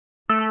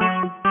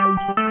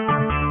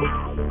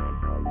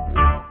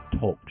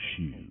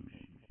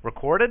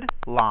Recorded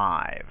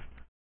live.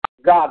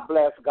 God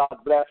bless.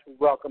 We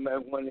welcome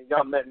everyone to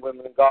Young Men and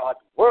Women in God's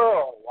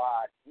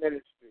worldwide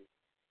ministry.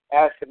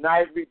 As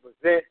tonight we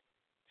present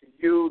to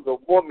you the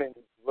Women's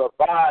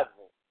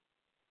Revival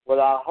with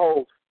our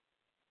host,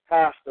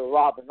 Pastor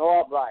Robin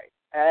Albright,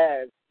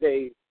 as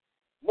they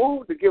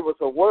move to give us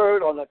a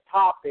word on the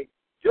topic,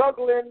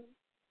 juggling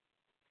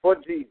for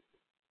Jesus.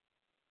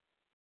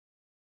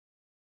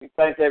 We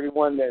thank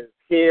everyone that is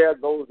here,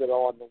 those that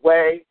are on the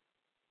way.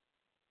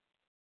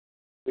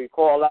 We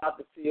call out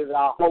to see as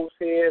our host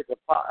here,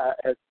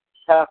 as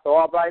Pastor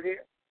Albright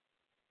here.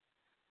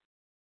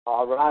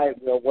 All right,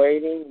 we're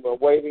waiting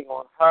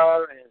on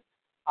her. And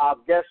our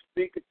guest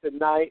speaker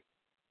tonight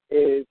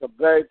is a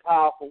very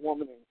powerful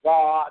woman in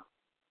God,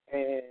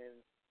 and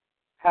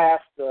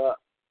Pastor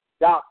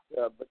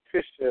Dr.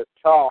 Patricia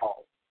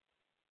Charles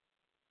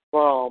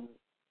from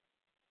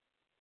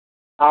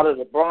out of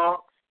the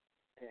Bronx.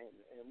 And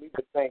we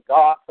could thank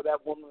God for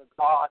that woman of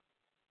God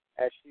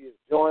as she is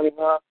joining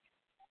us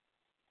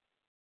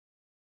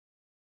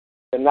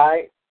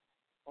tonight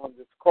on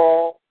this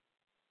call.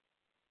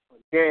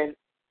 Again,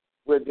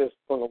 we're just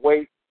going to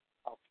wait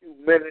a few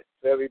minutes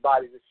for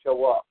everybody to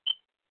show up.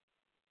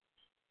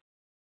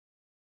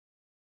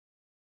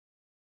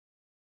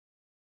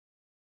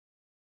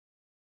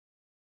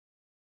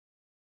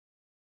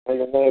 In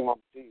the name of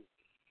Jesus.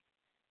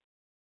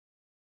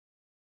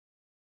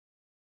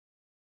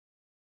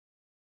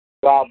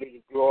 God be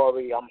the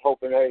glory. I'm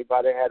hoping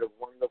everybody had a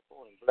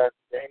wonderful and blessed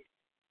day.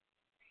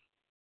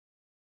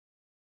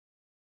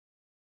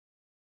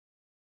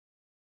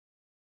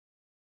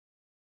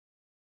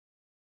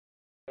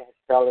 I'm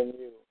telling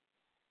you,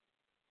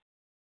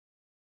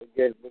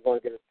 we're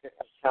going to get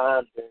a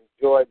time to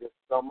enjoy this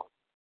summer.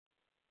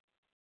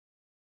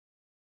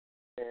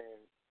 And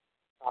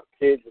our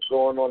kids are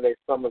going on their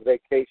summer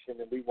vacation,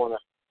 and we want to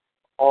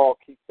all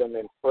keep them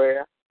in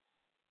prayer.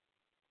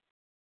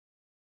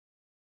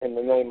 In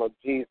the name of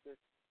Jesus.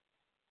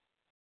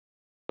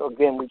 So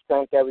again, we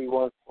thank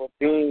everyone for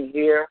being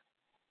here.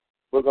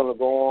 We're going to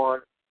go on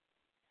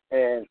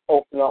and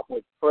open up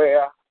with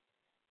prayer.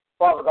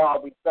 Father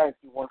God, we thank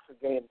you once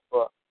again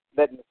for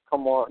letting us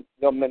come on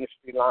your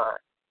ministry line.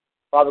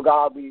 Father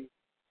God, we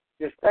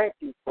just thank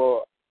you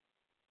for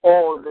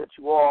all that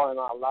you are in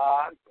our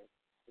lives and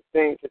the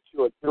things that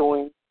you are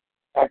doing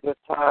at this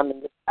time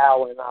and this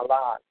hour in our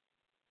lives.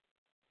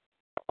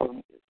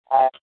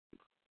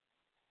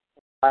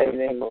 In the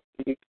name of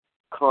Jesus,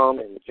 come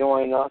and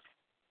join us.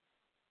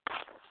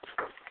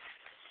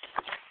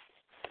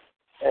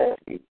 And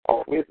we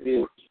are with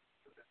you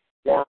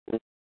down the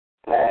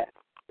path.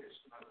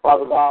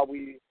 Father God,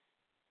 we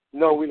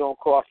know we don't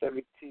cross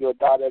every T or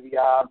dot every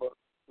I, but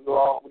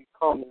Lord, we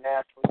come and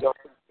ask for your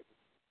forgiveness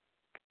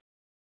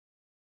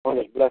on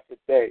this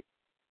blessed day.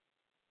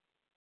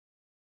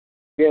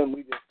 Again,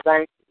 we just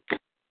thank you.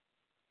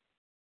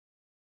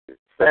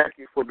 Thank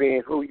you for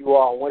being who you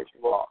are and what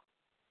you are.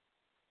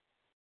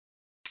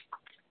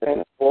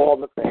 And for all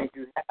the things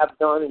you have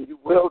done and you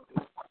will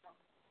do.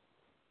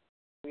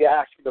 We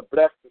ask you to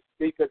bless the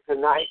speaker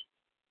tonight.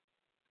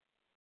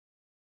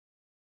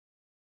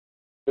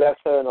 Bless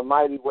her in a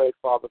mighty way,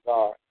 Father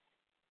God.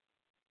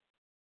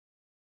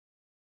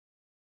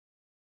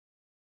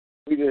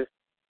 We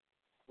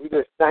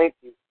just thank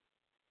you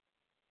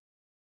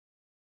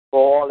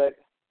for all that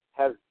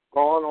has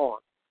gone on.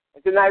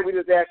 And tonight we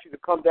just ask you to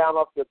come down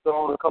off your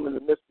throne and come in the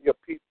midst of your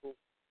people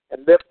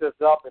and lift us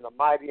up in a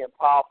mighty and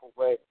powerful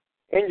way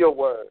in your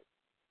word,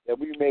 that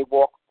we may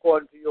walk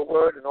according to your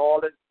word and all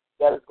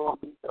that is going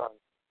to be done.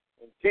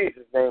 In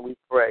Jesus' name we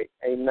pray.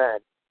 Amen.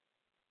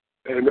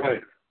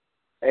 Amen.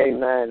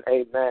 Amen.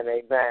 Amen.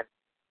 Amen.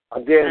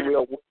 Again,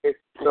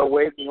 we're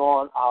waiting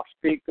on our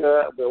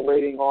speaker. We're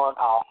waiting on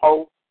our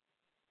host.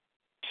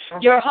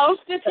 Your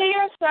host is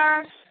here,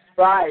 sir.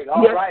 Right.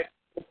 All yes. right.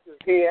 This is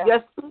here.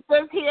 Your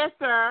speaker is here,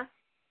 sir.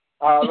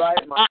 All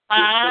right.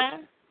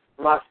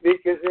 My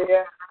speaker's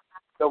here.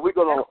 So we're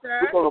gonna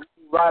move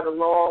right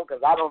along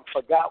because I don't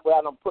forgot where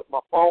I done put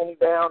my phone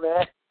down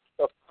at.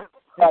 So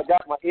I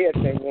got my ear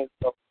thing in,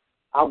 so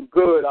I'm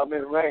good. I'm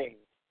in range.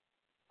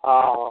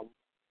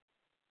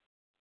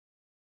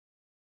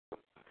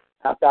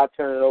 After I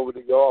turn it over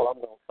to y'all, I'm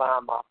gonna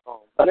find my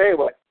phone. But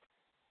anyway,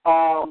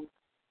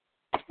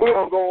 we're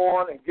gonna go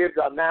on and give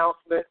the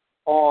announcement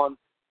on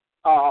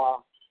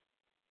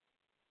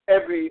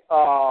every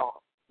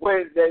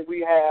Wednesday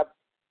we have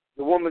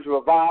the Women's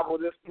Revival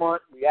this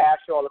month. We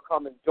ask y'all to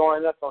come and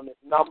join us on this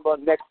number.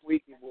 Next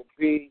week it will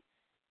be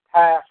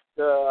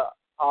Pastor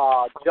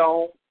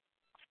Jones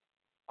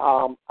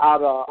out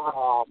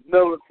of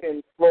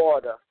Milton,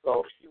 Florida.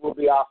 So she will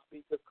be our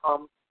speaker.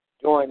 Come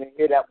join and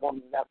hear that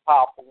woman, that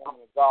powerful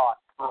woman of God,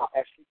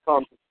 as she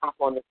comes to speak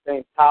on the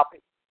same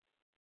topic.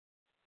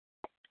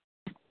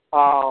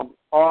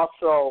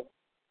 Also,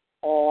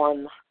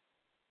 on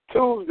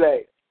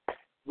Tuesday,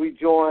 we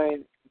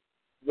join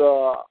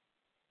the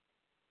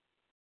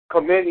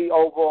committee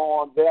over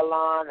on their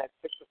line at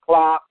 6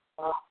 o'clock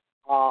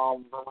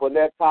for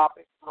their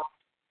topic.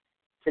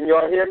 Can you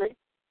all hear me?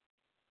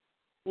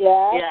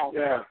 Yes. Yes.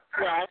 Yeah.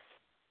 Yes.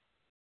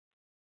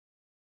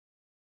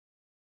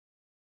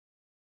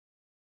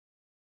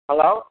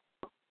 Hello?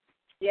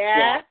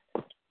 Yes.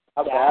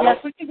 Okay. Yes,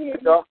 we can hear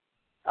you.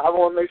 I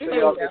want to make sure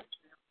y'all get,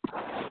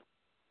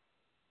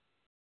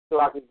 so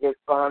I can just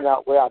find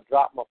out where I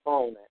dropped my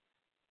phone at.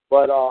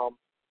 But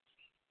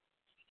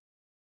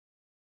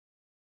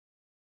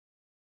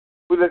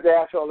we just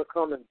ask y'all to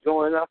come and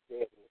join us.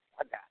 There it is.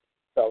 I got it.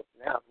 So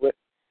now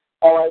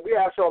all right, we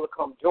ask y'all to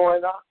come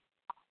join us.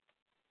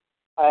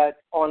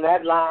 On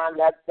that line,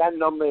 that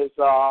number is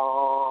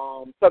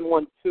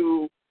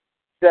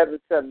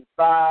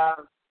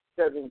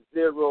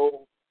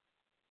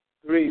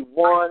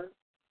 712-775-7031,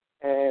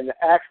 and the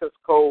access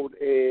code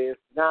is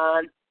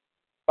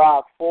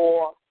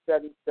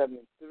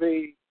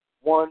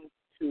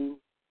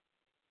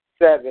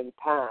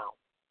 954-773-127#.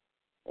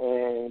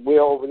 And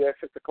we're over there at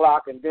 6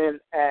 o'clock, and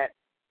then at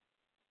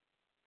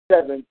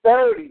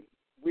 7:30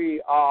 we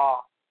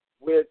are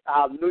with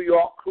our New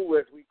York crew,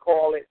 as we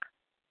call it,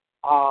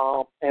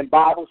 and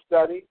Bible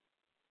study,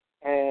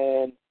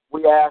 and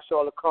we ask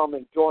y'all to come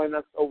and join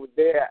us over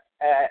there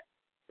at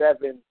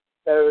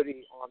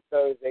 7:30 on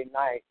Thursday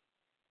night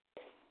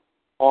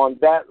on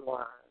that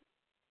line.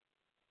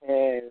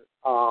 And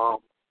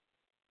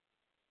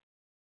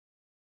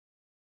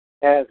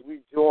as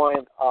we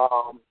join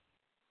all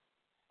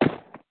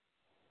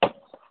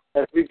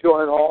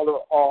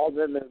of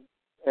them,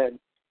 and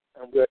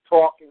we're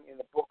talking in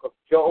the book of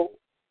Job.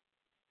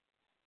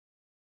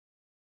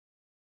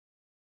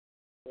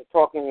 We're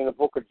talking in the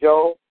book of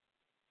Job,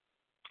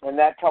 and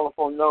that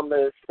telephone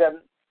number is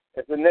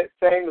it's the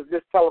same as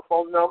this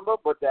telephone number,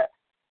 but the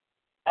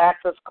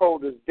access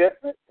code is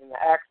different, and the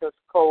access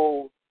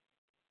code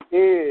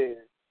is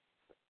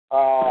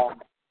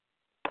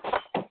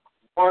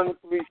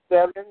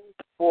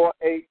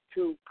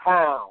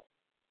 137482#.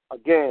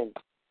 Again,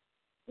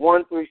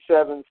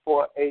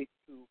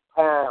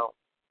 137482#.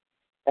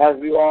 As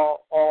we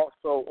all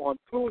also on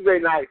Tuesday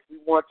nights, we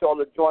want y'all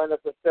to join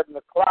us at 7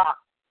 o'clock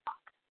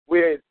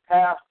with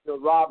Pastor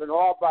Robin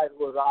Albright,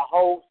 who is our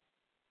host,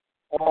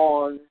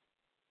 on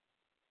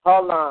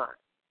her line,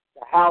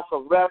 the House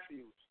of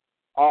Refuge,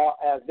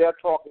 as they're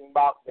talking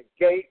about the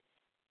gates,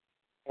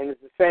 and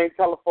it's the same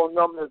telephone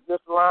number as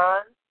this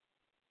line,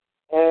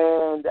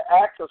 and the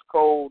access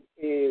code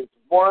is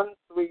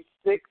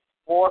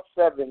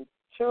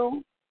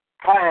 136472#.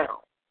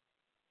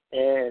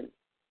 And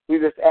we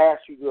just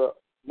ask you to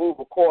move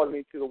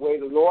accordingly to the way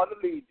the Lord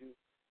will lead you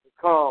to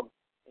come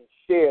and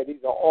share.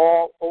 These are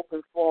all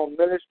open forum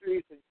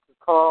ministries, and you can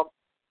come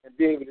and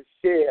be able to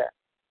share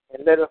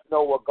and let us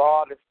know what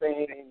God is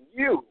saying in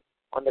you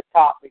on the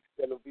topics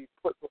that will be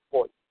put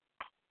before you.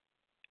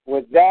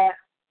 With that,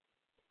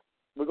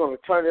 we're going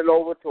to turn it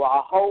over to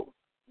our host,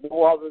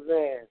 no other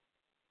than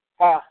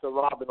Pastor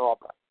Robin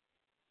Albright.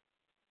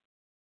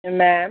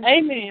 Amen.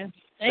 Amen.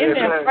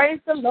 Amen. Praise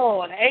the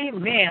Lord.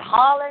 Amen.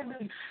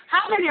 Hallelujah.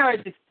 How many are as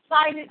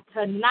excited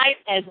tonight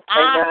as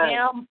I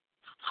am?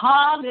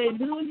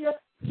 Hallelujah.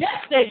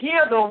 Just to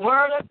hear the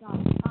word of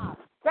God.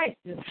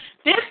 Gracious.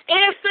 This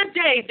is the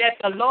day that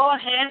the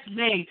Lord has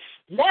made.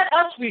 Let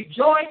us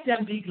rejoice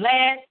and be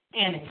glad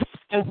in it.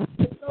 And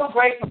we're so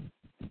grateful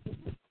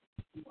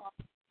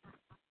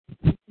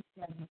to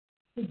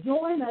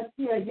join us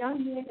here,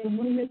 young men and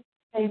women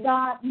and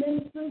God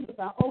ministry, with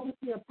our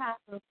overseer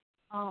pastor,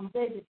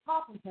 David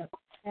Carpenter.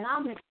 And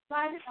I'm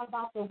excited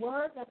about the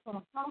word that's going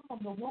to come from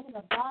the woman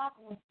of God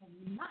on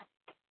tonight.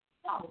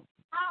 So,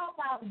 how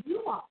about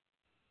you all?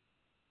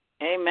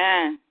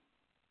 Amen.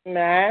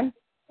 Amen.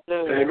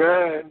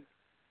 Amen.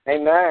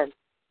 Amen.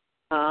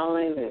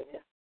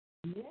 Hallelujah.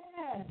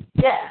 Yes.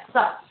 Yes.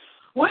 So,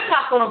 we're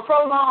not going to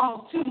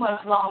prolong too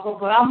much longer,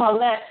 but I'm going to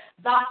let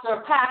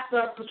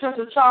Pastor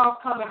Patricia Charles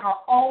come in her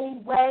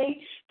own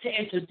way to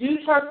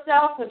introduce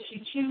herself if she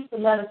chooses to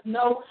let us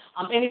know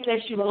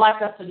anything she would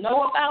like us to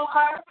know about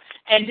her.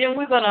 And then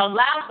we're going to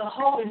allow the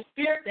Holy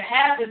Spirit to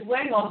have his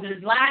way on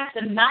this line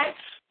tonight.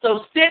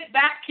 So sit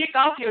back, kick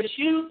off your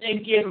shoes,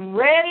 and get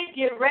ready,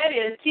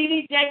 as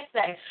T.D. Jakes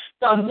say.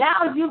 So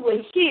now you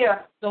will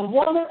hear the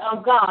woman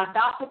of God,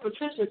 Dr.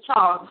 Patricia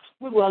Charles.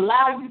 We will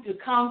allow you to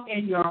come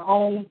in your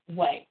own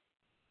way.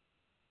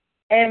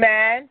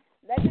 Amen.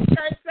 Let the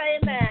church say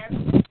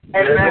amen.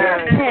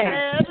 Amen.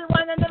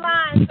 Everyone in the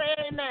line say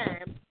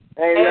amen.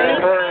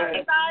 Amen.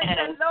 Everybody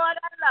say, Lord,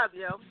 I love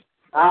you.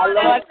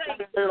 Lord,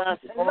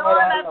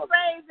 Lord, I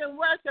praise and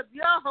worship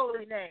your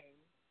holy name.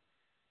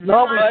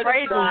 Lord, we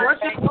praise and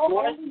worship your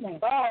holy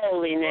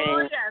name.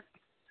 Oh, yes.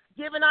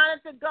 Giving honor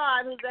to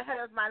God, who's the head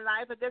of my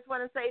life, I just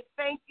want to say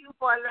thank you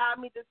for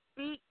allowing me to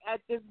speak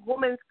at this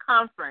women's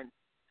conference.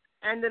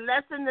 And the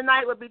lesson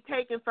tonight will be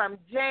taken from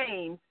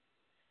James,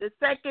 the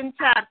 2nd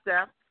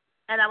chapter,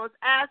 and I was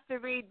asked to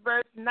read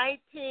verse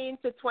 19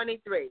 to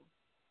 23.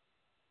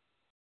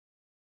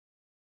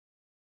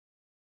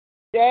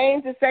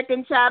 James, the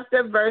 2nd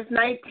chapter, verse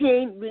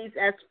 19 reads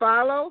as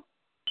follows.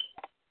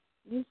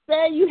 You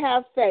say you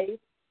have faith,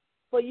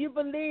 for you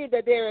believe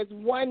that there is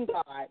one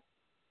God.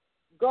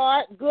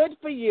 God, good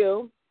for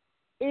you.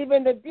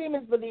 Even the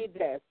demons believe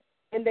this,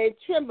 and they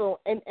tremble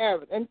in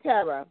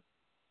terror.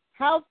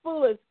 How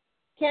foolish!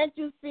 Can't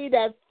you see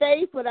that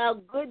faith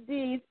without good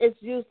deeds is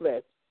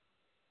useless?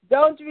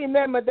 Don't you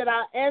remember that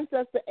our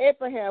ancestor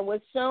Abraham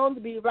was shown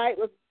to be right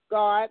with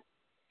God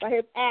by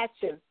his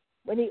actions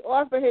when he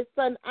offered his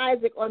son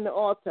Isaac on the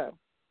altar?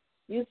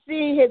 You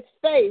see, his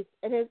faith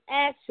and his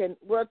action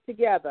worked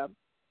together,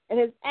 and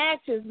his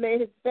actions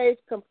made his faith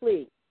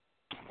complete.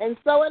 And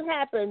so it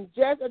happened,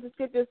 just as the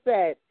scripture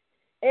said.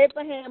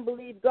 Abraham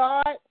believed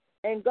God,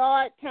 and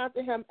God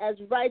counted him as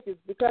righteous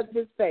because of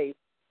his faith.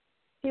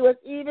 He was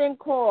even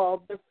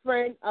called the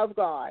friend of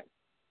God.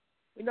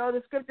 You know,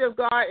 the scripture of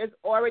God is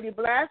already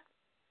blessed.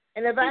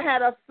 And if I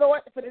had a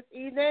thought for this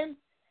evening,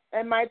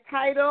 and my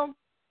title,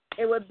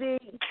 it would be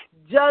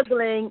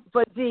Juggling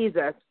for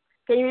Jesus.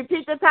 Can you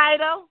repeat the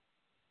title?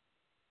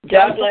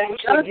 Juggling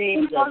for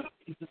Jesus.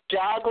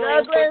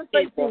 Juggling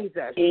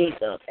for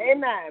Jesus.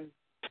 Amen.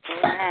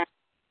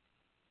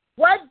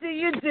 What do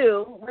you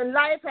do when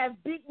life has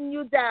beaten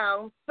you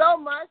down so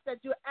much that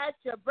you're at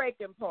your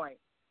breaking point?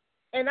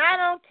 And I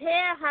don't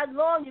care how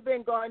long you've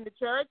been going to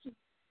church.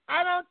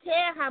 I don't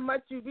care how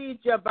much you read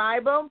your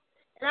Bible.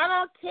 And I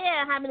don't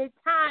care how many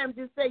times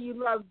you say you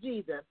love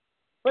Jesus.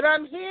 But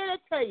I'm here to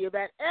tell you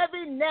that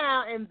every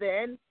now and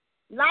then,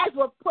 life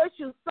will push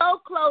you so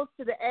close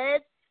to the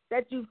edge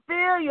that you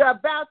feel you're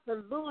about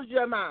to lose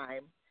your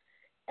mind.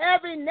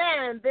 Every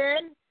now and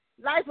then,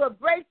 life will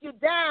break you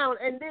down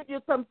and leave you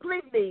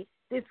completely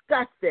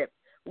disgusted,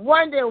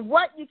 wondering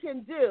what you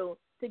can do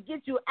to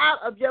get you out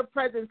of your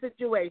present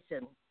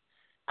situation.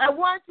 I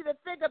want you to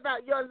think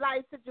about your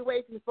life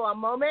situation for a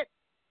moment.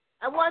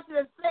 I want you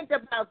to think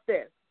about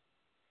this.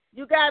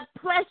 You got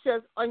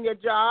pressures on your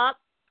job.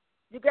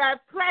 You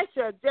got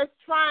pressure just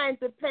trying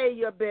to pay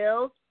your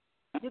bills.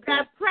 You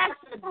got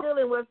pressure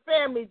dealing with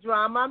family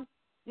drama.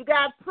 You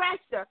got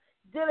pressure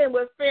dealing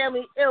with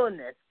family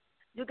illness.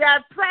 You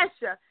got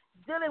pressure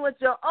dealing with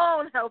your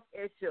own health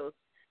issues.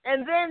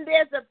 And then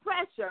there's a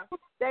pressure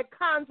that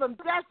comes from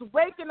just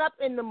waking up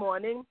in the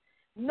morning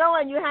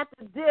knowing you have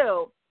to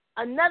deal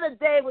another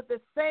day with the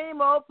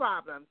same old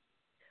problems.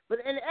 But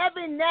in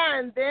every now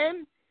and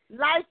then,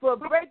 life will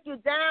break you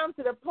down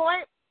to the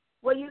point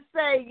where you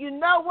say, you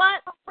know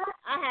what?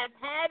 I have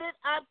had it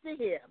up to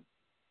here.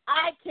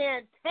 I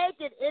can't take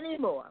it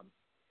anymore.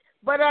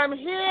 But I'm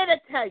here to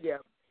tell you,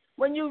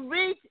 when you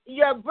reach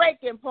your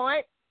breaking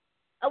point,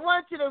 I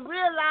want you to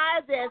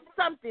realize there's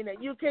something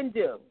that you can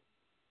do.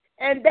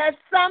 And that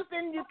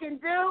something you can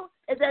do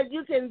is that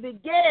you can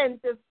begin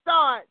to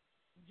start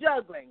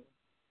juggling.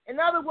 In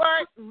other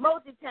words,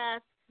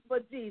 multitask for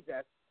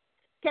Jesus.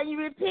 Can you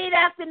repeat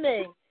after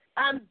me?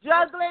 I'm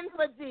juggling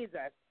for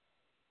Jesus.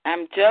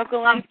 I'm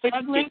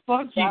juggling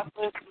for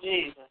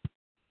Jesus.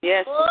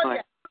 Yes, Lord.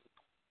 Yes.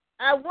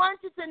 I want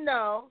you to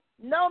know,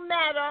 no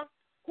matter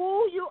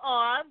who you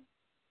are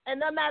and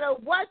no matter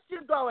what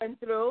you're going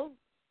through,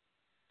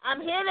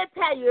 I'm here to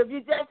tell you, if you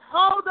just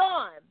hold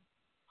on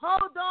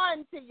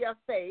to your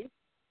faith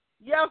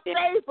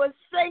will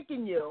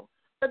strengthen you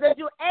so that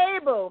you're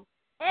able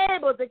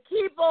to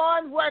keep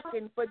on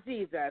working for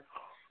Jesus.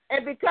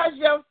 And because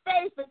your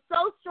faith is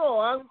so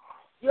strong,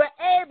 you're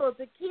able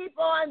to keep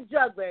on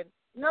juggling.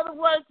 In other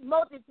words,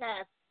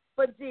 multitask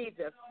for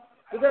Jesus.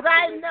 Because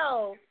I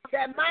know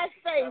that my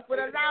faith would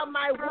allow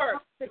my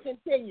work to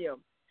continue.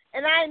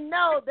 And I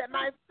know that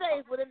my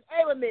faith would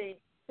enable me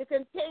to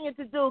continue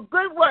to do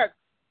good work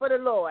for the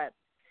Lord.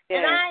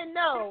 Yes. And I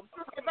know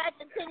if I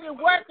continue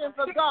working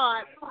for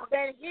God,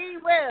 then He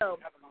will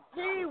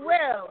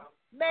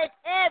make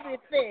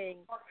everything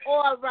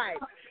all right.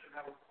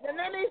 Now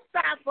let me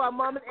stop for a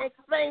moment and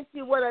explain to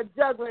you what a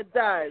juggler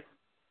does.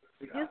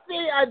 You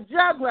see, a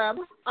juggler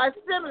are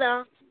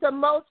similar to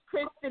most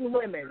Christian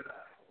women.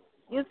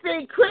 You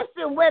see,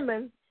 Christian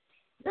women,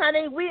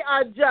 honey, we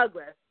are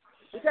jugglers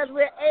because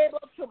we're able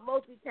to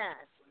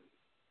multitask.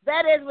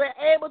 That is, we're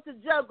able to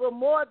juggle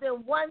more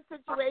than one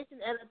situation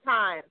at a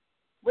time.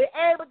 We're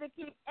able to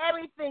keep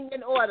everything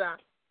in order.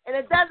 And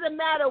it doesn't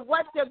matter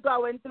what you're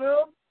going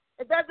through.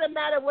 It doesn't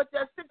matter what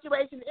your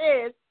situation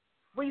is.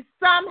 We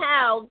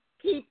somehow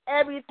keep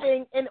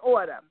everything in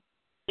order.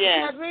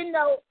 Yeah. Because we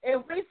know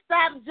if we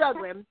stop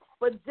juggling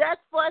for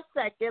just for a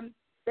second,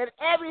 that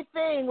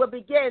everything will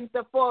begin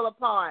to fall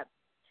apart.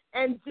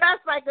 And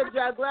just like a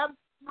juggler,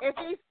 if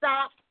he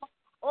stops,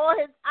 all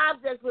his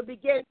objects will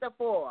begin to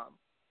fall.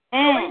 So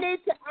we need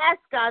to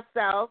ask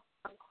ourselves,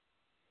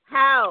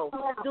 how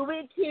do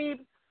we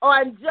keep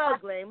on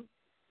juggling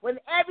when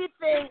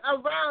everything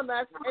around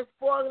us is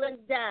falling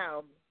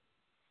down?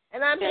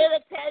 And I'm here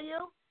to tell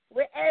you,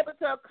 we're able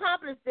to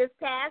accomplish this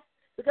task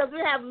because we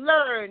have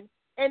learned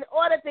in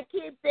order to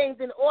keep things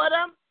in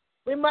order,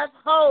 we must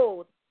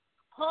hold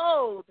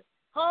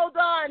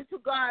on to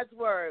God's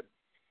word.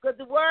 Because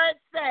the word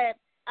said,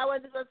 I will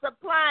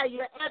supply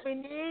your every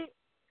need.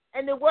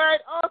 And the word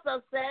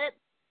also said,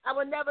 I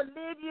will never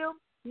leave you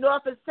nor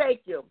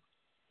forsake you.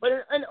 But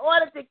in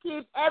order to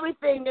keep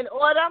everything in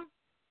order,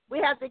 we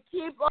have to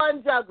keep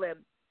on juggling.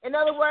 In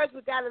other words,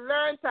 we've got to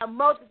learn to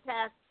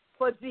multitask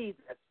for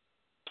Jesus.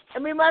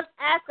 And we must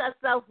ask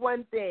ourselves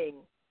one thing.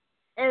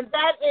 And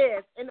that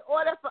is, in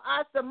order for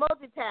us to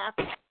multitask,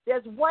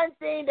 there's one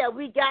thing that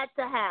we got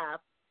to have,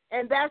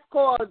 and that's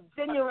called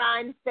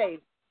genuine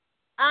faith.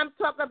 I'm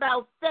talking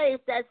about faith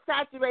that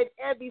saturates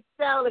every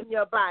cell in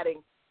your body.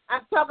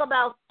 I'm talking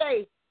about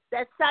faith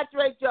that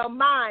saturates your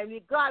mind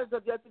regardless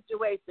of your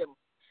situation.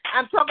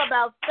 I'm talking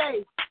about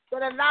faith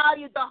that allows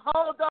you to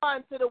hold on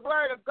to the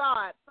word of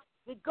God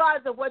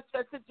regardless of what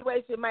your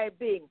situation might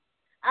be.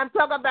 I'm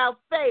talking about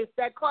faith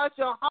that causes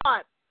your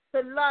heart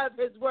to love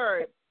his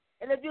word.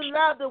 And if you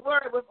love the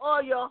word with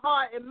all your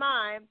heart and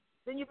mind,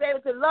 then you'll be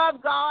able to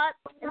love God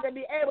and then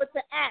be able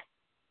to act,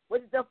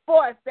 which is the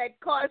force that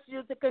causes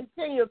you to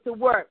continue to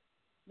work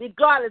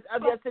regardless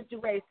of your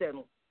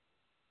situation.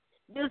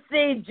 You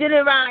see,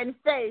 genuine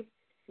faith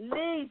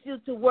leads you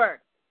to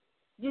work.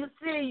 You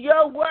see,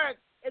 your work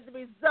is a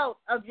result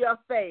of your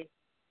faith.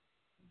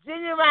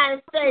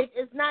 Genuine faith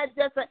is not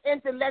just an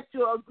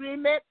intellectual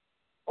agreement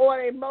or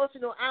an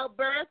emotional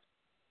outburst.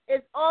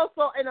 It's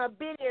also an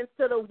obedience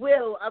to the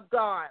will of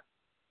God.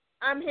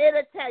 I'm here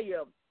to tell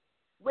you,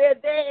 where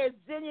there is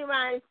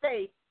genuine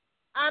faith,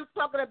 I'm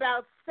talking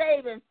about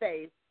saving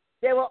faith.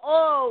 There will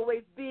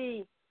always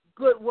be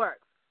good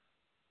works.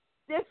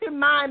 This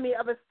reminds me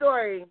of the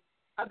story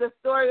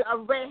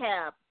of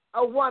Rahab,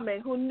 a woman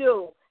who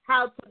knew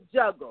how to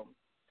juggle,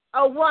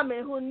 a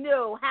woman who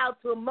knew how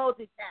to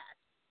multitask.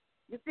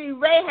 You see,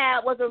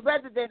 Rahab was a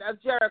resident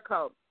of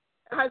Jericho.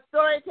 Her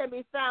story can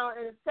be found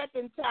in the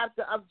second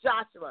chapter of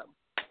Joshua.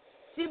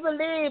 She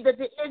believed that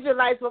the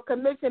Israelites were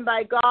commissioned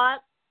by God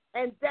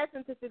and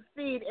destined to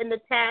succeed in the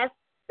task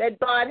that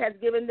God has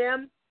given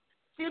them.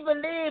 She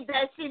believed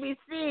that she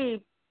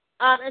received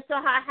into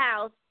her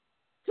house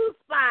 2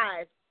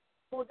 spies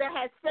that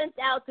had sent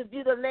out to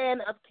view the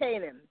land of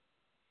Canaan.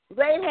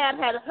 Rahab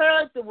had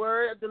heard the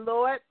word of the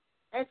Lord,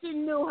 and she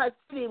knew her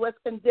city was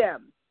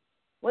condemned.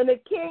 When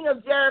the king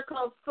of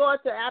Jericho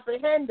sought to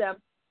apprehend them,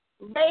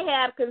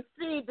 Rahab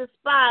conceived the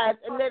spies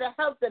and later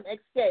helped them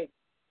escape.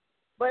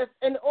 But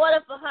in order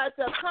for her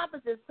to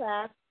accomplish this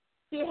task,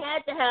 she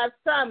had to have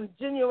some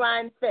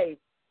genuine faith,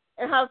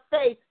 and her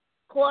faith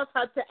caused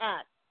her to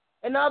act.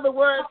 In other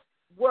words,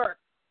 work.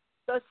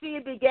 So she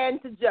began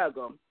to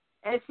juggle,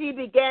 and she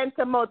began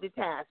to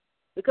multitask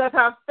because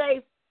her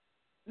faith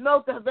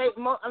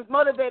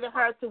motivated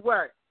her to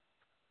work.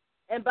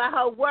 And by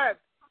her work,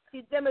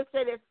 she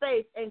demonstrated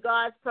faith in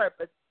God's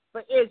purpose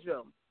for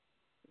Israel.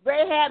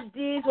 Rahab's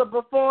deeds were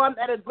performed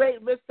at a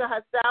great risk to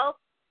herself.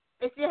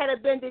 If she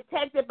had been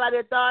detected by the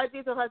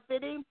authorities of her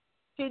city,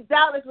 she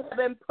doubtless would have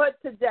been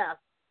put to death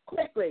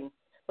quickly.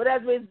 But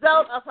as a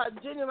result of her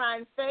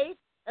genuine faith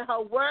and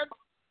her work,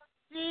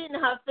 she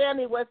and her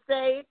family were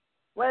saved,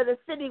 while the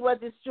city was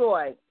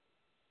destroyed.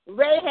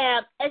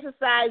 Rahab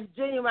exercised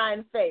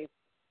genuine faith.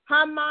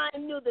 Her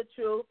mind knew the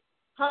truth,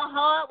 her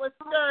heart was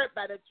stirred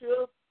by the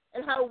truth,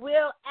 and her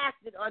will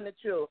acted on the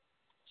truth.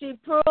 She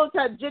proved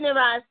her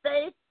genuine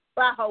faith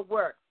by her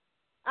work.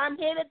 I'm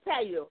here to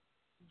tell you,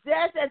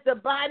 just as the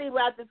body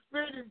without the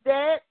spirit is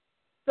dead,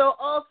 so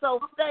also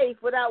faith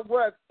without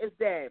works is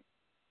dead.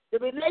 The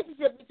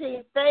relationship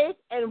between faith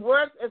and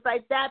works is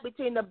like that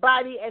between the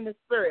body and the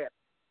spirit.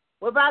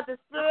 Without the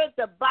spirit,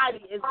 the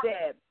body is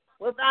dead.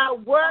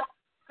 Without works,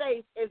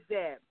 faith is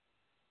dead.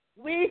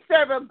 We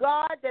serve a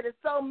God that is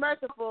so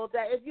merciful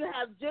that if you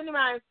have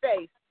genuine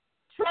faith,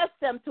 trust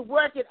him to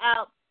work it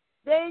out,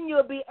 then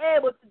you'll be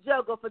able to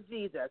juggle for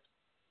Jesus.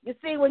 You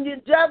see, when you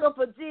juggle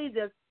for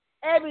Jesus,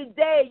 every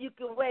day you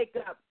can wake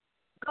up.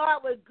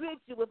 God will greet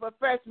you with a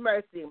fresh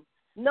mercy,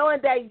 knowing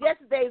that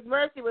yesterday's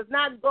mercy was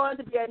not going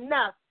to be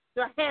enough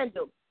to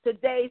handle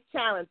today's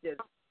challenges.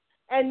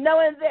 And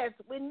knowing this,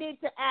 we need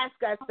to ask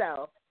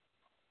ourselves,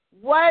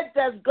 what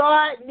does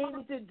God need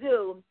me to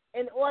do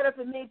in order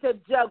for me to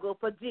juggle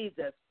for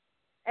Jesus?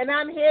 And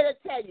I'm here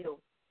to tell you,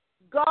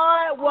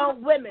 God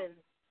wants women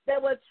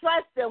that will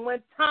trust him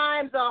when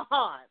times are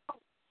hard.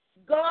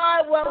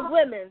 God wants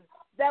women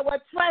that will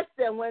trust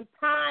him when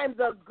times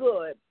are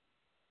good.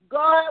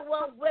 God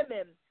wants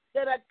women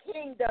that are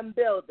kingdom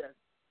builders.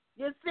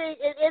 You see,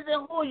 it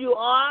isn't who you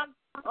are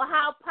or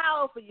how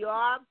powerful you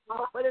are,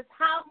 but it's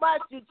how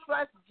much you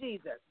trust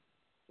Jesus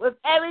with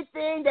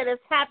everything that is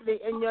happening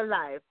in your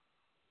life.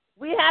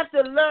 We have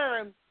to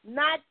learn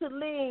not to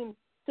lean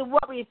to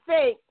what we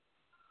think,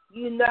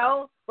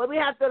 but we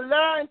have to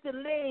learn to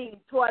lean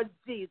towards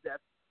Jesus,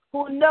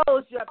 who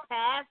knows your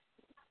past,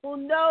 who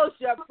knows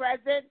your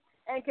present,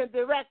 and can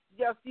direct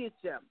your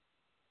future.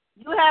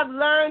 You have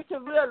learned to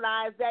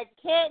realize that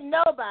can't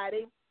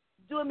nobody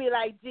do me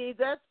like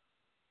Jesus.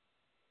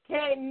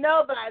 Can't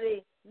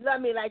nobody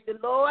love me like the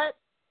Lord.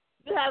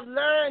 You have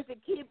learned to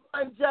keep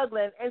on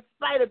juggling in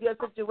spite of your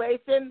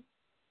situation.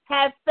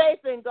 Have faith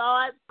in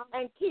God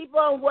and keep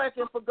on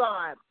working for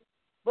God.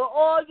 But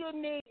all you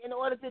need in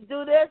order to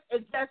do this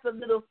is just a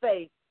little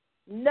faith,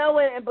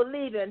 knowing and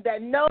believing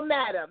that no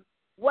matter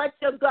what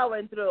you're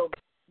going through,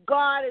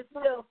 God is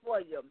still for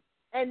you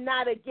and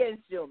not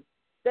against you,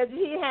 that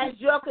he has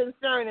your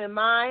concern in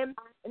mind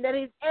and that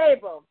he's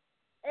able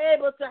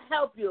to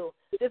help you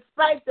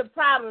despite the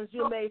problems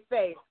you may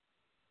face.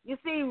 You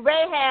see,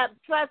 Rahab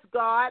trusts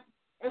God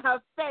and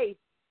her faith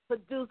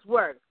produce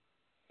works.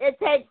 It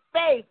takes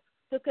faith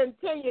to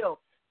continue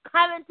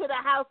coming to the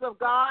house of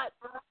God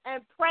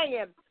and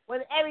praying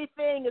when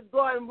everything is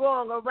going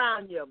wrong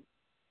around you.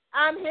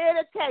 I'm here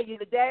to tell you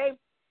today,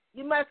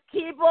 you must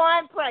keep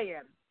on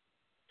praying,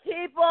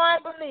 keep on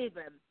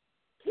believing,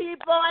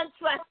 keep on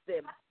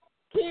trusting,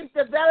 keep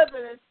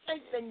developing and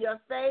strengthening your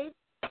faith,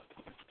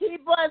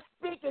 keep on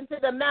speaking to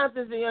the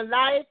mountains in your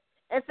life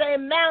and say,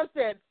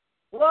 mountains,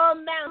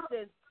 world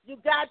mountains, you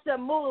got to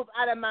move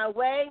out of my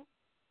way.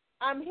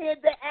 I'm here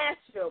to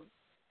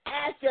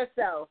ask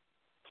yourself,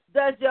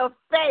 does your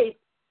faith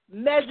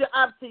measure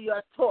up to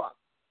your talk?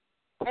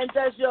 And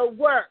does your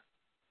work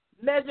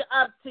measure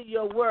up to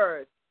your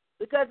words?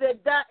 Because if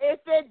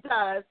it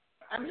does,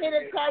 I'm here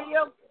to tell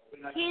you,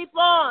 keep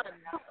on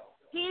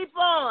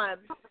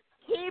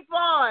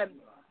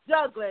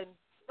juggling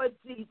for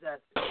Jesus.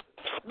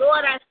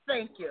 Lord, I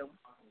thank you.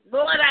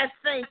 Lord, I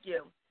thank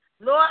you.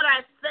 Lord,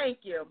 I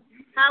thank you.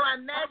 How I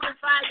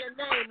magnify your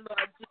name,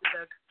 Lord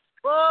Jesus.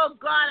 Oh,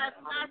 God, I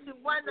ask you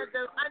under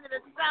the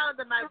sound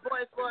of my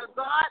voice, Lord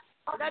God.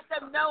 Let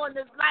them know in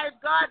this life,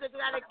 God, that they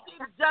got to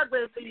keep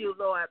juggling for you,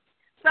 Lord.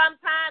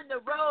 Sometimes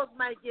the roads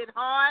might get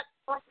hard.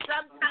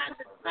 Sometimes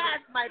the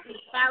task might be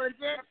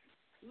challenging.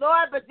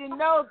 Lord, but you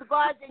know,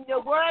 God, in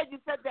your word, you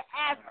said to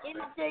ask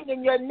anything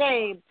in your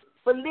name,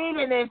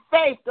 believing in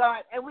faith,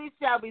 God, and we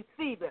shall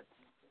receive it.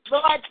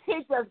 Lord,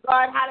 teach us,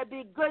 God, how to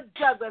be good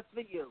jugglers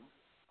for you.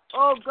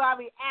 Oh, God,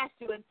 we ask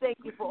you and thank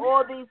you for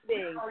all these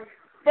things.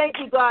 Thank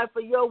you, God,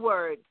 for your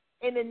word.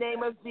 In the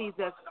name of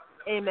Jesus,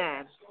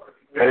 amen.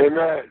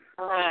 Amen.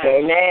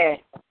 Amen.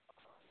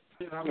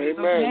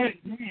 Amen.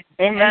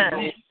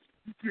 Amen.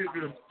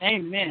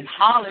 Amen.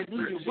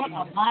 Hallelujah. What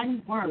a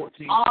mighty word.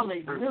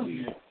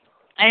 Hallelujah.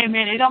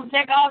 Amen. It don't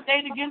take all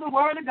day to give the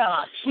word of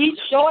God. Sweet,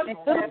 short, and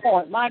to the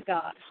point. My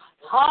God.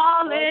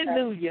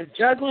 Hallelujah.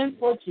 Juggling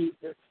for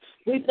Jesus.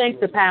 We thank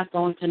the pastor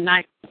on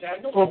tonight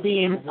for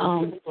being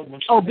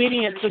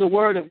obedient to the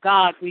word of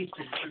God. We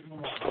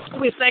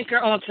thank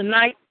her on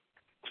tonight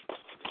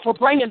for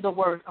bringing the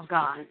word of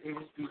God.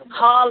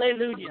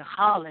 Hallelujah.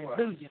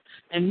 Hallelujah.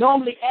 And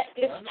normally at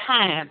this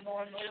time,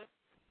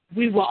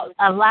 we will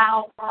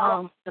allow the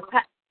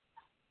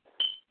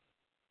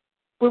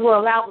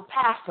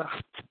pastor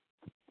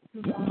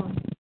to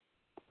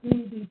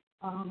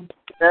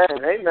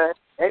Amen.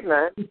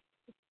 Amen.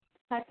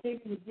 I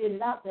think we did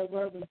it out there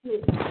where we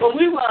did. But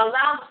we will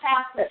allow the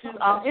pastor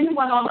to,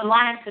 anyone on the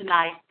line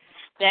tonight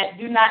that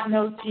do not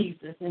know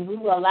Jesus, and we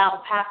will allow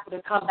the pastor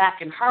to come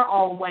back in her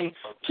own way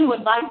to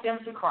invite them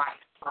to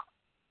Christ.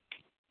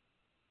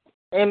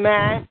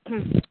 Amen.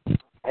 Amen.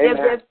 If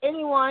there's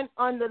anyone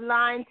on the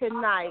line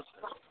tonight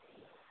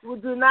who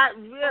do not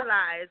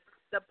realize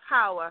the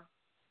power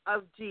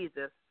of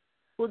Jesus,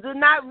 who do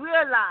not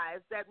realize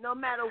that no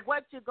matter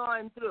what you're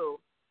going through,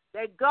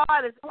 that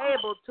God is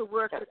able to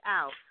work it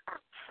out.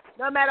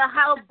 No matter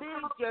how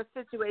big your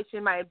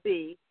situation might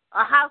be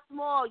or how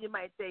small you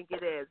might think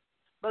it is,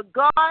 but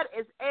God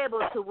is able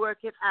to work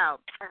it out.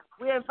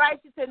 We invite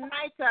you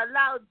tonight to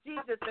allow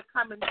Jesus to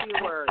come into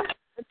your word,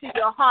 into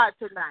your heart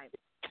tonight.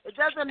 It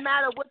doesn't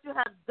matter what you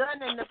have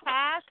done in the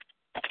past.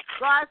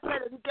 God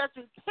said if you just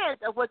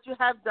repent of what you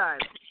have done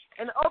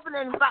and open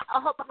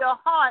your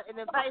heart and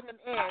invite him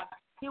in,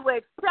 he will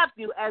accept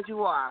you as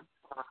you are.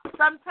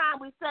 Sometimes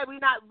we say we're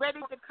not ready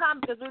to come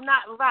because we're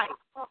not right.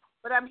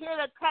 But I'm here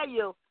to tell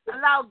you,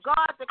 allow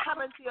God to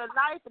come into your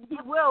life and he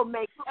will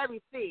make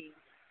everything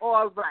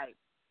all right.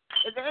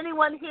 Is there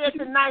anyone here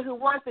tonight who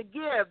wants to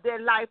give their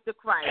life to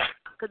Christ?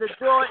 Because the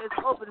door is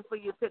open for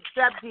you to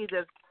accept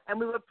Jesus, and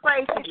we will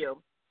pray for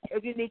you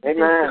if you need to do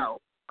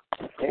so.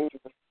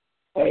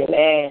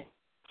 Amen.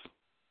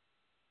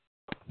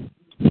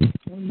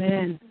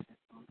 Amen.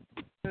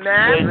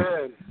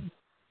 Amen.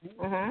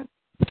 Mm-hmm.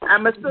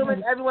 I'm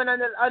assuming everyone on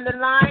the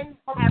line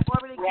have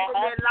already given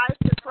their life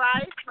to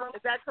Christ.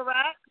 Is that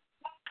correct?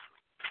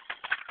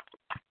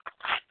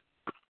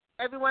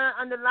 Everyone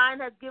on the line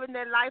has given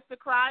their life to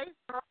Christ?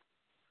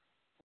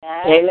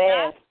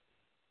 Amen.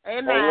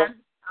 Amen.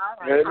 All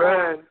right.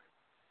 Amen.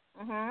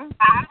 Mm-hmm.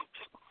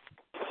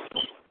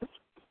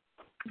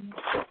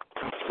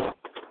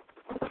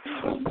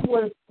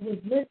 Was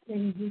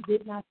listening, you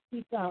did not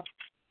speak up.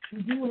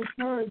 We do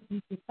encourage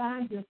you to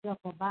find yourself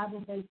a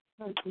Bible-based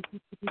church that you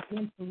can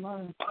begin to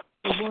learn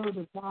the Word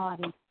of God,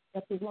 and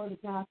that the Word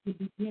of God can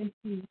begin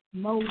to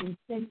mold and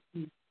shape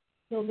you,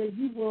 so that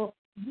you will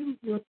use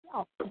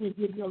yourself to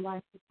give your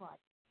life to Christ.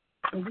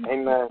 And we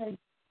Amen.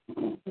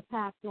 the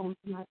pass on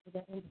tonight for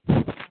that.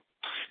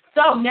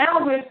 So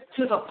now we're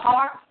to the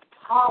part.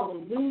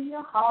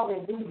 Hallelujah,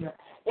 hallelujah.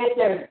 If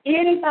there's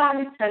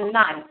anybody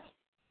tonight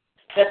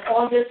that's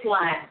on this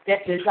line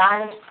that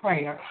desires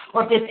prayer,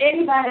 or if there's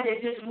anybody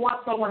that just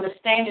wants someone to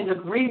stand in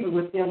agreement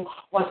with them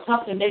or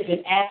something they've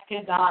been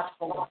asking God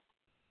for,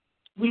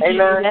 we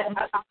Amen.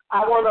 I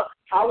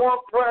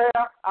want prayer.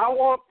 I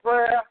want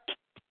prayer.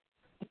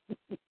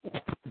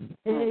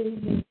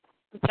 Amen.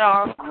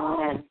 Charles.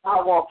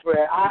 I want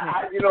prayer.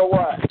 I you know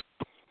what,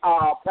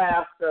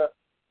 Pastor,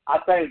 I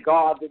thank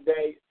God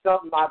today.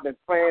 Something I've been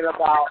praying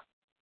about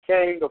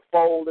came to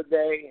fold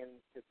today, and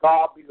to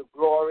God be the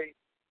glory,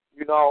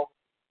 you know.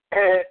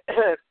 And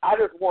I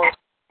just want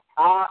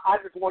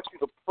you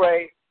to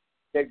pray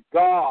that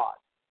God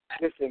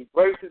just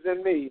embraces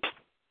in me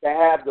to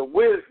have the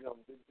wisdom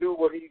to do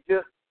what He's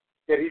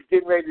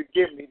getting ready to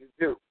give me to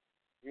do.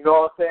 You know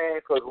what I'm saying?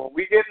 Because when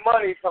we get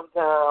money,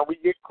 sometimes we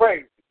get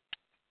crazy.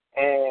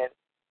 And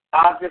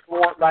I just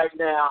want right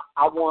now,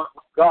 I want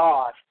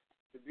God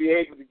to be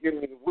able to give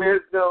me the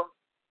wisdom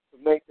to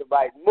make the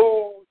right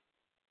moves,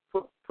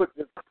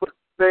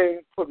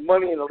 put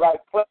money in the right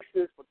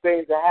places for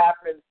things to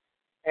happen,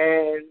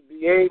 and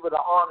be able to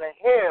honor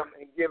Him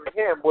and give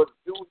Him what's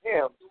due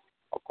Him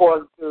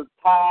according to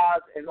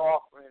tithes and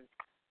offerings,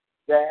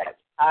 that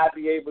I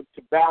be able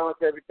to balance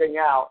everything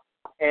out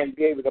and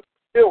be able to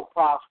still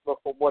prosper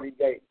for what He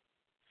gave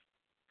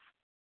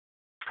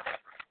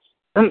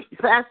me.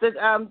 Pastor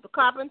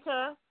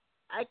Carpenter,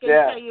 I can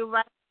tell you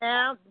right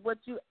now, what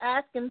you're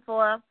asking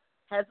for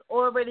has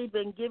already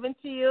been given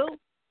to you.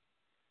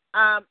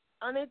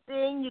 Only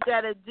thing you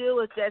got to do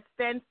is just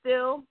stand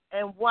still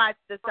and watch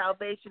the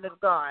salvation of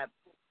God.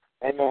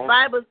 Amen. The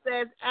Bible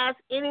says, ask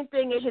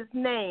anything in His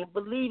name,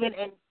 believing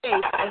in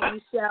faith, and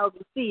you shall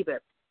receive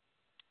it.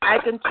 I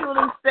can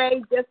truly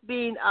say, just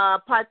being a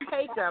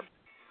partaker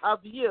of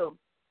you,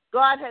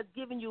 God has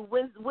given you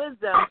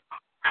wisdom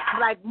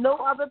like no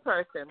other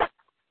person.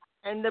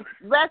 And the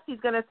rest He's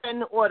going to send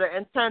in order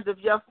in terms of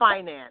your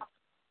finance.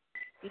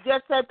 You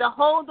just have to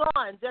hold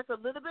on just a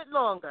little bit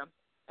longer,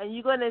 and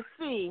you're going to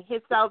see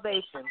His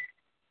salvation.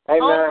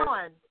 Amen.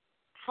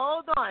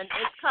 Hold on.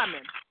 It's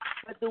coming.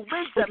 But the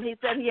wisdom, He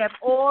said He has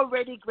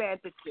already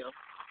granted you.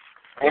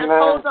 Amen. Just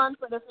hold on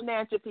for the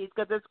financial piece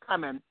because it's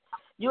coming.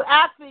 You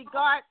actually,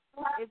 God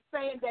is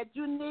saying that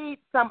you need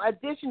some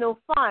additional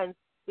funds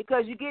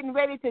because you're getting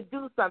ready to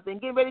do something,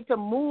 getting ready to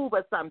move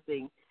or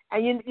something.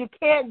 And you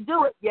can't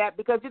do it yet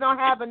because you don't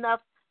have enough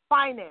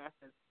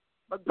finances.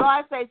 But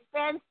God says,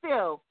 stand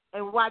still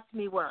and watch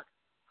me work.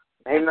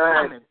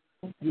 Amen.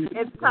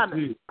 It's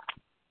coming.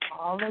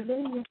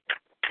 Hallelujah.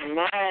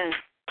 Amen.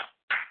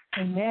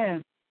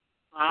 Amen.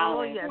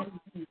 Oh, yes.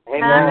 Amen.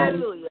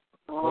 Hallelujah.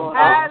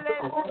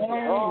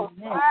 Hallelujah.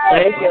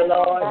 Thank you,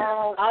 Lord.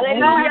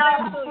 Hallelujah.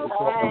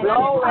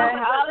 Glory.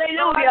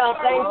 Hallelujah.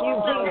 Thank you,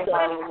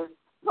 Jesus.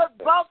 Put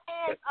both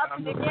hands up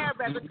in the air,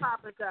 Reverend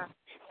Carpenter.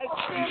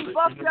 Extend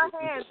both your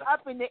hands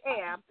up in the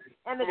air.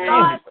 And the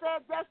God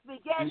said, just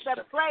begin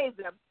to praise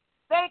Him.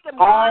 Thank Him,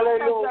 God,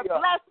 because your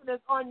blessing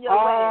is on your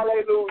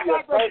way. Hallelujah.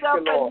 He said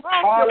that your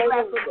financial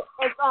blessing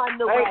is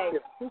on the way.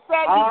 He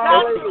said you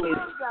got to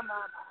use them.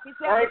 He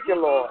said you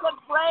need to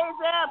praise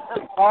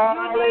Him.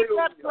 You need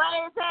to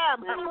praise Him.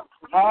 You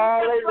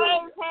need to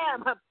praise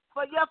Him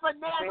for your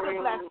financial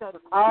blessing.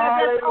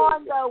 Because it's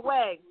on the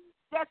way.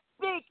 Just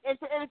speak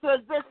into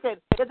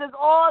existence because it's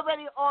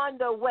already on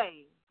the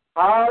way.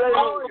 Hallelujah.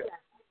 Oh,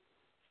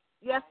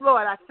 yes,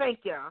 Lord, I thank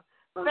you.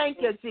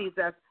 Thank you,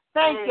 Jesus.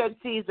 Thank you,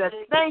 Jesus.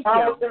 Thank you.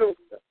 Hallelujah.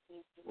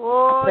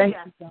 Oh,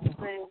 yes.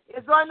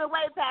 It's on the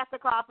way, Pastor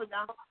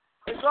Carpenter.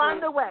 It's on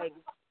the way.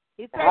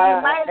 He said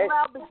you might as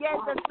well begin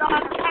to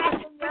start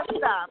packing your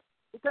stuff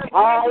because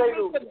where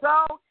you need to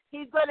go,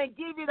 He's going to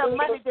give you the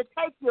money to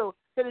take you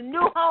to the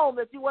new home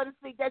that you want to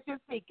seek, that you're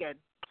seeking.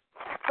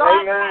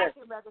 God bless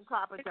you, Reverend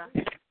Carpenter.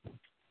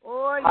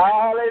 Oh,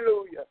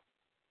 yes.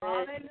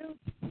 Hallelujah.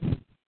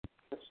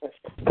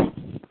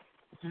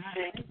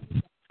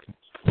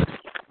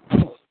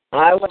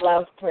 I would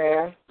love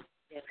prayer.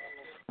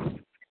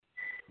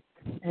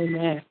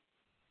 Amen.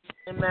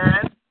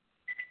 Amen.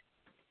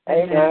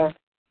 Amen.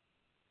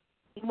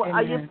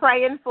 Are you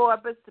praying for a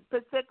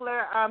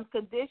particular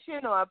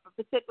condition or a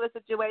particular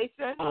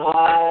situation?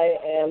 I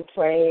am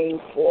praying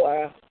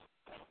for,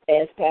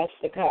 as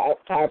Pastor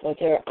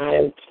Carpenter, I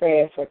am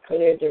praying for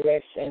clear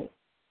direction.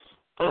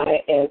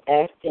 I am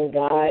asking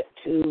God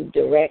to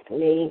direct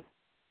me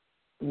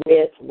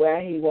with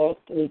where He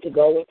wants me to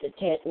go with the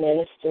tent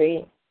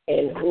ministry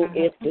and who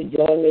is to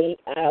join me.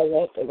 I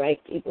want the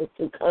right people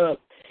to come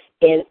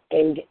and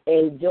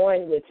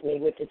join with me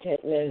with the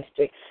tent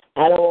ministry.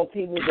 I don't want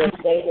people to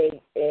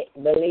say they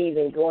believe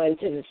in going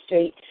to the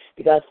street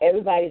because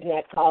everybody's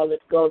not called to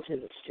go to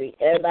the street.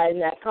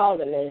 Everybody's not called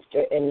to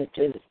minister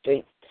to the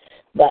street.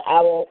 But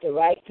I want the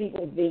right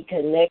people to be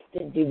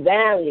connected,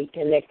 divinely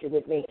connected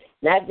with me.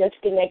 Not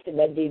just connected,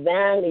 but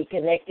divinely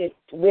connected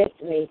with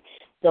me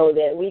so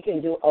that we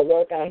can do a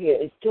work out here.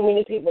 There's too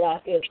many people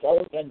out here,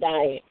 souls are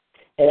dying.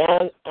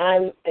 And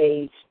I'm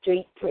a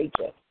street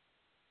preacher.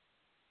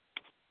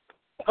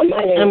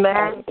 My name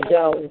is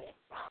Jones.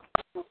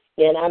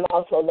 And I'm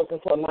also looking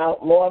for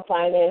more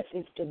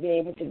finances to be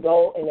able to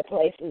go in the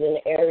places in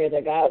the area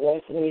that God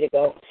wants me to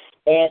go,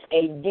 and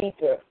a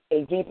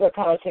deeper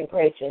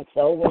consecration.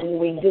 So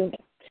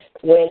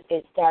when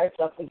it starts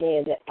up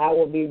again, that I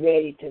will be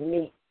ready to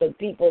meet the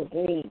people's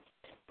needs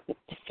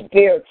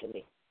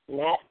spiritually,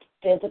 not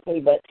physically,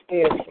 but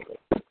spiritually.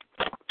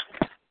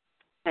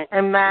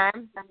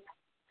 Amen.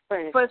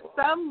 For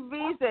some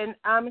reason,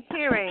 I'm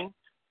hearing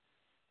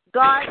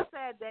God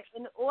said that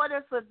in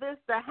order for this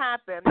to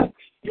happen,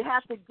 you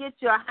have to get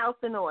your house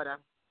in order.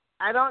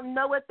 I don't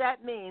know what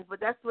that means, but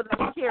that's what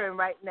I'm hearing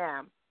right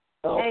now.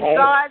 Okay. And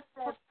God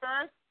said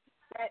first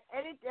that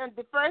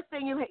the first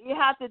thing you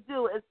have to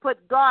do is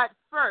put God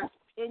first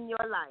in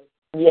your life.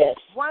 Yes.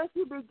 Once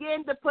you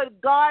begin to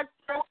put God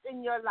first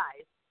in your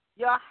life,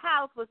 your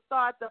house will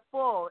start to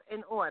fall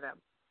in order.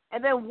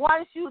 And then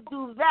once you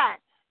do that,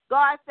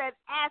 God said,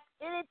 ask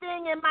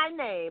anything in my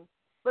name,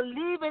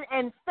 believing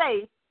in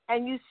faith,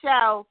 and you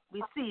shall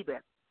receive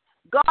it.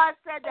 God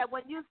said that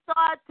when you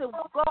start to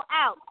go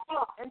out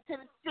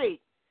into the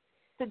street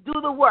to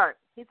do the work,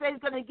 he said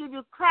he's going to give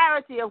you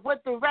clarity of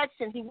what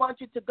direction he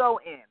wants you to go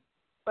in.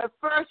 But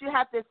first you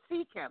have to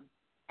seek him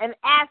and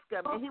ask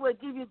him, and he will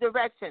give you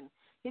direction.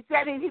 He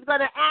said he's going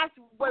to ask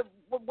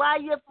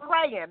while you're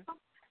praying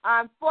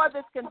for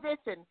this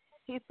condition.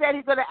 He said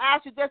he's going to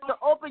ask you just to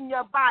open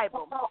your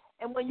Bible.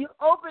 And when you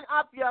open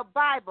up your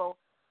Bible,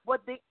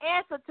 what the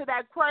answer to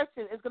that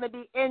question is going to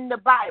be in the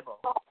Bible.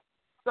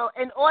 So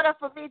in order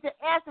for me to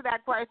answer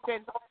that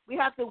question, we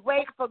have to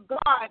wait for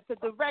God to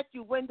direct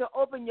you when to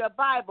open your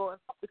Bible,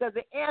 because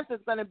the answer is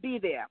going to be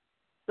there.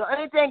 So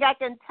anything I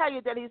can tell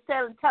you that he's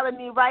telling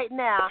me right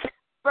now,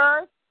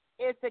 first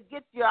is to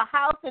get your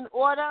house in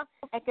order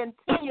and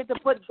continue to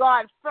put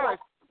God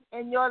first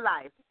in your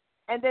life.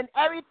 And then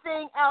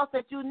everything else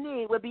that you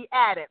need will be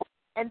added.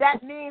 And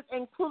that means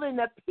including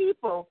the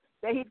people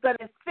that he's going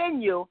to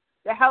send you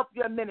to help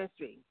your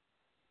ministry.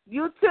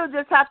 You too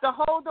just have to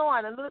hold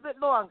on a little bit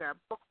longer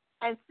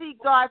and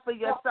seek God for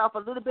yourself a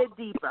little bit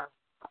deeper.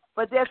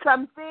 But there's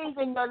some things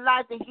in your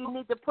life that you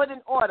need to put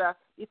in order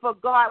before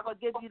God will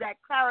give you that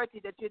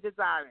clarity that you're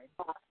desiring.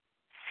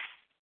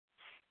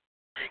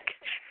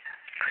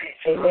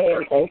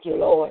 Amen. Thank you,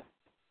 Lord.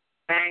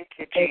 Thank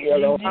you, Jesus. Thank you,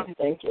 Lord.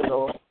 Thank you,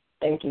 Lord.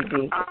 Thank you,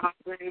 Jesus.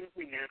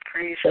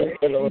 Praise Thank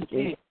you, Lord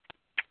Jesus.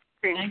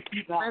 Thank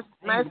you, God.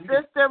 My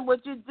sister,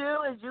 what you do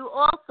is you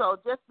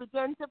also just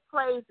begin to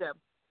praise him.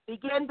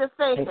 Begin to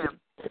thank him.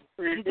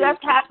 You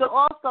just have to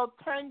also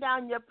turn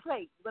down your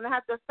plate. You're going to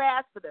have to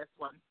fast for this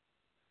one.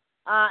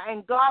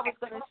 And God is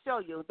going to show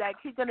you that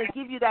he's going to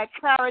give you that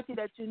clarity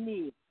that you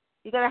need.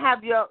 You're going to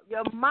have your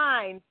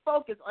mind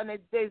focused on the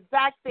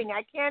exact thing.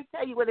 I can't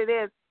tell you what it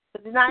is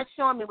because he's not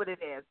showing me what it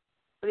is.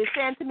 But he's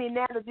saying to me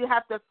now that you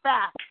have to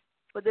fast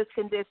for this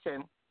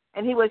condition.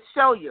 And he will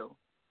show you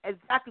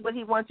exactly what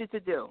he wants you to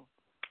do.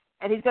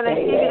 And he's going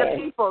to give you the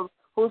people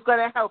who's going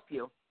to help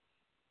you.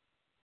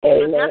 So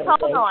just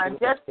hold on.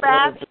 Just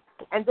fast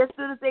and just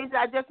do the things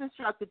that I just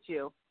instructed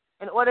you.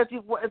 In order, if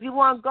you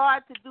want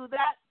God to do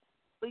that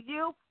for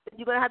you, then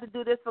you're going to have to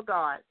do this for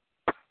God.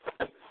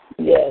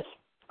 Yes.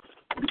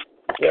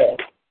 Yes.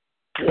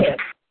 Yes.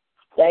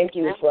 Thank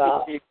you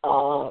for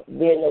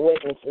being a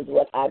witness is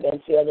what I've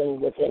been feeling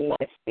within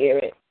my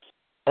spirit.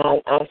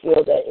 I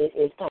feel that it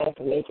is time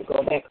for me to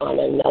go back on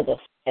another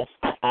fast.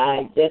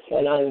 I just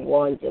went on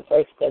one the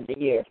first of the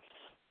year,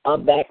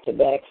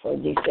 back-to-back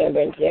from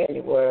December and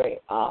January,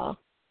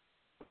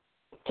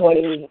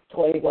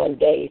 21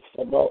 days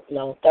for both,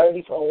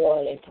 30 for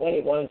one and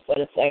 21 for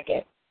the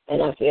second.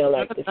 And I feel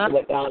like this is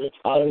what God is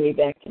calling me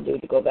back to do,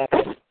 to go back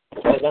to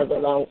another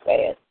long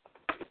fast.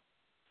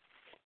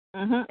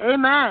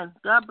 Amen.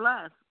 God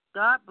bless.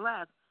 God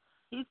bless.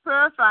 He's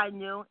purifying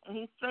you, and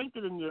he's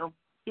strengthening you.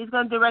 He's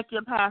going to direct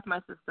your path, my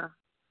sister.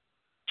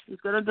 He's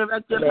going to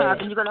direct your path,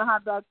 and you're going to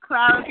have that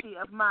clarity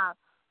of mind.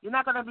 You're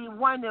not going to be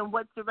wondering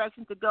what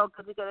direction to go,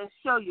 because he's going to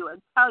show you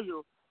and tell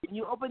you. When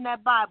you open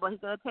that Bible, he's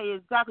going to tell you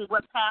exactly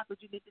what path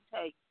that you need to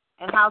take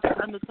and how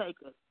to undertake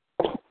it.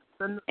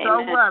 So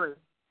don't worry.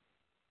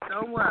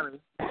 Don't worry.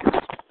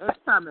 It's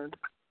coming.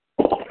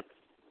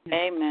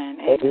 Amen.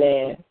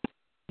 Amen.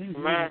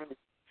 Amen.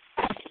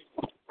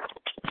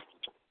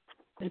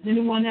 Does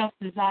anyone else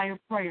desire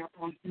prayer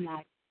on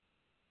tonight?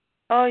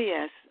 Oh,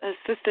 yes.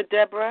 Sister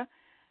Deborah,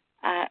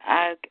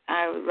 I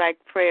would like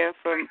prayer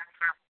for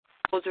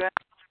children,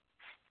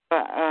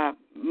 for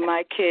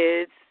my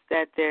kids,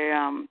 that they're,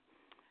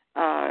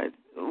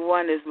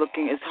 one is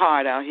it's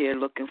hard out here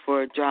looking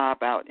for a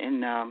job out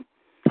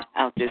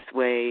this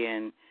way,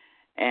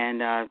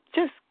 and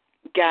just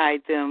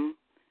guide them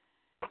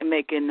in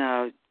making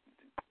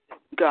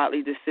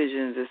godly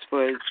decisions as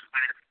far as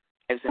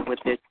lives and what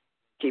they're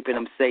keeping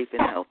them safe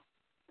and healthy,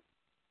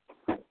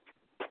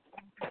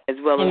 as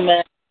well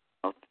as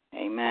health.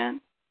 Amen.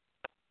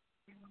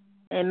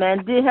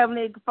 Amen. Dear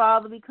Heavenly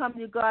Father, we come to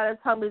you, God, as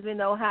humble as we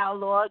know how,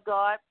 Lord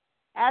God,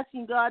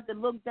 asking God to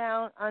look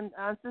down on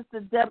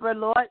Sister Deborah,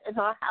 Lord, and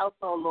her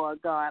household,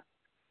 Lord God.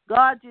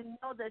 God, you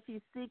know that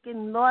she's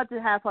seeking, Lord,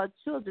 to have her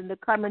children to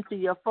come into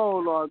your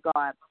fold, Lord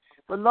God.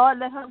 But, Lord,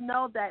 let her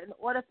know that in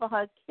order for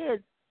her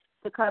kids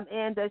to come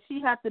in, that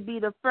she has to be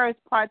the first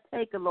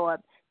partaker,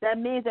 Lord. That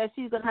means that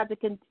she's going to have to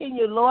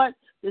continue, Lord,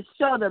 to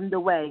show them the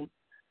way.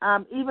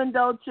 Even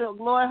though,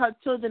 Lord, her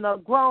children are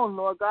grown,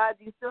 Lord God,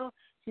 she's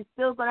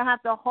still going to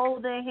have to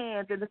hold their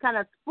hands and to kind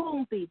of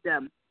spoon feed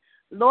them.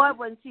 Lord,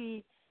 when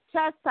she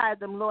chastise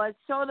them, Lord,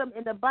 show them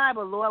in the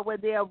Bible, Lord, where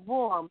they are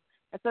wrong,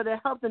 and so they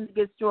help them to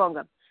get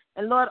stronger.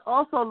 And, Lord,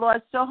 also,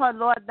 Lord, show her,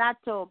 Lord, not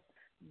to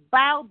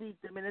browbeat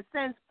them. In a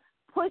sense,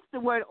 push the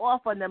word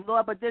off on them,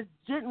 Lord, but just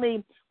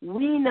gently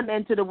wean them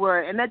into the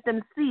word and let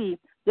them see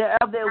they're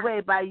of their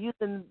way by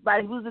using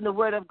the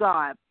word of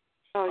God.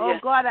 Oh,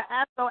 God,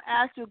 I also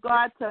ask you,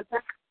 God, to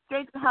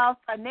strengthen her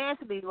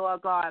financially,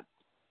 Lord God.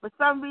 For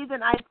some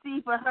reason, I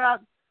see for her,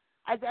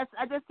 I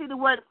just see the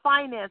word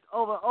finance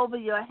over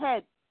your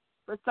head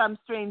for some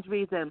strange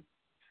reason.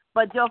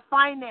 But your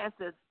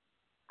finances,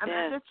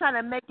 I'm just trying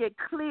to make it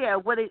clear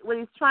what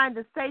he's trying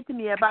to say to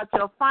me about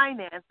your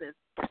finances.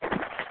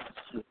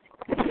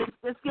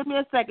 Just give me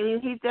a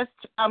second. He's just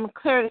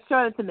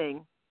showing it to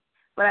me.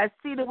 But I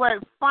see the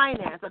word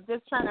finance. I'm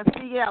just trying to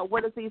figure out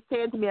what is he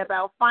saying to me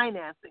about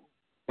financing.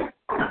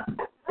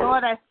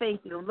 Lord, I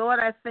thank you. Lord,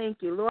 I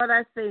thank you. Lord,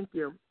 I thank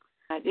you.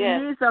 She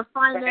needs a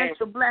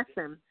financial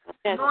blessing.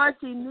 Lord,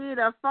 she needs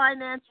a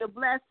financial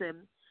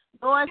blessing.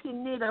 Lord, she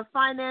needs a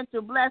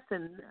financial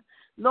blessing.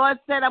 Lord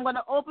said, I'm going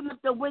to open up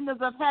the windows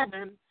of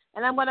heaven,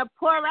 and I'm going to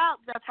pour out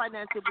that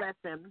financial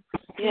blessing.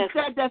 He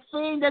said the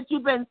thing that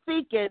you've been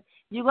seeking,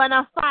 you're going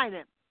to find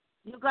it.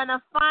 You're going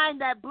to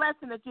find that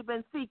blessing that you've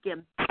been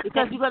seeking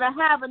because you're going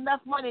to have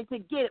enough money to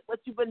get what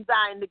you've been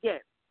dying to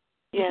get.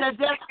 He said,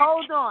 just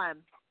hold on.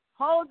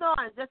 Hold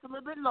on just a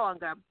little bit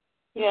longer.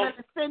 He's going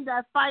to send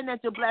that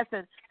financial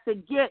blessing to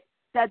get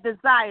that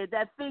desire,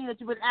 that thing that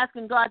you've been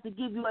asking God to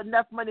give you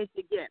enough money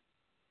to get.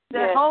 He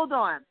said, hold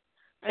on.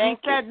 And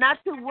he said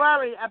not to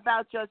worry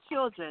about your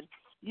children.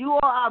 You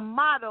are a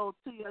model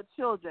to your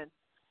children.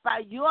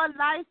 By your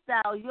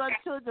lifestyle, your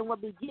children will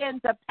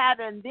begin to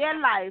pattern their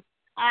life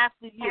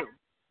after you.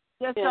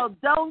 So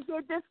don't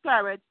get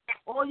discouraged.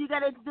 All you got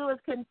to do is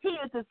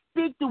continue to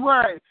speak the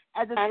word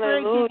as the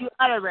Spirit gives you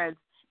utterance,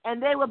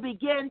 and they will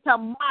begin to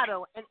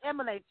model and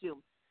emulate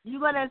you. You're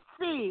going to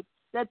see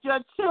that your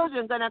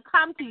children are going to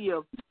come to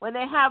you when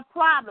they have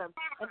problems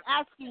and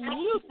asking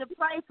you to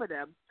pray for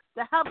them,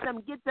 to help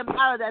them get them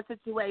out of that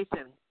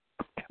situation.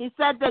 He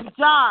said the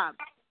job,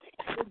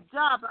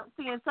 I'm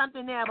seeing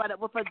something there about it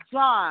with a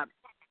job.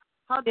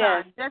 Hold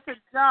on, that's a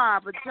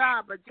job.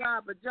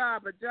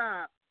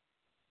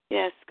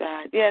 Yes,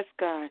 God. Yes,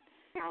 God.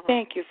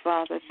 Thank you,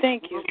 Father.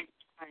 Thank you.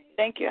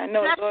 Thank you. I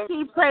know. Just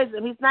keep praising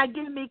him. He's not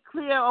giving me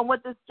clear on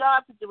what this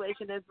job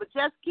situation is, but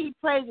just keep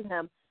praising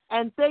him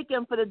and thank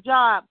him for the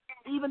job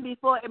even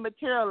before it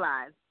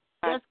materialized.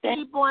 Just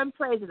keep on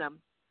praising him.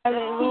 Keep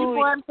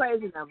on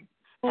praising him.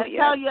 And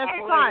tell your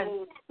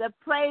son to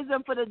praise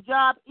him for the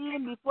job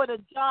even before the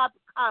job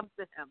comes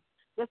to him.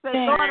 Just say,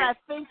 Lord, I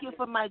thank you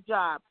for my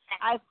job.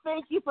 I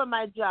thank you for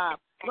my job.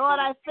 Lord,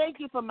 I thank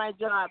you for my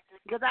job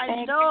because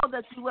I know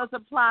that you will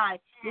supply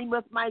me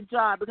with my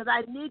job because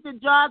I need the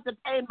job to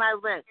pay my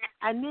rent.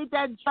 I need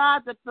that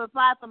job to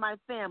provide for my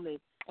family.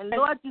 And,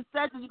 Lord, you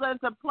said that you're going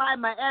to supply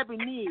my every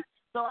need.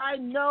 So I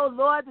know,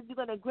 Lord, that you're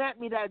going to grant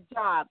me that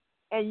job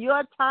in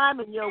your time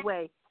and your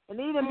way. And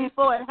even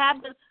before it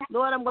happens,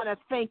 Lord, I'm going to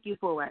thank you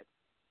for it.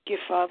 Thank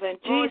you, Father. And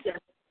Jesus,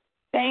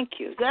 thank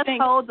you. Just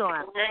hold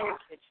on.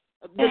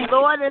 The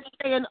Lord is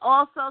saying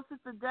also,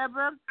 Sister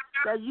Deborah,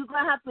 that you're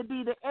going to have to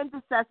be the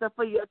intercessor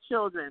for your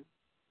children.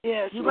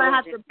 Yes, you're going to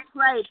have to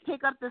pray,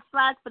 pick up the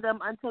slack for them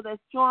until they're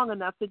strong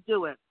enough to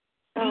do it.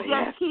 You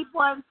just keep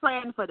on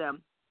praying for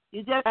them.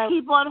 You just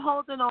keep on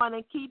holding on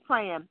and keep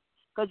praying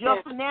because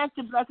your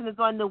financial blessing is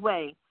on the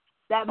way.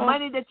 That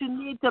money that you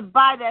need to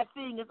buy that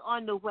thing is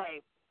on the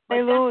way. But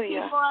just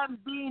keep on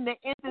being the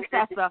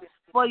intercessor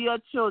for your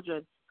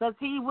children because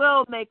he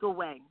will make a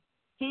way.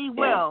 He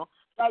will.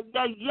 That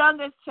your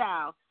youngest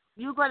child,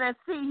 you're going to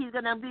see he's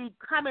going to be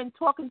coming,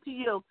 talking to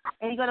you,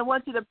 and he's going to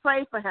want you to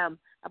pray for him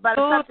about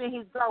something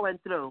he's going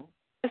through.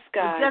 Yes,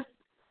 God.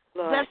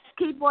 Just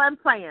keep on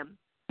praying.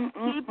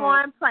 Keep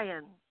on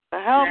praying. Keep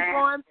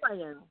on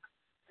praying.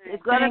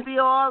 It's going to be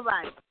all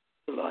right.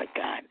 Lord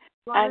God.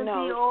 It's going to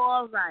be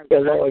all right.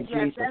 Lord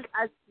Jesus.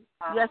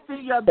 You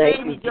see your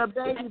baby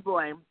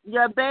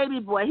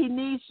boy, he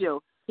needs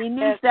you. He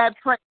needs that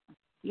prayer.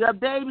 Your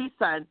baby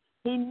son,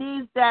 he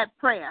needs that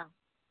prayer.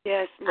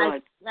 Yes,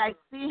 Lord. I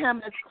see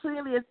him as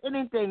clearly as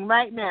anything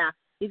right now.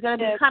 He's going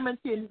to be coming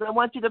to you. He's going to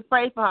want you to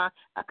pray for her,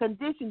 a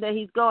condition that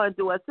he's going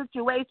through, a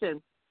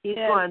situation he's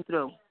going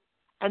through.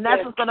 And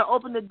that's what's going to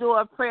open the door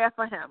of prayer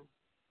for him.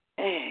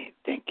 Hey,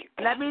 thank you,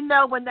 God. Let me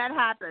know when that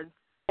happens.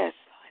 Yes,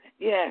 Lord.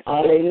 Yes.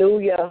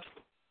 Hallelujah.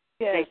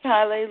 Yes,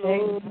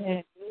 hallelujah.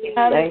 Amen.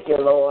 Thank you,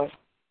 Lord.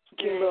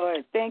 Thank you,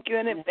 Lord. Thank you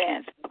in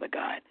advance, Father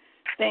God.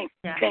 Thank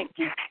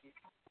you.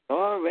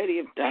 Already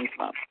have done,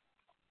 Father.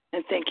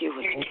 And thank you.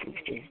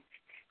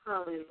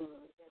 Hallelujah.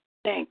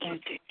 Thank you,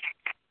 Jesus.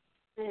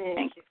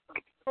 Thank you.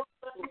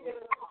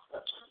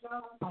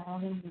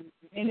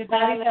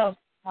 Anybody else?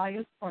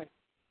 Highest point.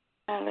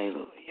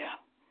 Hallelujah.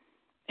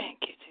 Thank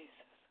you,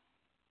 Jesus.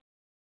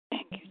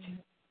 Thank you,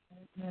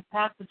 Jesus.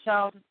 Pastor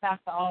Charles and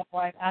Pastor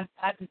Albright, I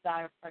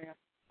desire prayer.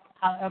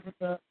 However,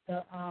 the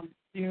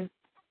Spirit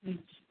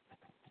needs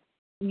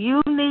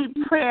you need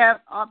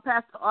prayer,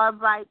 Pastor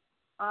Albright,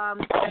 for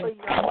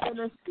your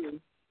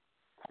ministry.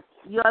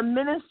 Your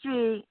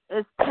ministry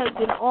is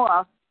taking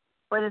off,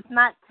 but it's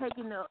not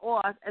taking it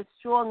off as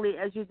strongly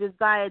as you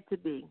desire it to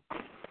be.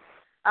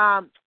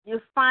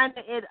 you're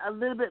finding it a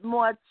little bit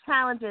more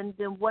challenging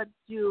than what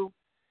you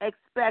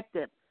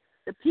expected.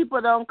 The people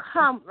don't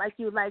come like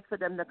you like for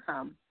them to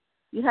come.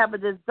 You have a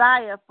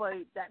desire for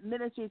that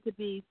ministry to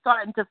be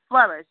starting to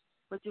flourish,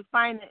 but you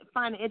find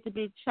it to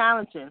be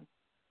challenging.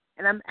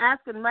 And I'm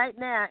asking right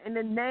now, in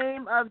the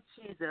name of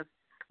Jesus,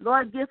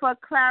 Lord, give her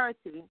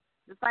clarity.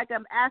 Just like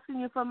I'm asking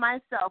you for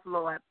myself,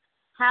 Lord,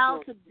 how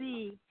to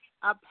be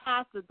a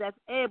pastor that's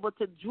able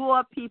to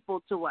draw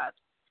people to us.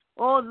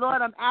 Oh,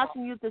 Lord, I'm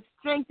asking you to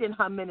strengthen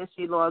her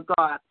ministry, Lord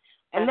God,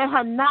 and let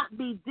her not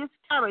be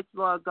discouraged,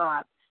 Lord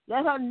God.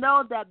 Let her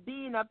know that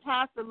being a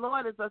pastor,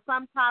 Lord, is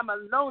sometimes a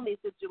lonely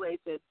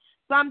situation.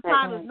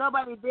 Sometimes there's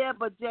nobody there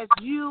but just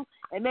you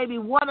and maybe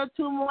one or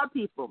two more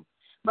people.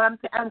 But I'm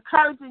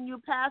encouraging you,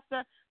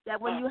 Pastor,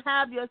 that when you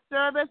have your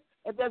service,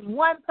 if there's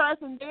one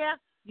person there,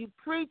 you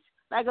preach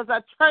like it's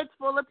a church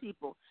full of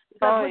people.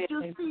 Because when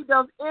you see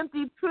those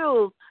empty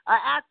pews are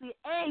actually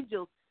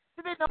angels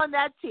sitting on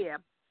that chair.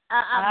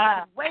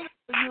 I'm waiting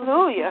for you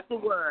to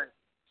speak the word.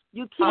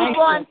 You keep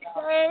on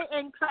staying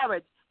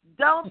encouraged.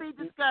 Don't be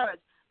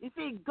discouraged. You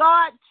see,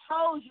 God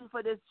chose you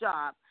for this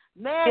job.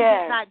 Man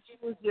did not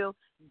choose you.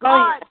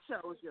 God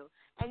chose you.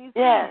 And you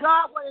see,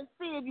 God wants to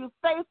see if you're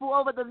faithful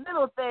over the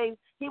little things,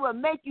 he will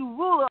make you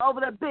ruler over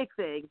the big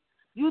things.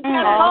 You just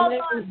hold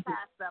on,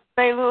 Pastor.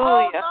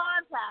 Hold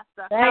on,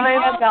 Pastor.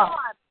 Hold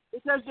on,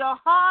 because your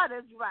heart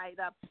is right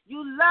up.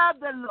 You love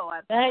the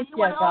Lord.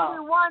 You are the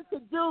only one to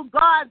do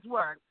God's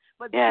work.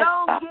 But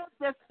don't get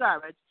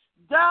discouraged.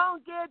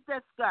 Don't get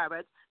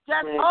discouraged.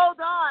 Just hold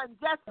on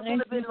just a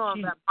little bit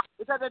longer,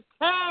 because a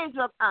change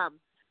will come.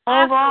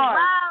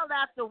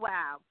 After a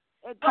while.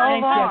 It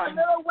goes on a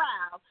little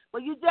while,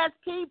 but you just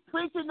keep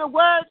preaching the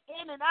word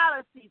in and out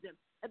of season.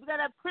 If you're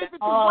going to preach it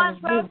to one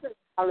person,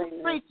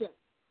 preach it.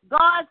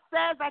 God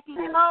says, like he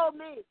told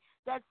me,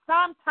 that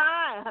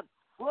sometimes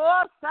we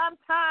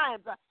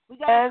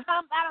got to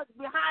come out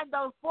behind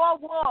those four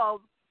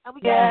walls, and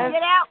we got to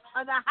get out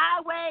on the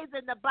highways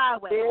and the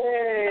byways.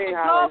 We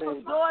got to go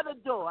from door to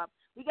door.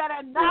 We got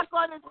to knock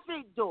on the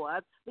street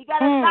doors. We got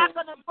to knock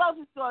on the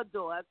grocery store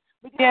doors.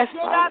 We got to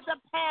get out the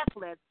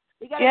pamphlets.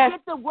 We got to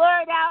get the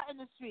word out in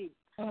the street.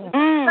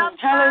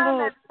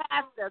 Sometimes as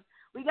pastors,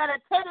 we got a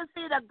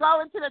tendency to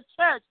go into the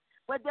church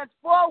where there's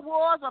four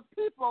walls of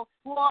people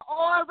who are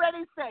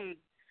already saved.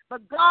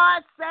 But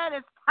God said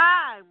it's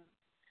time.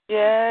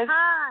 It's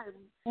time.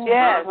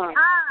 It's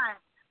time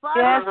for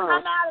us to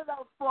come out of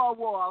those four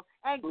walls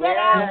and get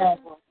out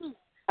in the street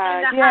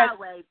and the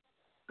highways.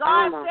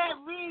 God said,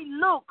 read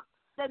Luke,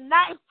 the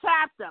 9th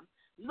chapter.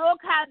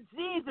 Look how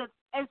Jesus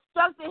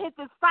instructed his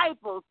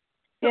disciples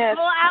to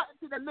go out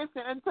into the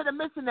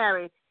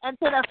missionary and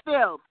to the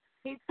field.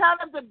 He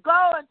told them to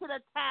go into the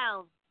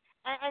towns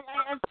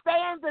and stay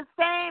in the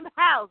same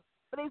house.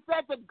 But he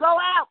said to go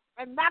out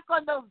and knock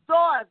on those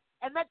doors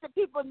and let the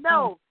people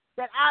know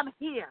that I'm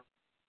here.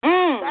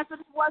 That's what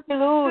he wants you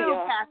to do,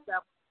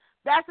 Pastor.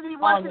 That's what he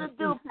wants you to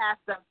do,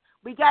 Pastor.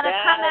 We got to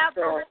come out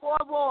from the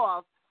four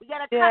walls. We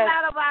got to come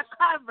out of our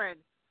covering.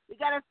 We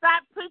got to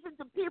stop preaching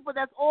to people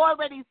that's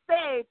already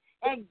saved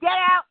and get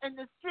out in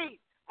the street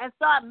and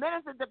start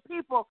ministering to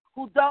people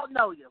who don't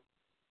know you.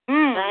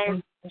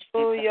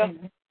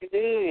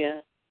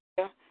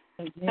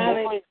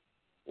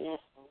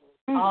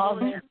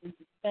 Hallelujah.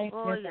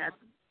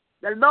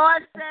 The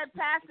Lord said,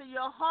 Pastor,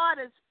 your heart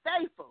is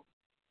faithful.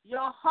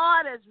 Your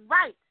heart is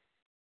right.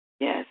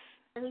 Yes.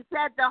 And he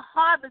said the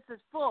harvest is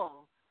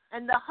full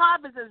and the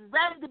harvest is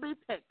ready to be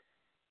picked.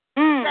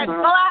 He said,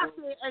 go out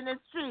here in the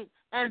street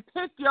and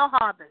pick your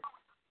harvest.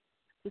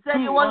 He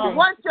said, you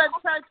want your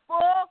church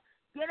full,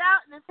 get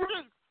out in the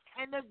streets,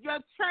 and your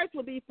church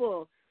will be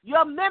full.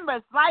 Your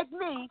members, like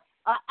me,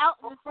 are out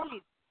in the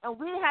streets, and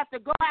we have to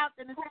go out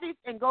in the streets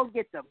and go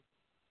get them.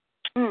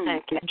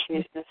 Thank you,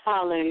 Jesus.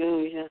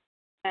 Hallelujah.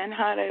 And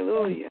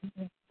hallelujah.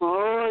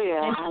 Oh,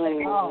 yeah.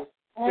 Hallelujah.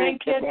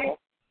 Thank you.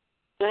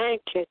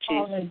 Thank you,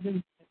 Jesus.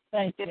 Hallelujah.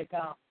 Thank you,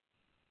 God.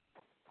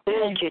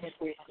 Thank you,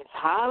 Jesus.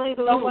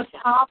 Hallelujah. So what's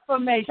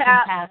confirmation,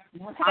 Pastor?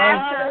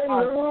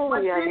 Hallelujah.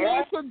 What you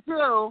need to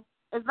do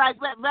is like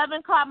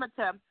Reverend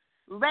Carpenter,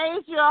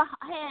 raise your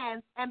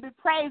hands and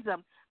praise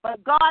him.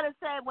 But God is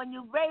saying when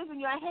you're raising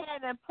your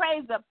hand and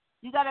praise him,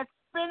 you got to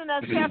spin in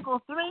a circle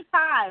 3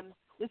 times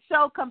to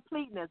show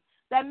completeness.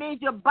 That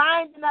means you're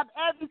binding up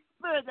every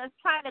spirit that's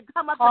trying to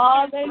come up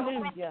against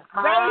you.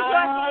 Raise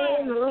your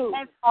hand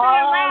and spin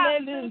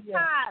around 3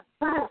 times.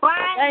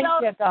 Bind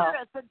those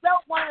spirits that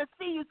don't want to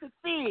see you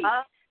succeed.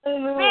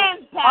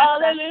 Spin,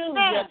 Pastor.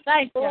 Hallelujah.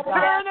 Thank you, God.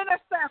 Spin in a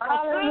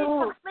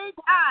circle 3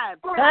 times.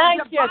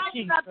 Thank you,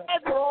 Jesus.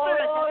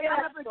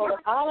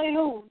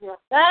 Hallelujah.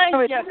 Thank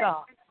you,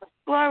 God.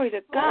 Glory to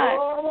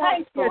God.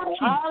 Thank you, Jesus.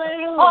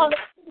 Hallelujah.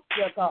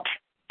 God.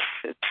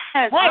 Yes.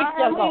 Thank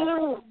you,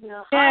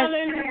 God.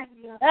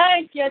 Hallelujah.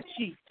 Thank you,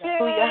 Jesus.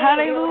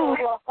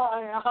 Hallelujah.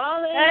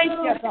 Thank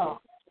you, God.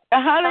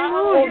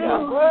 Hallelujah.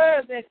 You're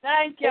worthy.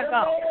 Thank you,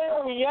 God.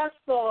 Yes,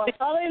 Lord.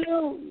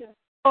 Hallelujah.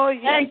 Oh,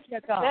 yes. Thank you,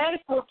 God.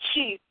 Thank you,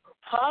 Jesus.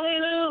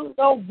 Hallelujah.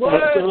 So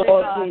worthy,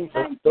 God.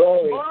 Thank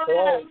you.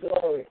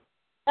 Glory.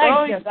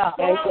 Thank you, God.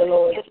 Thank you,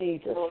 Lord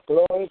Jesus.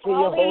 Glory to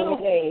your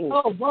holy name.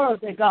 Oh,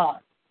 worthy God.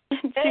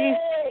 Hey.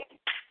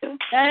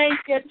 Thank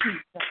you,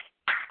 Jesus.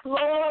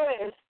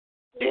 Glory.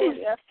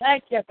 Hallelujah.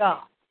 Thank you,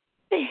 God.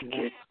 Thank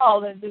you.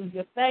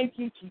 Hallelujah. Thank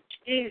you,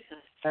 Jesus.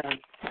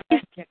 Thank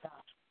you, God.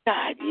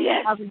 God,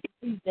 yes. I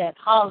receive that.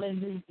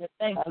 Hallelujah.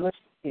 Thank you,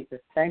 Jesus.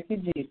 Thank you,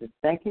 Jesus.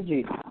 Thank you,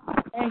 Jesus.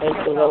 Thank Thank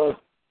you, you, Lord.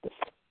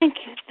 Thank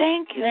you.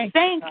 Thank you.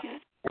 Thank you.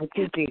 Thank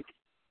you, Jesus.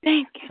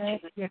 Thank you.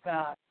 Thank you,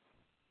 God.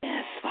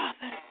 Yes,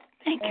 Father.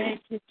 Thank you.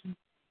 Thank you, Jesus.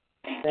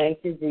 Thank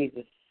you,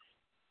 Jesus.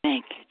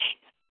 Thank you,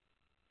 Jesus.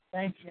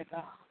 Thank you,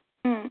 God.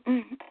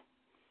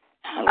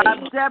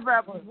 Hallelujah.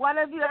 Deborah, one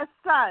of your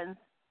sons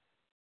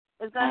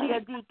is going to be a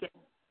deacon.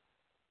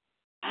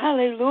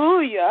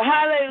 Hallelujah.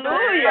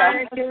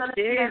 Hallelujah. He's going to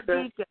be a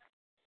deacon.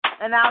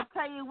 And I'll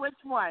tell you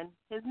which one.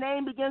 His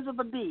name begins with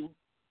a B.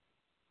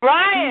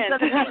 Brian.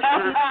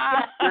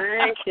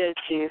 Thank you,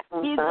 Jesus.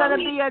 He's going to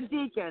be a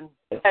deacon.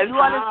 You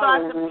want to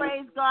start to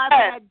praise God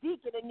for that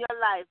deacon in your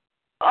life.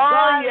 Oh,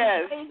 God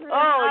yes.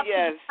 Oh,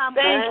 yes.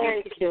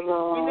 Thank you,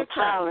 Lord.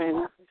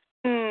 Hallelujah.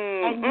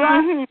 And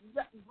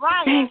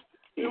Brian,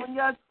 when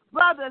your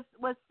brother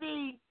will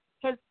see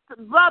his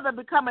brother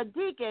become a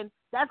deacon,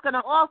 that's going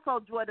to also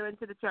draw them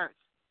into the church.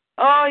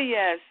 Oh,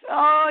 yes.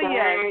 Oh,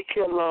 yes. Thank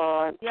you,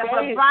 Lord. Yeah,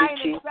 but Brian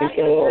is Thank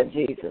you, Lord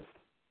Jesus.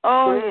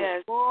 Oh,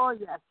 yes. Oh,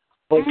 yes.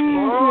 When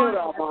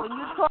When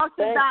you talk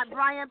to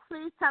Brian,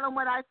 please tell him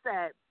what I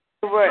said.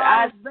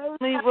 I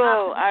certainly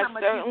will. I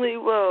certainly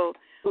will.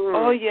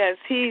 Oh, yes.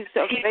 He's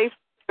a faithful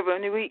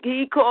servant.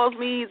 He calls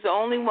me. He's the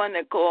only one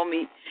that called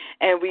me.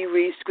 And we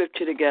read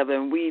scripture together,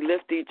 and we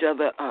lift each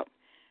other up.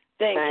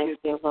 Thank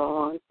you,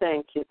 Lord.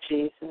 Thank you,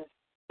 Jesus.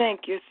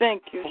 Thank you.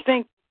 Thank you.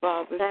 Thank you,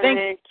 Father.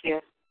 Thank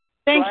you.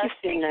 Thank Bless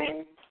you. your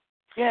name.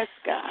 Yes,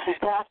 God.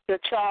 Pastor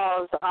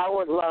Charles, I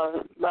would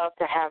love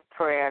to have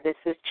prayer. This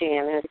is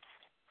Janice.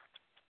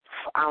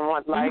 I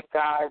would like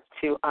God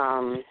to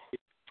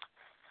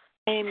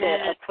Amen.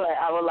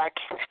 I would like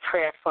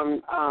prayer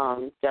from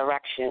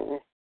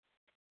direction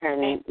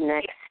and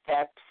next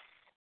steps.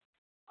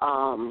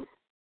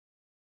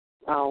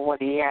 What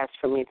He has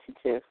for me to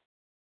do.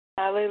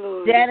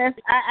 Hallelujah. Janice,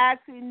 I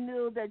actually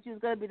knew that you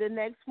was going to be the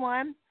next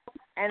one,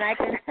 and I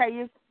can tell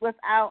you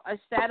without a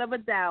shadow of a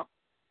doubt,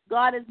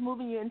 God is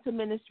moving you into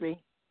ministry.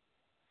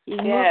 He's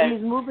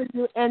moving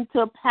you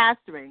into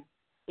pastoring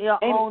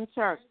your own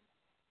church.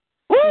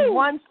 He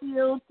wants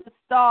you to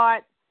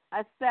start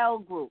a cell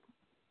group.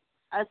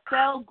 A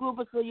cell group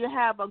is where you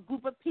have a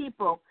group of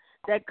people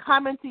that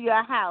come into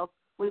your house,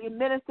 where you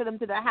minister them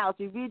to the house.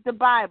 You read the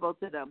Bible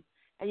to them,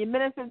 and you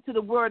minister to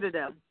the Word of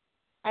them.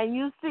 And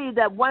you see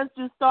that once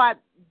you start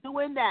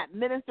doing that,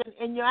 ministering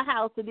in your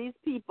house to these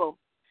people,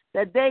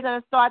 that they're going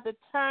to start to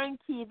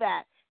turnkey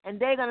that, and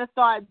they're going to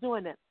start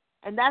doing it.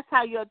 And that's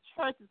how your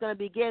church is going to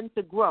begin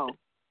to grow.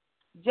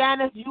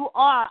 Janice, you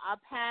are a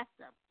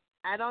pastor.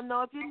 I don't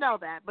know if you know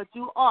that, but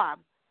you are.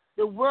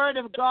 The Word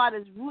of God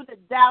is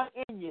rooted down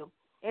in you.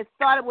 It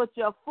started with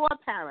your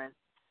foreparents,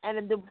 and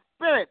in the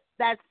Spirit,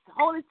 that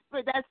Holy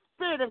Spirit, that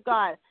Spirit of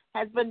God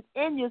has been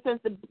in you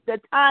since the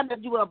time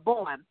that you were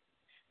born.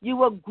 You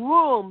were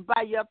groomed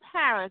by your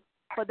parents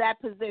for that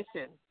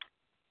position,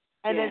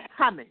 and it's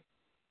coming.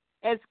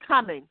 It's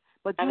coming,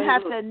 but you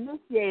have to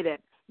initiate it.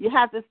 You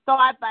have to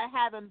start by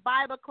having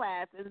Bible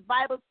class and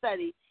Bible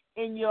study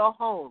in your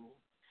home,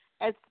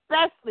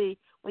 especially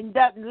when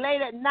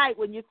late at night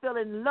when you're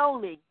feeling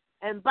lonely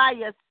and by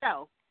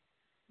yourself.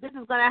 This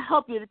is going to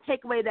help you to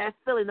take away that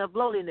feeling of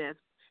loneliness,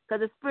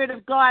 because the Spirit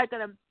of God is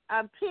going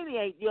to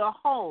permeate your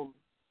home.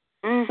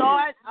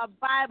 Start a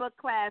Bible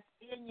class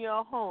in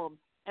your home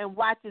and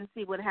watch and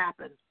see what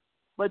happens.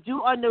 But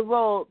you on the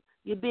road,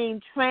 you're being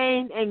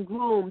trained and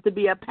groomed to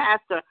be a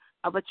pastor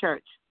of a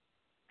church.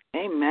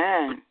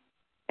 Amen.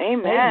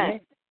 Amen.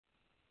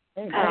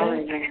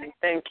 Hallelujah.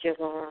 Thank you,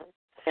 Lord.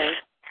 Thank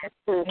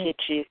you,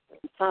 Jesus.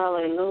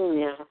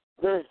 Hallelujah.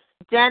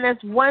 Janice,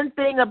 one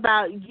thing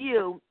about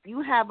you,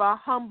 you have a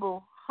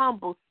humble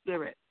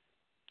spirit.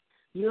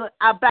 You're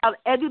about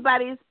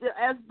everybody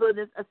else's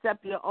business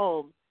except your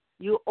own.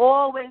 You're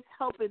always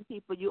helping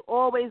people. You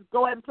always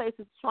go in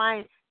places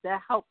trying to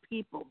help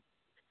people.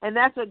 And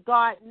that's what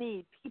God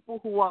needs, people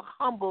who are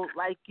humble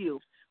like you,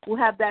 who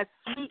have that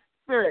sweet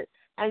spirit.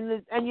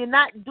 And you're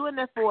not doing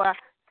it for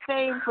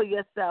fame for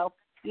yourself.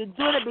 You're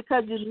doing it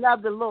because you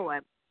love the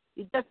Lord.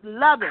 You just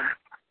love Him.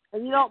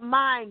 And you don't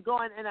mind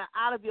going in and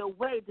out of your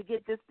way to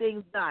get this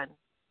thing done.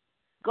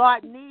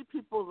 God needs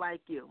people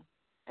like you.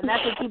 And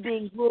that's what you're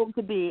being groomed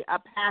to be, a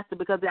pastor,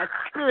 because of that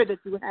spirit that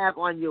you have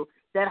on you,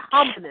 that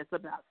humbleness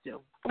about you.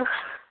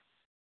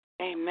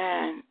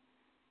 Amen.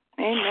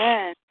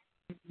 Amen.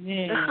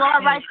 It's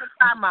all right to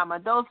cry, Mama.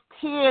 Those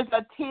tears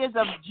are tears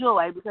of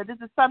joy, because this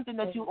is something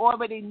that you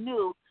already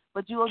knew,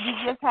 but you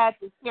just had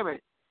to hear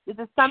it. This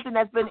is something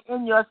that's been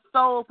in your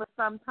soul for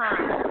some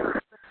time,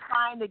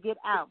 trying to get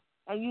out.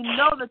 And you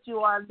know that you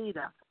are a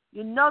leader.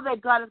 You know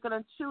that God is going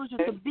to choose you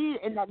to be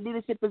in that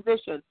leadership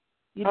position.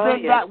 You've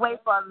been that way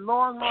for a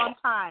long, long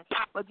time,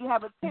 but you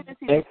have a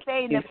tendency to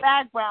stay in the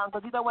background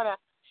because you don't want to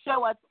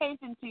show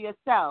attention to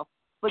yourself.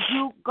 But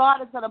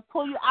God is going to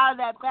pull you out of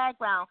that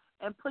background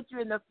and put you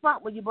in the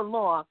front where you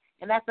belong,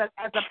 and that's as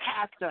a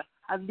pastor,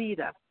 a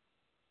leader.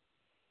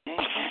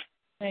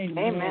 Amen.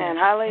 Amen.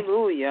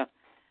 Hallelujah.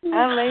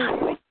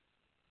 Hallelujah.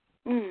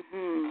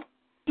 Mhm.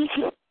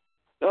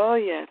 Oh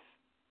yes.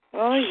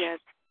 Oh yes.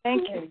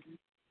 Thank you.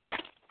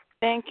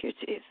 Thank you,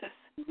 Jesus.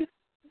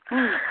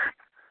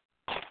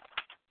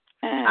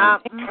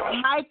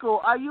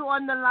 Michael, are you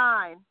on the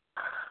line?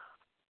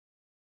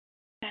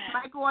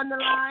 Michael on the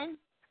line?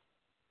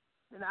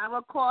 And I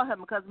will call him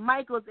because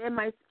Michael's in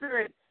my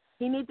spirit.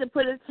 He needs to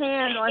put his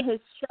hand on his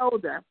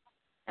shoulder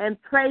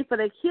and pray for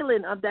the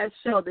healing of that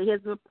shoulder. He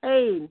has a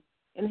pain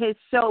in his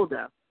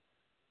shoulder.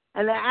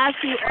 And I ask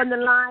you on the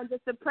line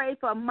just to pray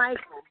for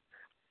Michael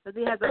because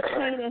he has a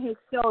pain in his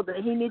shoulder.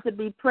 He needs to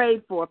be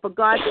prayed for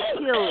God to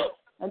heal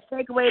and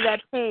take away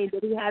that pain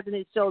that he has in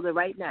his shoulder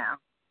right now.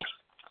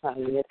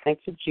 Hallelujah. Thank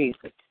you,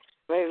 Jesus.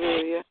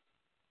 Hallelujah.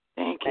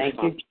 Thank you. Thank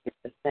you,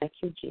 Jesus. Thank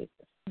you,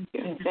 Jesus.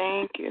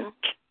 Thank you.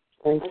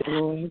 Thank you,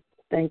 Lord.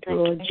 Thank you,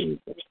 Lord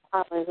Jesus.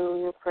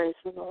 Hallelujah. Praise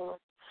the Lord.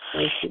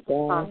 Thank you,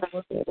 God,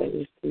 for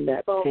releasing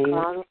that Oh, pain.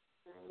 God.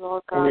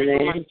 Lord God. In the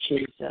name of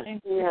Jesus.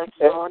 Yes,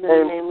 Lord, in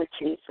the name of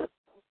Jesus.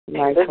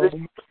 Michael,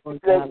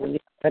 Lord God,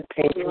 release that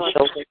pain in the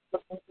shoulder.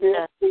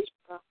 Yes.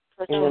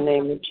 In the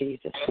name of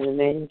Jesus. In the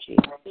name of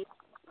Jesus.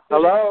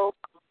 Hello?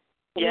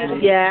 Yes.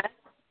 Yes.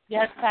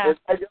 Yes, Pastor.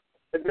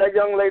 Is that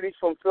young lady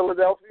from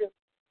Philadelphia?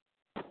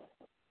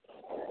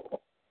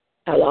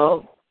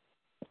 Hello?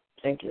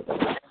 Thank you.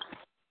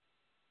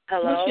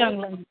 Hello? Which young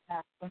lady,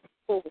 Pastor?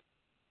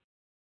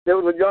 There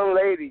was a young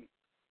lady.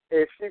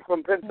 Is she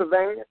from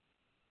Pennsylvania?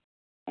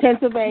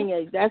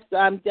 Pennsylvania. That's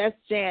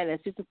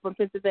Janice. She's from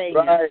Pennsylvania.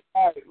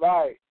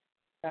 Right.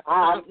 You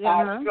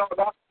know,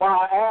 that's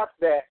why I asked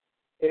that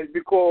is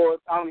because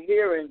I'm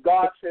hearing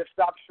God says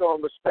stop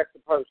showing respect to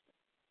person.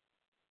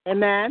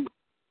 Amen.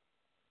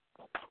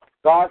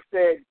 God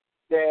said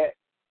that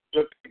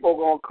the people are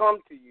going to come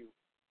to you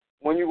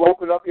when you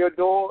open up your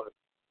doors.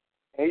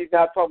 And he's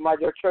not talking about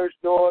your church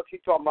doors.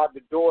 He's talking about the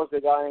doors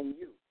that are in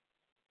you.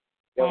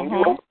 That when you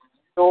open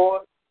the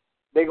doors,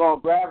 they're going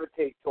to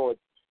gravitate towards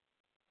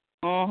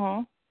you.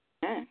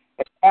 Mm-hmm.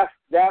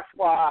 That's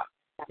why,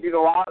 you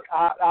know,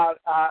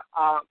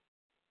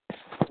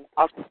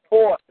 I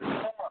support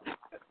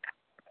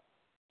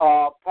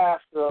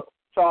Pastor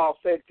Charles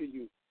said to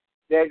you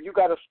that you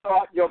got to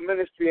start your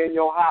ministry in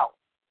your house.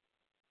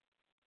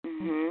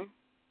 Mhm.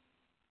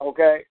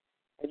 Okay?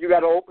 And you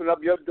got to open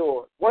up your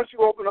doors. Once you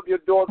open up your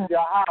doors to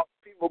your house,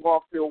 people are going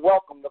to feel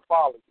welcome to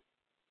follow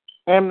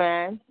you.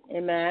 Amen.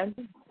 Amen.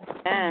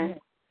 Amen.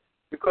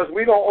 Because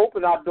we don't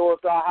open our doors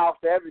to our house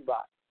to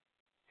everybody.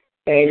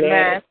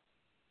 Amen.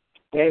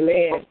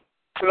 Amen.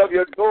 Open up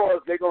your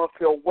doors, they're going to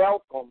feel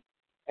welcome,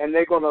 and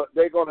they're going to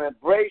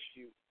embrace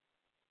you.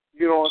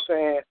 You know what I'm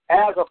saying?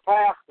 As a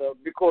pastor,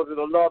 because of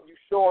the love you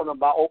showing them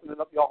by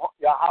opening up your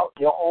house,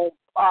 your own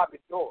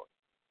private doors.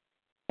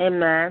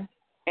 Amen.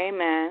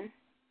 Amen.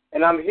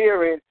 And I'm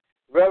hearing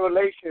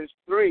Revelations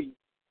 3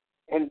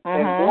 and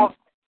 1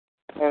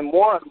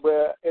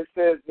 where it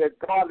says that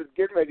God is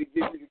getting ready to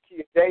give you the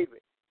key of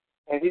David.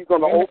 And he's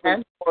going to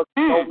open doors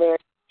that no man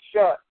can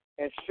shut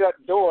and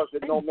shut doors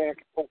that no man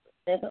can open.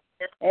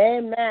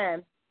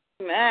 Amen.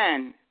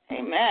 Amen.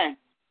 Amen.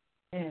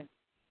 Amen.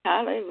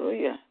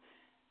 Hallelujah.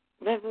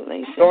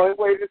 Revelation. The only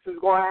way this is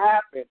going to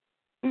happen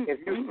if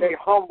you stay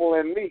humble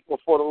and meek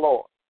before the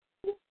Lord.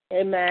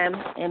 Amen.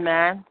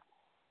 Amen.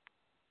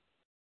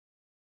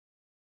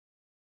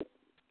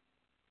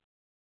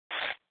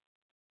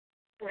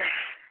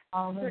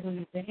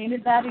 Hallelujah.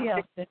 Anybody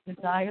else that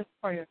desires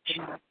prayer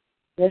tonight?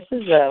 This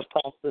is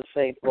Apostle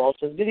Faith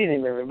Walters. Good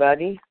evening,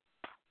 everybody.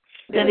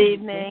 Good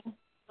evening.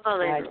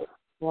 I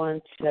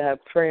want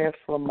prayer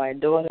for my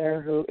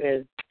daughter who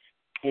is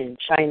in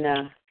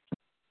China.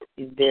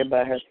 She's there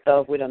by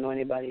herself. We don't know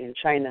anybody in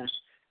China.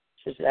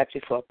 This is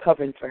actually for a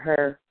covering for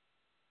her.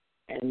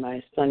 And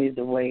my son is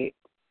away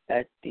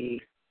at the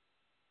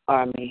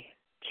Army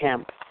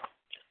camp.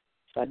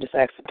 So I just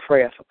ask for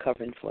prayer for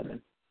covering for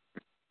them.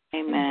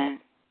 Amen.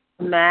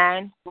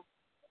 Amen.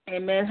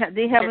 Amen.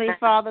 Dear Heavenly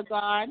Father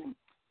God,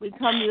 we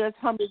come to you as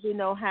humble as we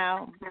know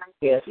how.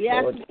 Yes, we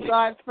ask Lord. you,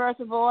 God, first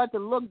of all, to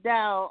look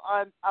down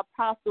on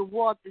Apostle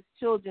Walter's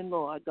children,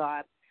 Lord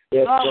God.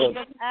 Yes, God, Lord.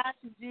 we just ask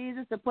you,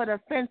 Jesus, to put a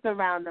fence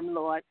around them,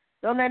 Lord.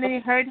 Don't let any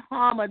hurt,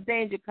 harm, or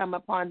danger come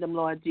upon them,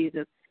 Lord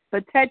Jesus.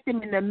 Protect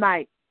them in the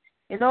night.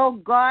 And, oh,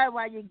 God,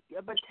 while you're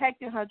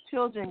protecting her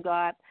children,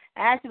 God,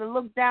 I ask you to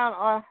look down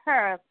on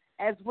her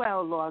as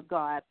well, Lord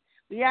God.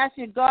 We ask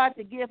you, God,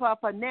 to give her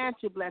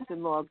financial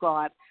blessing, Lord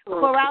God.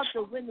 Pour out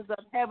the windows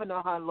of heaven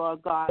on her,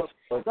 Lord God.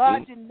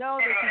 God, you know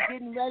that she's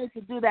getting ready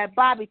to do that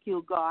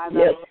barbecue, God.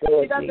 Yes,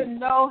 Lord. She doesn't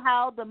know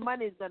how the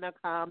money's going to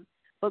come.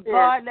 But,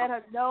 God, let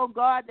her know,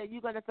 God, that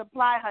you're going to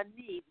supply her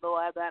needs,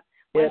 Lord.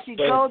 When she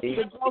goes to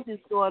the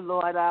grocery store,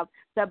 Lord,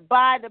 to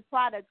buy the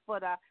products for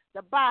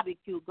the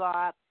barbecue,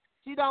 God,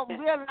 she don't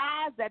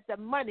realize that the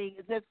money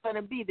is just going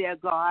to be there,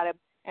 God.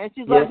 And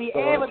she's going to be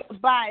able to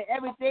buy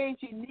everything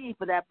she needs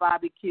for that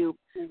barbecue.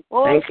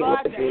 Oh,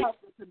 God, to help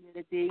her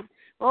community.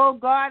 Oh,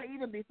 God,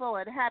 even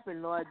before it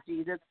happened, Lord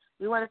Jesus,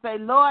 we want to say,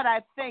 Lord,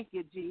 I thank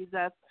you,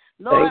 Jesus.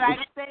 Lord, I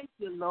thank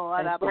you,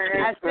 Lord. I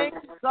thank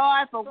you,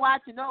 God, for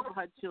watching over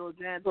her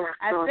children.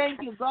 I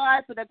thank you,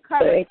 God, for the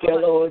coverage. Thank you,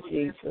 Lord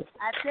Jesus.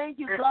 I thank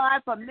you,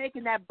 God, for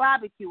making that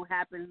barbecue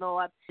happen,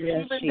 Lord.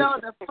 Yes, Even though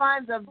the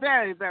funds are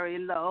very, very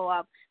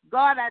low.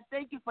 God, I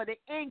thank you for the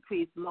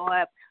increase,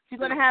 Lord. She's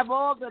going to have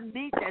all the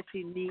meat that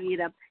she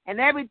needs and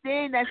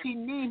everything that she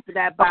needs for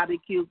that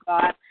barbecue,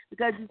 God.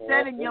 Because you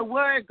said in your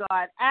word,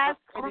 God, ask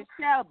and it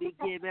shall be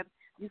given.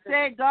 You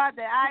said, God,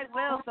 that I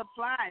will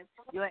supply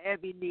your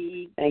every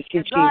need. Thank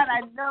you, and God, Jesus.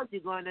 I know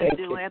you're going to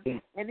do it.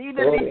 And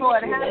even before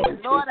it happens,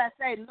 Lord, I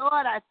say,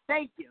 Lord, I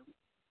thank you.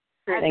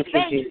 Thank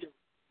you, Jesus.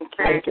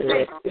 Thank you,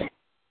 Lord.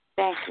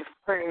 Thank you.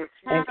 Praise.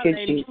 Thank you,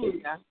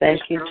 Jesus.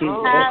 Thank you,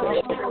 Jesus.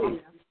 Hallelujah.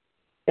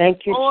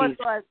 Thank you, Oh, Jesus.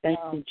 Lord, Thank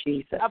you,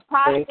 Jesus.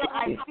 Apostle, Thank you,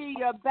 I Jesus. see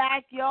your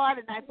backyard,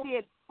 and I see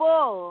it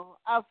full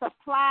of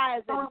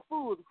supplies and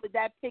food for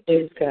that picture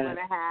Praise you're God.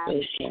 going to have.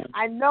 Praise God.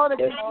 I know that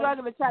you're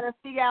struggling trying to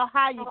figure out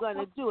how you're going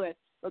to do it,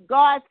 but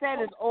God said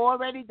it's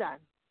already done.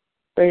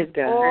 Praise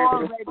God.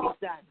 Already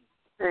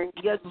done.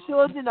 Your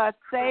children are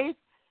safe.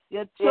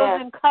 Your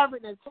children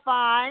covering is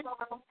fine.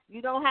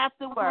 You don't have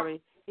to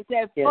worry. He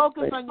said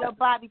focus on your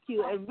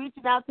barbecue and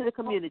reaching out to the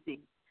community.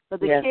 But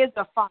the kids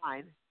are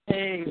fine.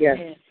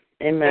 Yes.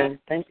 Amen.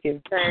 Thank you.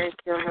 Thank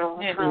you,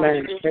 Lord.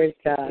 Amen. Praise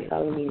God.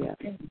 Hallelujah.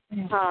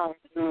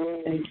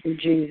 Thank you,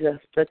 Jesus.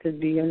 Blessed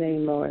be your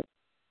name, Lord.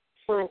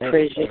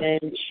 Praise your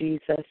name,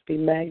 Jesus. Be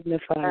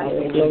magnified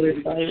and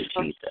glorified,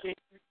 Jesus.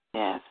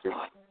 Yes,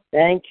 Lord.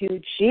 Thank you,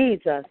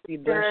 Jesus. We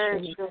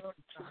bless you.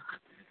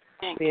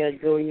 We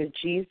adore you,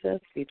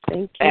 Jesus. We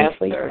thank you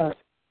for your.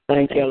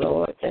 Thank you,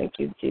 Lord. Thank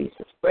you,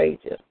 Jesus. Praise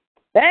you.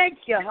 Thank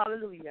you.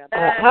 Hallelujah.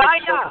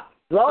 Hallelujah.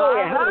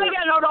 Glory. Hallelujah.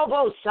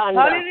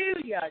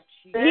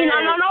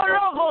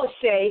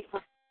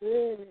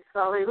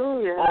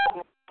 Hallelujah.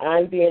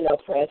 I'm being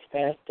oppressed,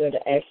 Pastor,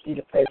 to ask you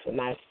to pray for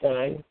my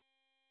son.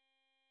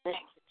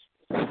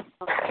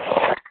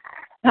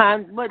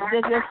 But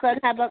does your son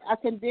have a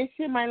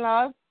condition, my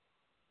love?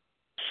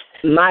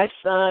 My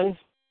son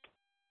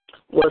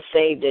was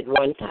saved at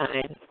one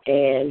time,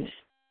 and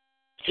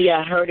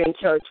I heard in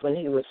church when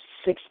he was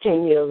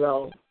 16 years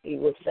old. He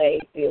was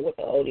saved, filled with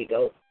the Holy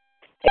Ghost.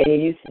 And he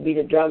used to be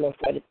the drummer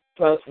for the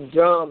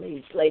drum.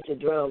 He played the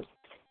drums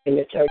in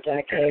the church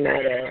I came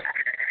out of.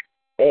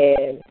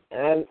 And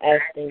I'm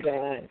asking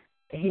God,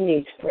 he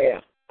needs prayer,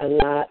 a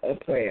lot of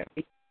prayer.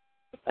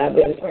 I've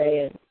been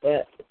praying,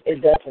 but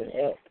it doesn't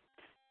help.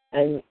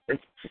 And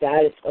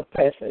God is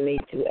oppressing me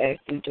to ask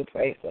you to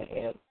pray for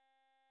him.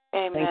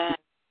 Amen.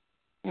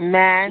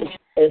 Amen.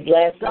 His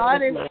last God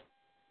name is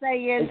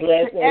saying his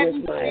last to name is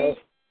everything. Miles.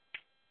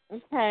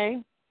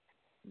 Okay.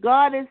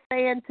 God is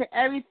saying to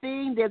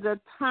everything there's a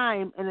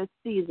time and a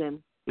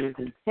season.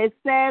 Mm-hmm. It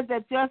says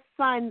that your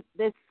son,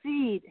 the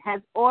seed,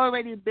 has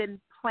already been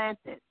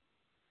planted.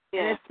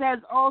 Yes. And it says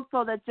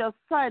also that your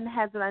son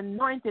has an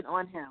anointing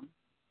on him.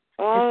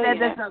 Oh, it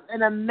says that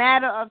in a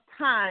matter of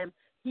time,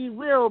 he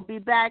will be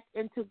back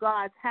into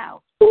God's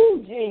house.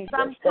 Ooh, Jesus.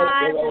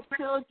 Sometimes the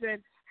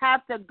children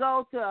have to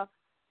go to,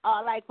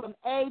 like from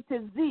A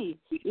to Z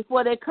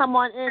before they come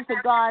on into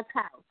God's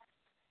house.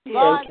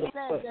 God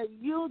said that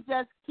you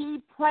just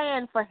keep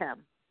praying for him.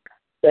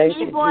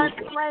 Keep on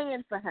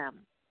praying for him.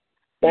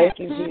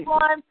 Keep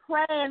on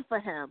praying for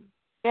him.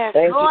 Yes.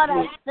 Lord,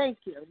 I thank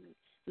you.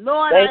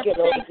 Lord, I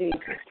thank you.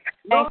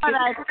 Lord,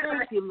 I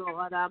thank you,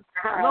 Lord.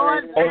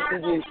 Lord, I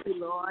thank you,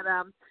 Lord.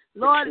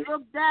 Lord,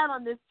 look down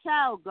on this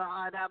child,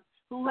 God,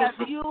 who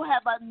you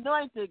have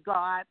anointed,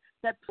 God,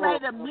 to play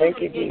the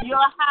music in your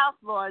house,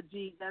 Lord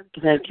Jesus.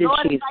 Thank you,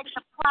 Lord, Jesus. it's like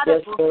the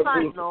prodigal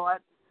son, Lord.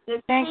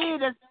 The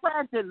seed is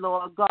planted,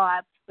 Lord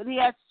God, but he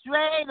has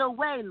strayed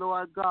away,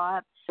 Lord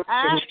God.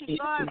 I ask you,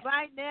 God,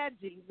 right now,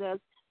 Jesus,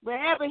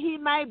 wherever he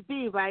might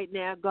be right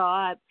now,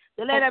 God,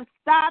 to let him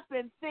stop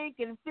and think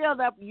and feel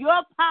up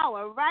your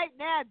power right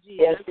now,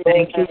 Jesus. Yes,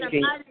 thank you, in the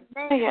Jesus.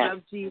 mighty name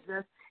of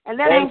Jesus. And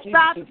let him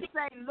stop and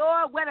say,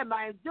 Lord, what am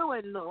I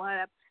doing,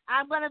 Lord?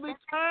 I'm going to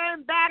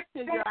return back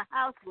to your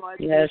house, Lord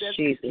Jesus.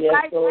 Jesus.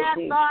 Right now,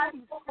 God,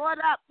 he's poured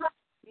up.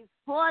 He's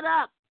poured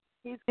up.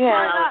 He's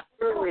poured up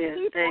to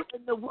people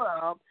in the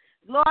world.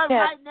 Lord,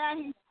 right now,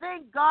 he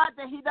thinks, God,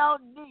 that he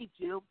don't need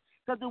you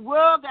because the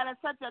world got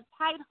such a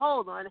tight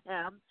hold on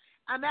him.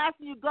 I'm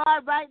asking you,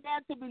 God, right now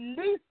to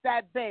release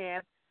that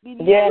band.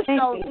 Release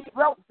those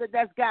ropes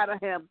that's got on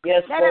him.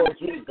 Yes, let him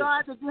see,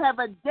 God, that you have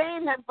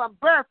ordained him from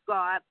birth,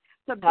 God,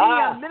 to be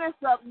a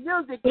minister of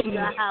music in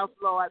your house,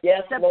 Lord.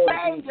 Yes, to Lord.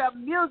 play your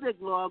music,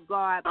 Lord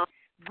God.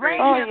 Bring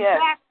him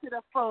back to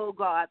the fold,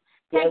 God.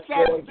 Take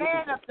that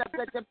band up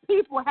that the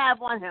people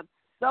have on him.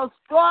 Those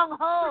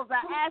strongholds,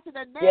 I ask in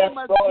the name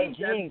of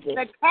Jesus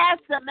to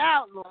cast them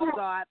out, Lord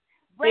God.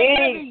 Break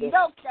every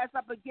yoke that's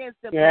up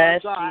against him,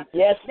 Lord God.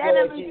 Yes, Let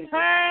him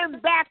return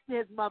back to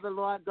his mother,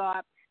 Lord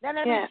God. Let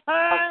him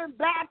return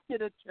back to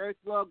the church,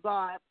 Lord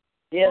God.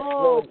 Yes,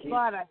 Lord.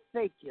 God, I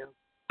thank you.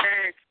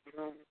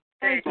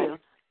 Thank you.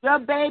 Your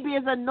baby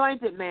is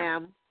anointed,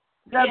 ma'am.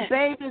 Your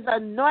baby is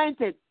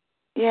anointed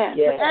Yes.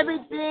 For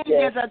everything,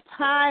 there's a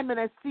time and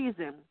a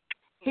season.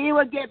 He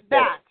will get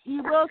back. He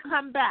will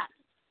come back.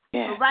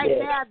 Yes. But right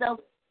now, those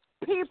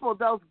people,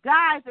 those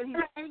guys that he's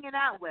hanging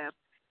out with,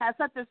 have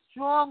such a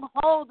strong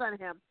hold on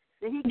him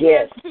that he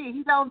can't see.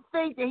 He don't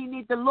think that he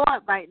needs the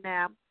Lord right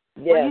now.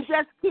 Yes. But you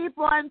just keep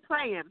on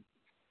praying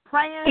for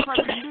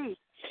relief,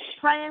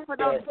 praying for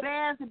those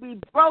bands to be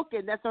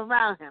broken that's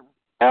around him.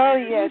 Oh,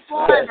 yes. Keep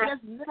on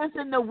just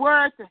ministering the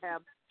word to him,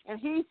 and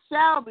he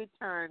shall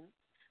return.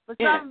 For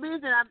some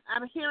reason,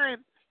 I'm hearing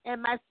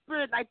in my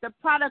spirit like the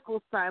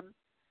prodigal son.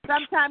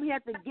 Sometimes he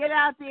has to get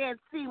out there and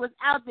see what's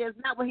out there. It's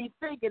not what he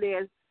think it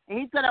is, and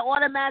he's going to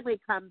automatically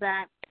come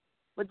back.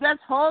 But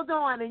just hold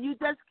on, and you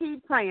just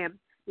keep praying,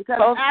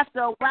 because after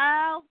a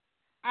while,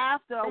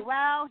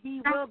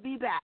 he will be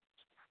back.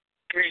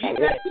 You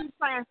just keep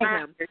praying for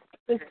him.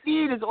 The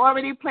seed is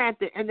already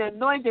planted, and the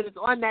anointing is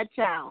on that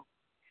child.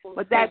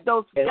 But that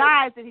those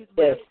guys that he's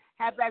with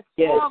have that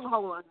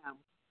stronghold on him.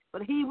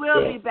 But he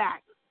will be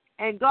back,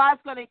 and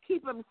God's going to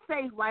keep him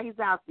safe while he's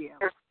out there.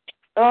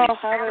 Oh,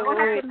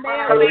 hallelujah.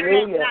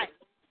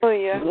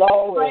 Hallelujah.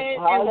 Glory.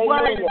 And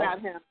worried about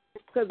him.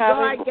 Because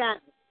God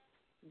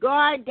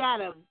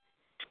got him.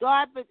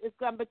 God is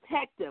going to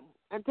protect him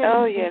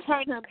until he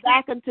turn him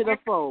back into the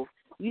fold.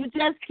 You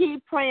just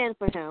keep praying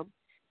for him.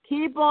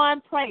 Keep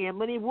on praying.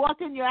 When he walks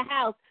in your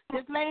house,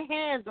 just lay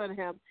hands on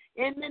him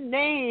in the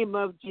name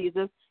of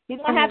Jesus. He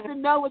don't have to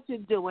know what you're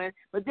doing,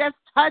 but just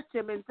touch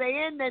him and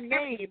say, in the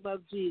name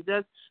of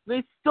Jesus,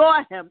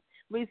 restore him.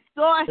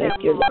 Restore him,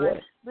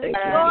 Lord.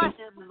 Restore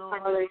him,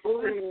 Lord.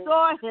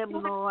 Restore him,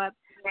 Lord.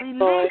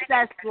 Release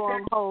that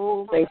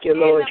stronghold. Thank you,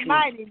 Lord. In the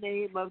mighty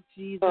name of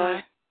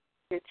Jesus.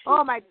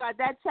 Oh, my God.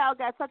 That child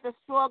got such a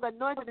strong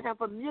anointing in him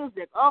for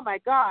music. Oh, my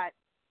God.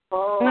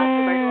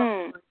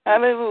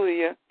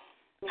 Hallelujah.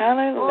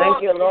 Hallelujah.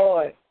 Thank you,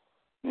 Lord.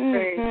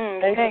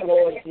 Thank you,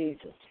 Lord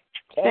Jesus.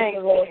 Thank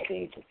you, Lord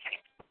Jesus.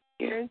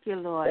 Thank you,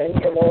 Lord.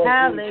 Thank you, Lord.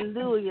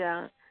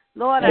 Hallelujah.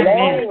 Lord, I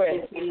thank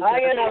you.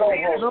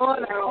 Lord,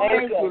 I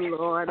thank you,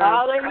 Lord.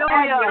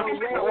 Hallelujah.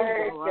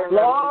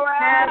 Lord,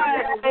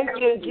 thank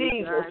you,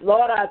 Jesus.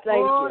 Lord, I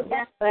thank you.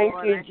 Thank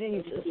you,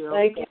 Jesus.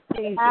 Thank you,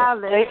 Jesus.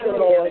 Thank you,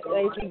 Lord.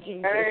 Thank you,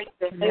 Jesus.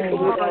 Thank you,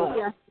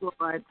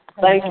 Lord.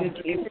 Thank you,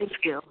 Jesus.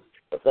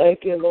 Thank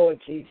you, Lord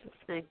Jesus.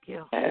 Thank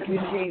you. Thank you,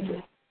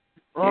 Jesus.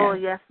 Oh,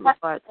 yes,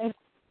 Lord.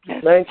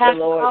 Thank you,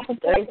 Lord.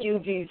 Thank you,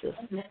 Jesus.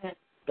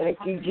 Thank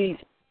you,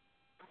 Jesus.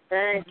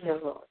 Thank you,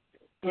 Lord.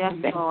 Yes,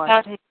 Lord.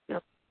 Thank you.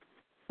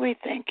 We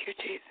thank you,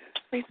 Jesus.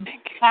 We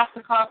thank you.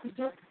 Pastor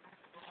Carpenter.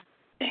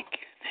 Thank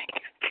you. Thank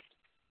you.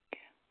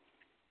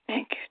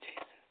 Thank you,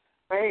 Jesus.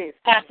 Praise.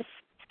 Pastor.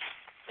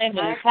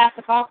 Amen.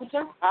 Pastor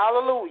Carpenter.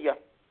 Hallelujah.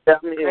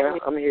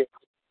 I'm here.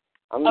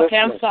 I'm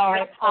okay, listening. I'm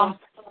sorry.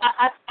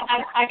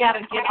 I got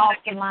to get off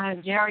the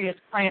line. Jerry is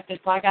cramping,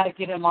 so I got to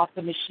get him off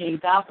the machine.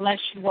 God bless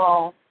you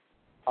all.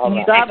 All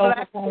right. God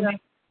bless you.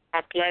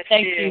 God bless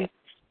Thank you.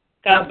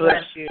 God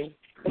bless you.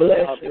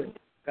 Bless you.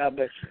 God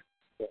bless you.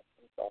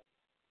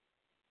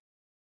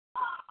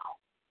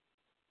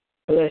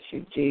 Bless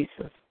you,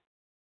 Jesus.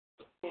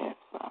 Yes,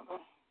 Father.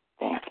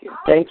 Thank you.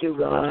 Thank you,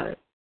 God.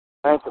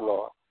 Thank you,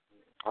 Lord.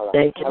 All right.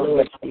 Thank you,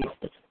 Lord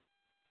Jesus.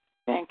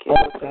 Thank you.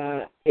 Oh,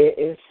 God. It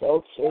is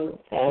so true,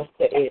 Pastor.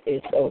 It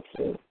is so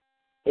true.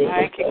 It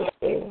is so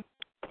true.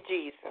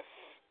 Jesus.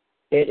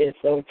 It is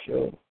so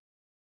true.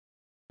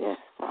 Yes,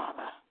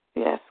 Father.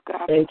 Yes,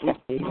 God. Thank you,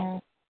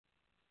 Jesus.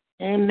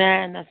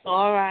 Amen. That's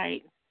all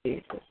right.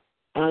 Jesus.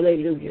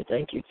 Hallelujah.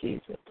 Thank you,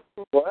 Jesus.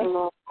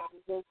 What?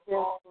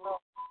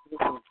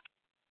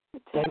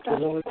 Thank you,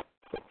 Lord.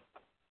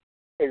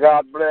 Hey,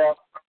 God bless.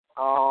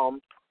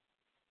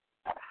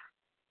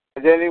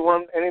 Is there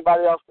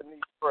anybody else that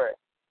needs prayer?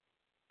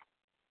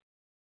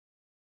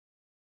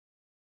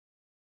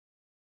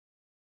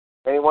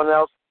 Anyone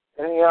else?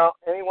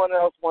 Anyone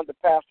else want the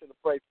pastor to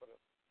pray for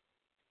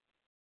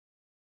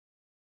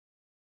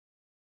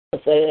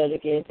them? Say that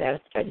again,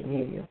 Pastor. I didn't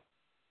hear you.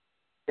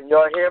 Can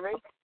y'all hear me?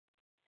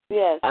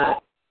 Yes.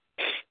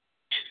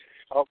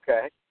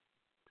 Okay.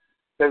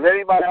 Does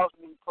anybody else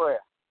need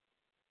prayer?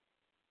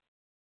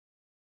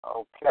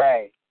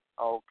 Okay.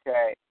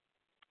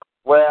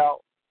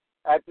 Well,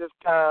 at this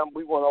time,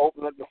 we want to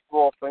open up the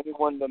floor for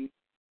anyone to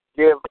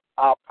give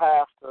our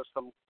pastor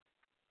some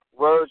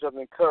words of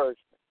encouragement.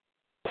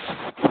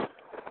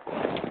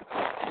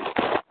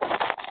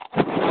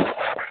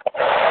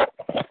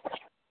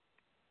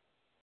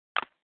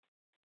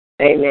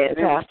 Amen,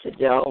 Pastor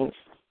Jones.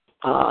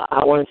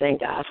 I want to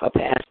thank God for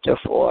Pastor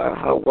for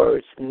her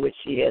words in which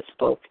she has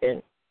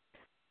spoken.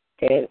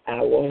 And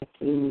I want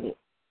to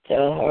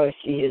tell her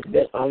she has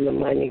been on the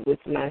money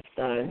with my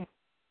son.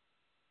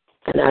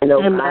 And I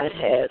know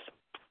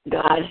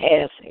God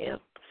has him.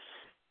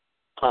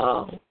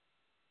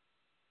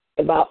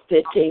 About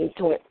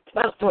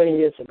 20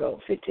 years ago,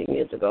 15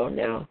 years ago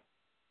now,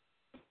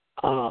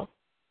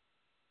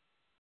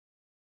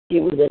 he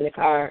was in the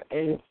car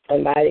and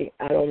somebody,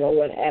 I don't know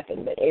what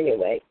happened, but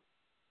anyway,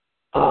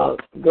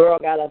 girl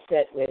got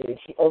upset with him.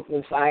 She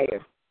opened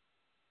fire.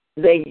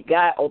 The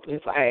guy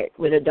opened fire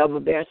with a double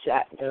barrel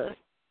shotgun.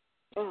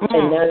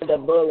 And none of the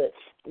bullets,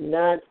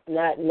 none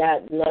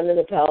of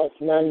the pellets,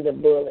 none of the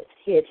bullets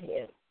hit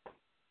him.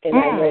 And I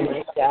know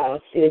my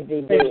child should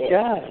be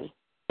dead.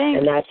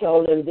 And I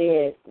told him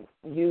then,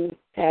 you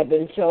have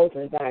been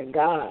chosen by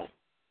God.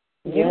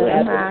 You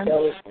have been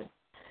chosen.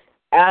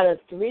 Out of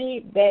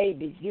 3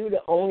 babies, you're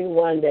the only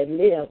one that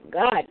lived.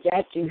 God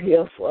got you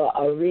here for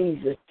a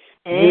reason.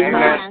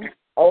 Amen.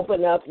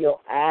 Open up your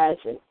eyes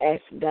and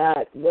ask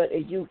God, what are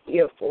you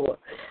here for?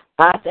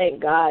 I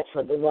thank God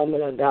for the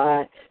woman of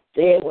God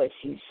saying what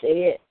she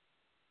said.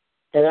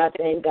 And I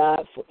thank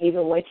God for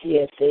even what she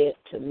has said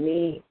to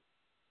me.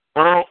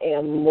 I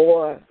am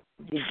more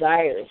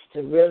desirous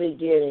to really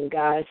get in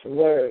God's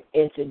word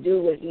and to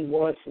do what he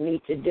wants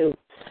me to do.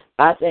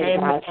 I thank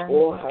God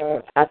for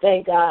her. I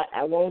thank God.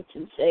 I want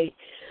to say,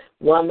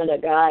 woman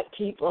of God,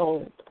 keep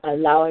on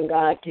allowing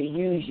God to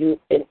use you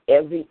in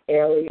every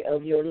area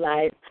of your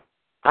life.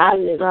 I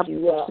lift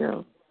you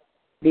up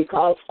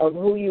because of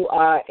who you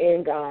are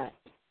in God.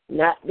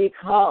 Not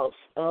because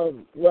of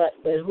what,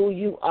 but who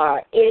you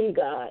are in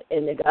God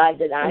and the God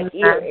that I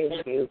hear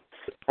in you.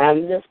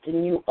 I'm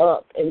lifting you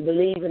up and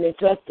believing and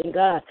trusting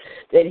God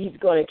that he's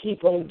going to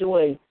keep on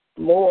doing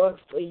more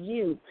for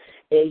you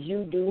as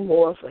you do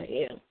more for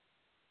him.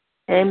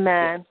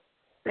 Amen.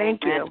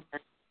 Thank you.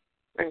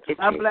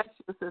 God bless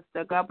you,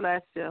 sister. God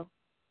bless you.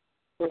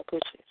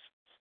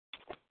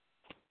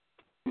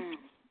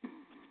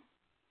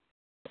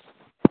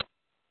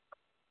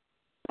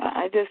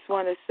 I just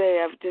want to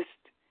say, I've just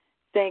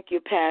thank you,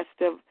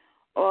 Pastor,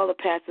 all the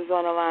pastors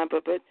on the line,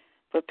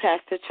 but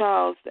Pastor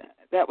Charles,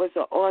 that was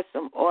an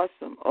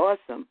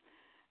awesome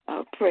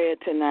prayer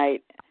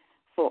tonight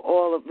for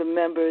all of the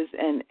members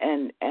and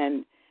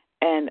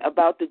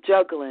about the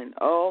juggling.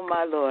 Oh,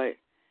 my Lord.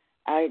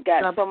 I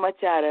got so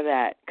much out of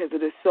that because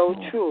it is so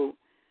true.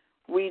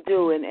 We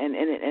do, and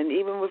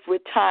even if we're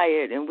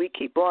tired and we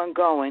keep on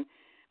going,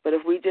 but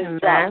if we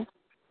just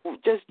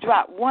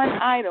drop one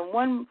item,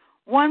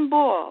 one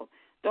ball,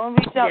 don't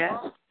reach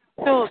out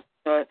to children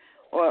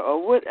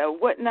or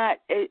whatnot.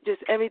 It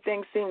just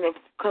everything seemed to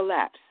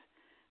collapse.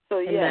 So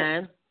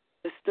yes,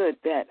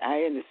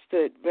 I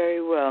understood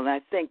very well, and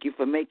I thank you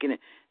for making it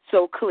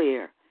so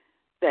clear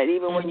that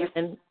even when you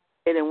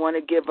didn't want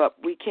to give up,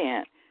 we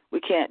can't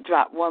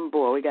drop one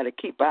ball. We got to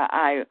keep our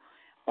eye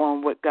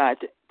on what God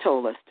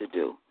told us to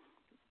do.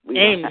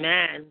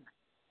 Amen.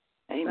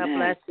 God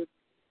bless you.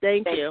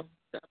 Thank you.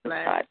 God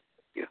bless. God.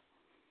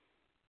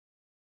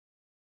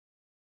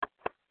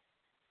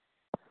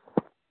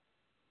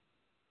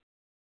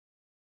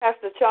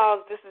 Pastor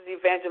Charles, this is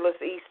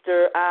Evangelist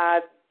Easter.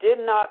 I did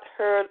not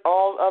heard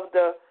all of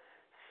the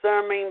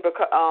sermon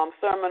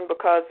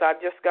because I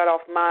just got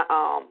off my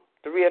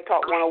the Real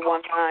Talk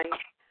 101 line,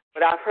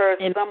 but I've heard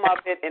some of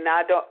it, and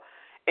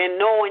and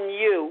knowing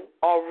you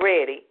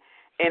already,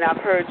 and I've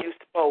heard you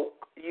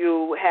spoke.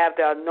 You have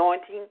the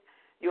anointing,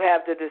 you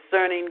have the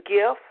discerning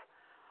gift,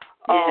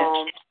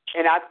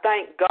 and I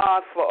thank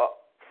God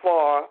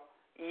for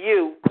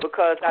you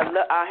because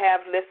I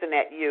have listened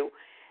at you.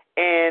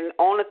 And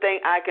only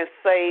thing I can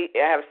say,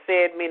 I have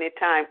said many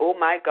times, oh,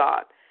 my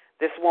God,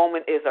 this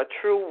woman is a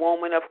true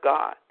woman of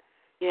God.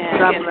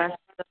 Yeah.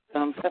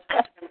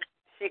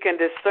 She can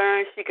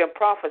discern, she can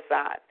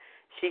prophesy,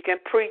 she can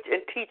preach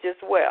and teach as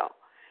well.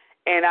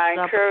 And I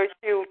encourage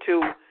you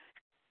to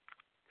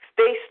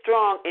stay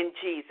strong in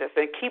Jesus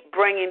and keep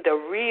bringing the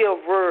real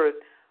word.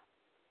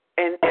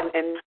 And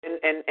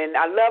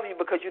I love you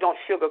because you don't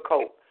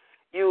sugarcoat.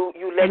 You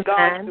let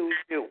God use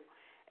you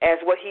as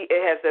what he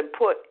has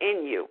put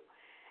in you.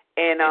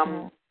 And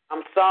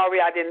I'm sorry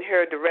I didn't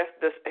hear the rest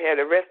of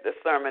the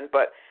sermon,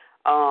 but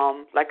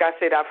like I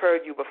said, I've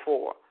heard you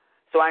before.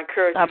 So I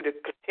encourage you to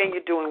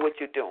continue doing what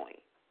you're doing.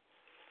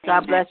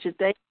 God bless you.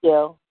 Thank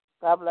you.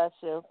 God bless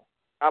you.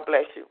 God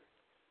bless you.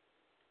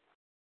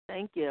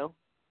 Thank you.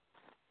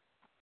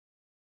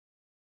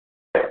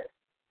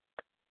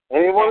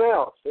 Anyone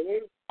else?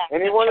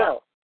 Anyone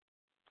else?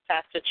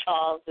 Pastor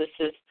Charles, this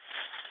is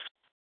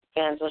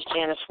Evangelist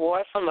Janice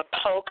Ward from the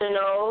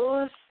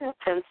Poconos,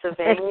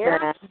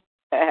 Pennsylvania,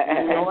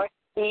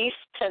 Northeast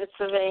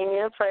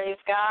Pennsylvania. Praise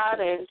God.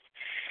 And,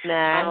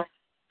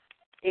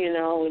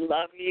 we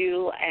love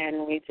you,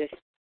 and we just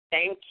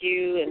thank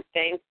you and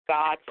thank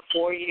God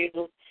for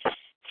you,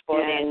 for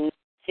the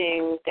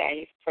anointing that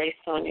he's placed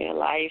on your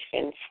life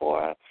and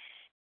for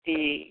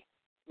the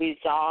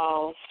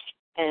resolve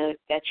and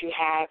that you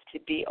have to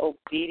be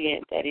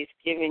obedient, that he's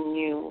given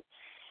you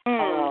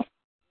a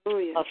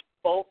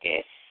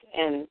focus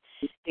and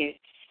he's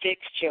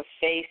fixed your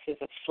face as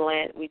a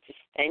flint. We just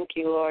thank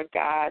you, Lord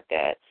God,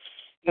 that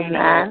you're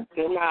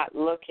not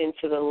looking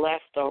to the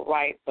left or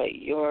right, but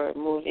you're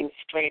moving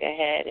straight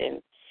ahead,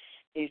 and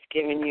he's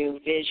given you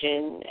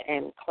vision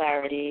and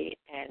clarity,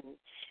 and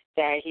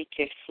that he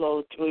can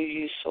flow through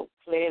you so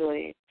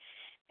clearly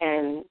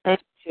and to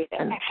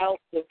help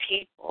the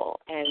people.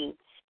 And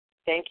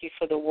thank you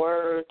for the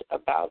word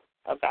about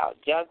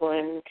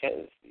juggling,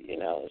 because,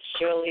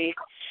 surely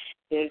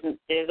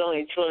there's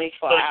only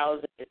 24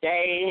 hours in a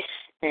day,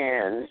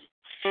 and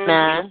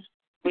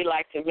we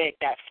like to make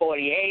that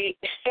 48.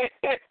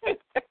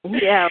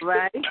 Yeah,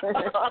 right.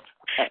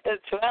 The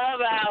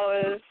 12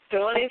 hours,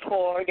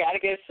 24, got to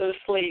get some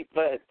sleep,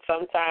 but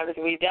sometimes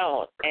we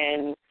don't.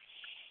 And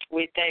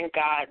we thank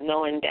God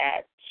knowing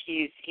that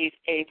He's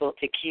able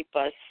to keep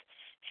us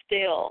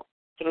still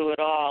through it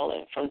all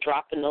and from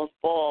dropping those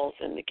balls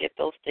and to get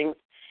those things,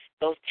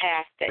 those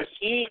tasks that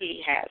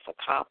He has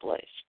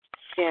accomplished.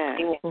 Yeah.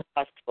 He wants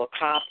us to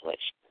accomplish.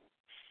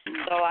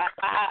 So I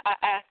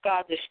ask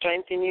God to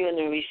strengthen you and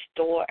to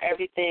restore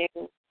everything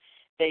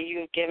that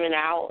you've given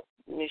out,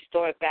 and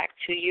restore it back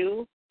to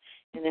you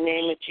in the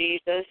name of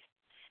Jesus.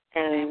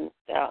 And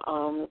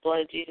the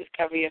blood of Jesus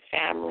cover your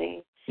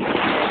family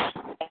and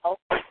health.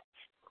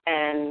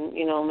 And,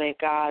 may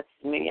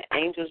your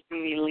angels be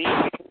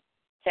released,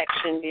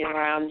 protection be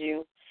around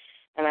you.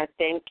 And I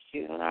thank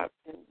you, and I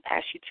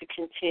ask you to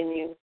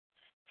continue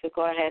to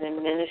go ahead and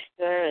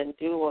minister and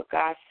do what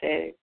God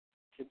said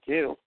to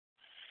do.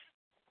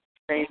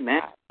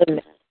 Amen.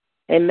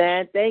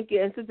 Amen. Thank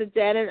you. And Sister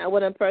Janet, I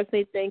want to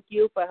personally thank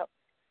you for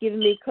giving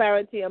me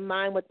clarity of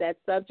mind with that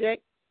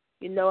subject.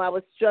 I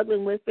was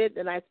struggling with it,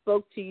 and I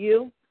spoke to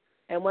you.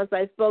 And once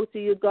I spoke to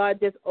you, God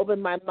just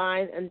opened my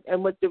mind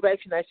and what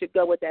direction I should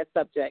go with that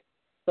subject.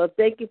 So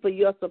thank you for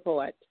your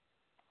support.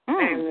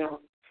 Amen.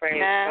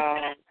 Praise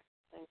God.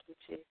 Thank you,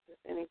 Jesus.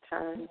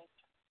 Anytime.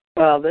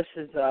 Well, this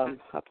is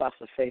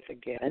Apostle Faith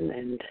again,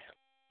 and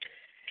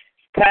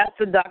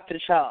Pastor Dr.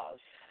 Charles.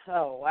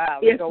 Oh, wow.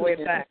 We go way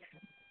back.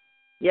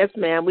 Yes,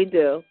 ma'am, we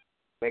do.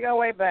 We go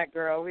way back,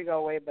 girl. We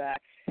go way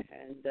back.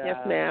 And yes,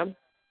 ma'am.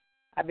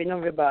 I've been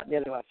over about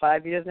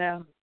 5 years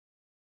now.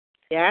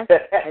 Yeah,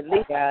 at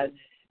least. God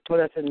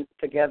put us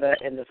together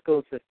in the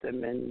school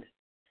system, and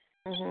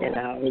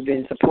we've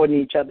been supporting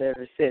each other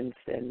ever since.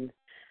 And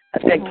I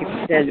thank you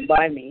for standing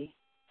by me.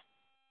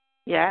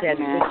 Yeah.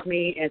 Standing with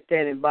me and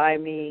standing by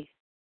me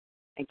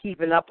and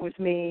keeping up with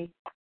me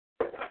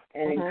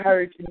and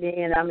encouraging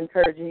me. And I'm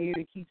encouraging you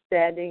to keep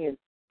standing and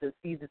to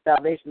see the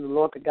salvation of the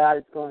Lord.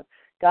 Because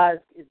God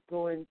is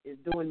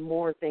doing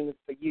more things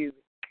for you,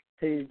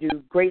 to do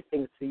great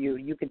things for you.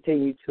 You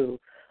continue to,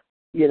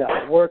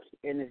 work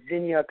in His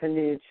vineyard,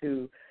 continue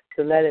to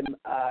let Him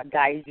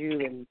guide you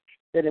and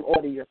let Him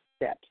order your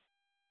steps.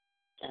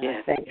 And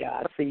I thank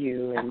God for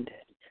you. And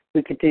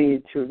we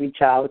continue to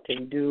reach out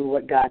and do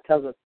what God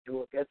tells us to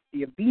do. That's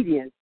the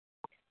obedience,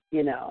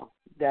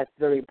 that's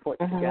very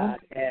important to God.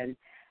 And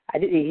I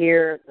didn't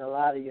hear a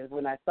lot of you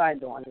when I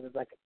signed on. It was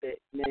like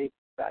maybe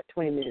about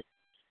 20 minutes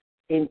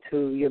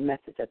into your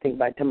message. I think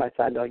by the time I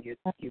signed on,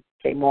 you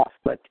came off.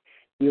 But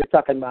you were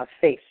talking about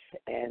faith,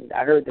 and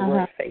I heard the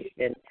word faith.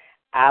 And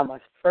I'm a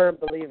firm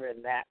believer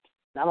in that.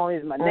 Not only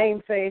is my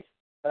name faith,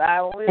 but I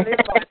only live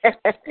by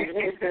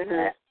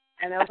faith.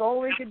 And that's all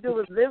we can do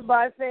is live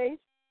by faith.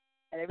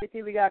 And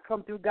everything we got to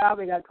come through God,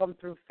 we got to come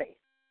through faith.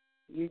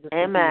 You just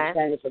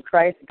stand for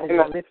Christ because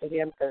you live for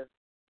Him, because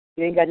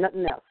you ain't got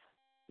nothing else.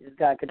 You just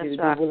got to continue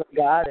to do the will of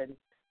God, and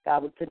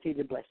God will continue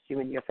to bless you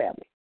and your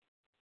family.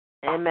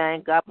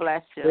 Amen. God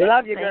bless you. We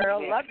love you,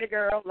 girl. Love you,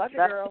 girl. Love you,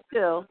 girl. Love you,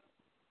 too.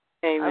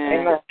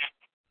 Amen.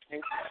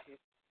 Thank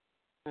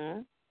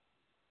you.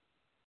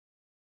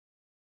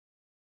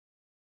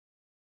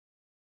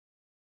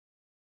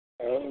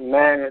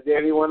 Amen. Is there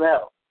anyone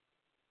else?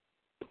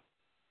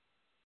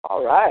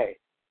 All right.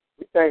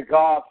 We thank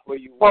God for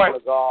you, woman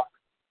of God.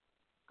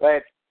 Go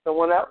ahead.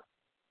 Someone else?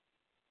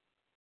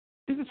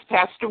 This is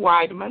Pastor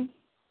Weideman.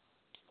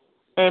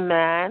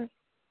 Amen.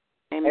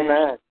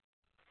 Amen.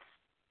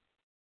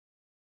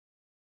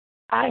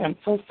 I am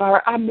so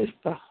sorry. I missed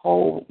the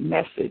whole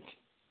message.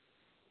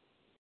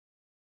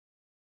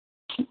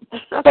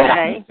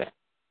 Okay.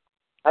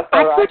 That's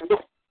all right.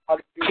 How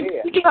did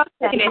you hear?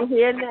 I'm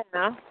here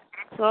now.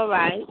 It's all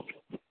right.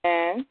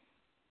 And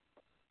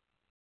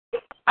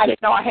I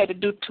didn't know I had to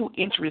do 2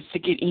 entries to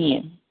get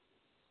in.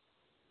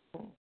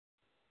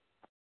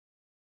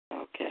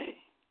 okay.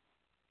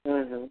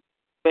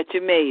 But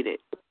you made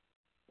it.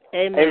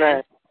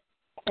 Amen.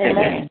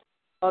 Amen.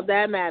 All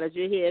that matters.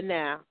 You're here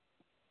now.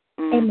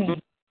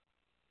 Amen.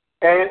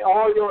 And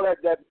all y'all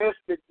that missed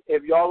it,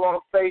 if y'all on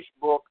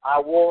Facebook, I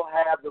will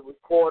have the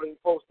recording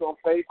posted on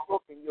Facebook,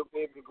 and you'll be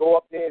able to go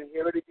up there and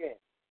hear it again.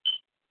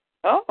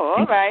 Oh,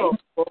 all right.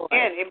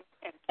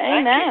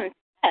 Amen.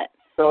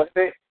 So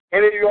if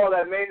any of y'all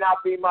that may not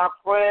be my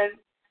friend,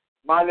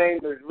 my name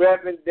is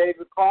Reverend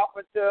David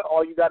Carpenter.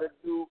 All you got to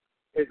do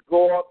is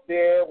go up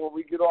there when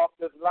we get off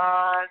this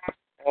line,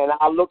 and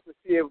I'll look to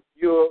see if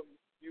you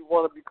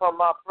want to become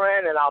my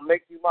friend, and I'll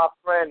make you my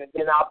friend, and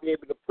then I'll be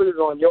able to put it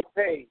on your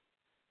page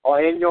or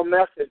in your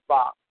message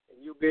box,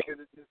 and you'll be able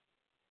to just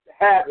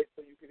have it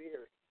so you can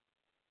hear it.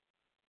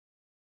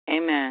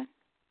 Amen.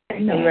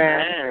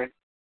 Amen.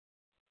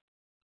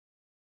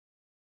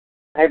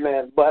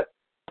 Amen. But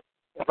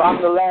if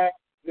I'm the last,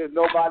 there's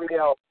nobody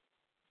else.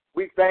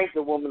 We thank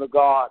the woman of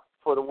God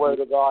for the word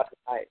of God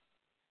tonight.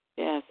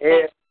 Yes.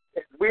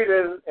 If we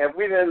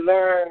didn't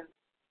learn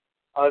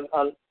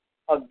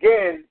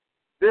again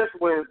this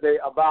Wednesday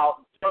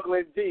about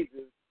juggling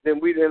Jesus, then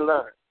we didn't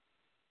learn.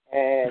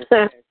 And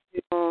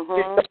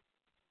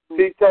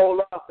She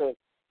told us,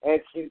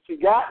 and she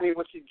got me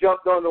when she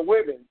jumped on the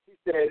women. She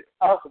said,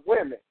 us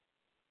women.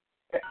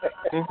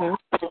 You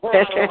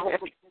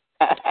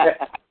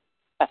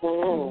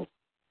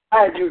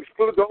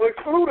don't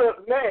exclude us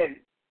men.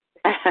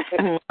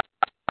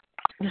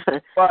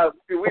 But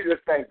we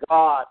just thank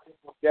God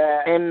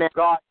that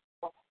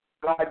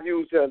God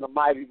used her in a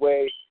mighty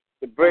way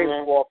to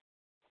bring forth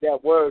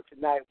that word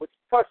tonight, which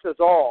touched us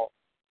all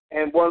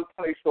in one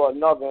place or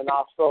another in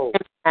our soul.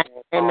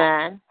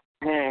 Amen.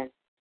 And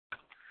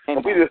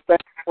we just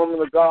thank the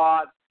woman of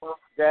God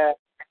that,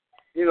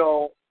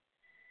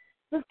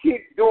 just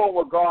keep doing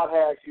what God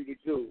has you to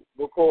do,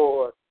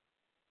 because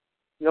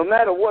no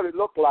matter what it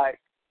looked like,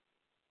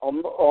 or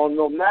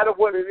no matter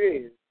what it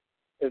is,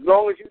 as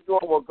long as you're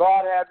doing what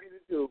God has you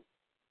to do,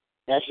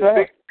 that's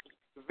right.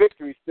 The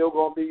victory's still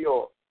going to be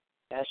yours.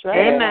 That's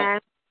right.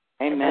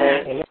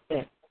 Amen.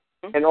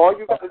 And all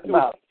you got to do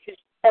is keep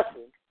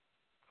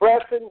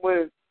pressing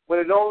when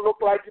it don't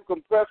look like you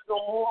can press no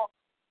more.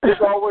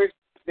 It's always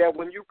that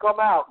when you come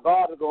out,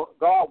 God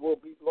will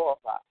be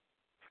glorified.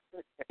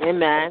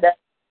 Amen.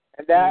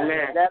 And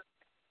that's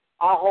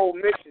our whole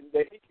mission,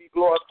 that He be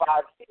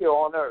glorified here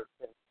on earth.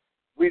 And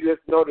we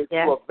just know that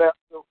you're a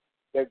vessel,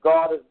 that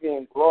God is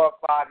being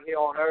glorified here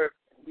on earth.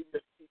 And we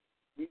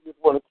just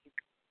want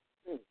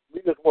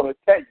to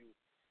tell you,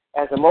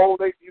 as an old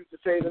lady used to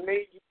say to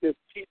me, you just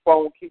keep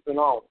on keeping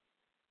on,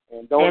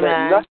 and don't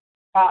let nothing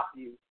stop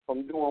you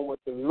from doing what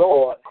the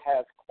Lord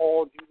has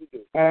called you to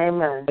do.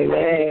 Amen.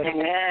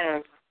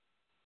 Amen.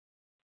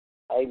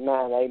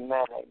 Amen.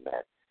 Amen.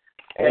 Amen.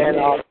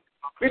 And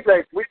we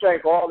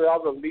thank all the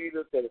other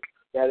leaders that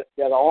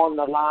are on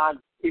the line,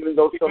 even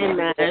though some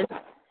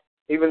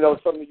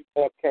of you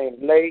have came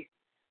late,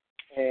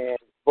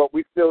 but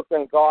we still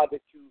thank God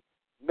that you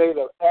made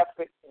an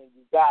effort and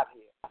you got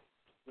here.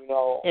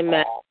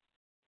 Amen.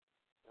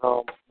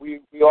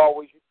 We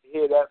always used to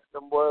hear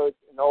some words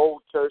in the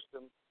old church.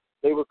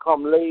 They would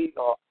come late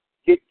or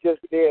get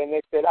just there, and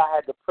they said, I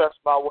had to press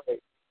my way.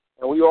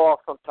 And we all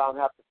sometimes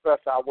have to press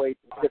our way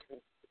through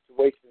different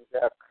situations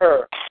that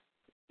occur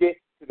to get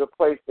to the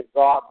place that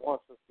God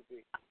wants us to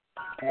be.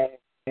 And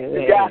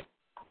you got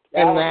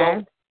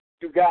it.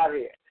 You got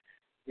here.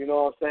 You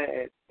know what I'm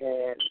saying?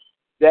 And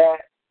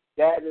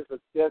that is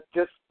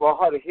just for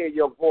her to hear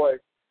your voice.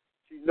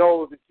 She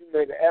knows that you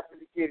made an effort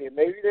to get here.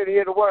 Maybe you didn't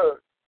hear the word,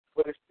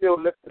 but it still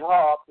lifted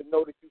her up to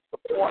know that you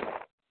support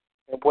her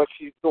and what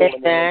she's doing.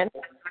 Amen.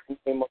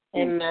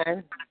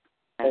 Amen.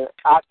 And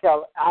I'll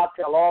tell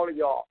all of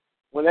y'all,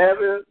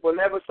 whenever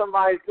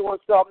somebody's doing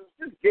something,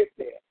 just get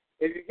there.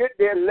 If you get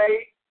there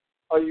late,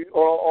 or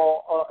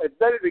it's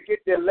better to get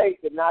there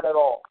late than not at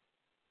all.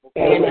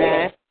 Okay?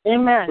 Amen.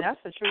 Amen. That's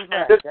the truth.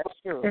 Right. That's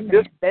true.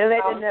 Better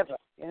late than never.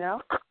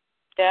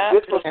 Yeah.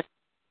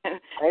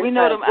 We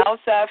know them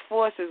outside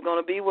forces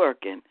going to be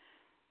working.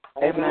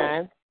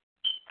 Amen.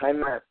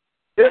 Amen.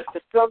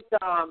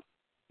 Sometimes,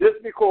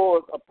 just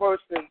because a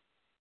person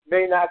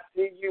may not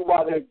see you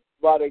while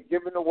they're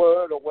giving the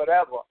word or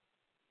whatever,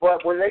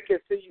 but when they can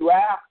see you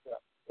after,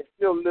 it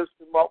still lifts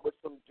them up with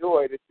some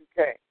joy that you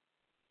came.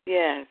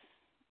 Yes.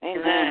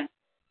 Amen.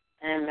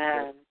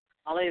 Amen.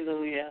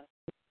 Hallelujah.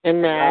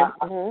 Amen.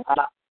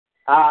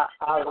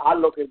 I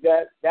look at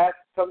that. That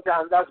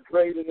sometimes that's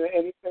greater than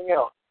anything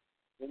else.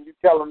 And you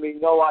telling me,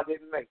 no, I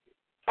didn't make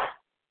it.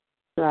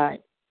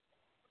 Right.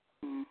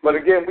 But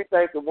again, we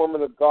thank the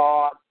woman of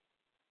God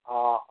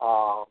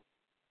for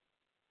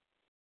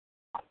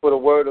the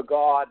word of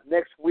God.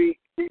 Next week,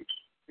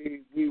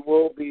 we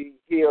will be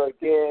here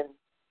again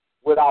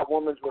with our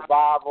women's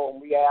revival,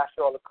 and we ask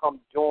y'all to come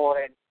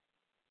join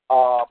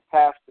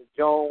Pastor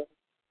Jones,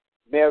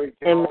 Mary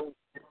Jones. Amen.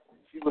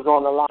 She was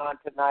on the line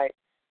tonight.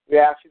 We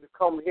ask you to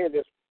come hear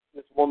this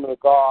woman of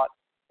God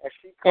as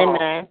she comes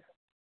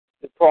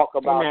to talk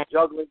about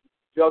juggling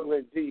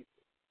Jesus.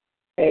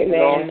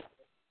 Amen.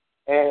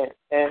 And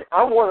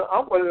I'm one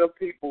of the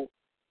people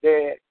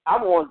that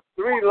I'm on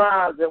 3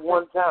 lines at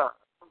one time.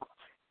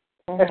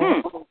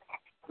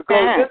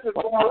 Because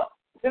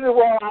this is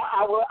why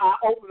I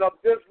opened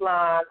up this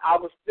line. I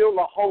was still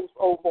a host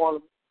over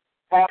on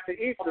Pastor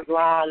Easter's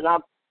line, and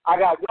I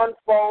got one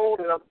phone,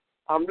 and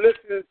I'm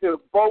listening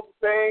to both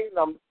things.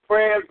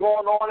 Prayers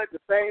going on at the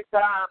same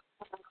time.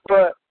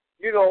 But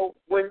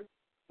when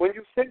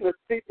you sit in the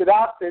seat that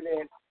I sit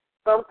in,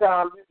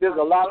 sometimes there's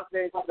a lot of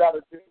things you got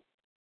to do.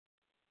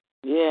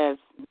 Yes.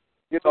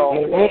 That's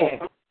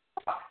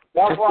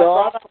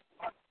why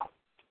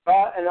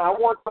God, and I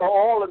want you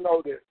all to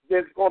know this.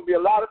 There's going to be a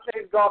lot of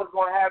things God is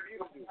going to have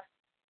you do.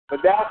 But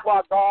that's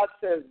why God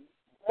says,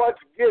 much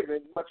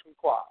given, much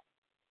required.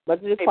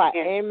 Much required.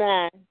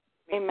 Amen.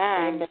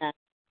 Amen. Amen.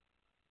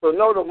 So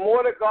know the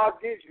more that God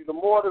gives you, the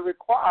more the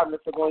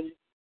requirements are going to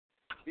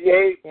be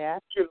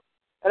able to.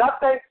 And I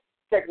think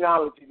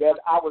technology that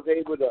I was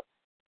able to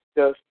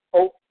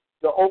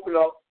open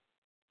up,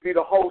 be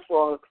the host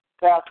on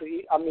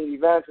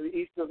Evangelist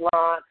Easter's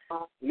line,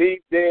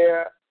 leave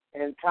there,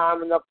 and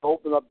time enough to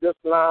open up this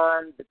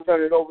line, to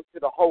turn it over to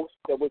the host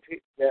that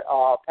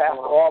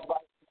Pastor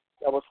Albright,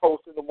 that was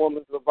hosting the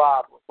Women's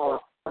Revival.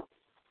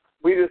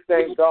 we just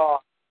thank God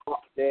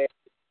that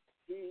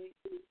He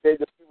said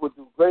that we would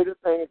do greater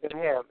things than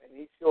Him, and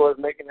He sure is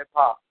making it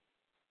possible.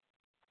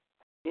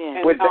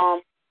 Yeah. And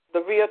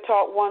the Real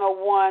Talk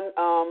 101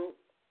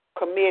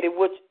 committee,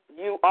 which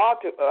you are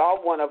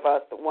one of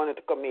us, one of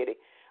the committee.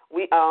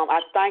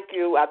 I thank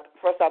you.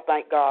 First, I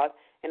thank God,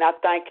 and I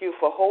thank you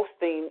for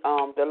hosting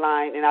the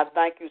line, and I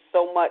thank you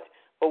so much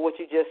for what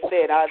you just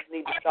said. I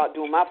need to start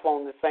doing my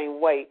phone the same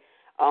way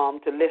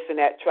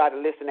try to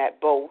listen at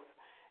both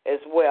as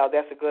well.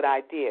 That's a good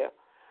idea.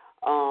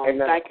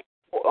 Thank you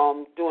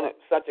for doing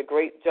such a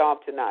great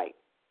job tonight.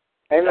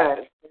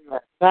 Amen.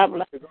 God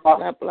bless.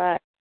 God bless.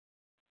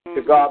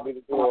 To God be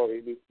the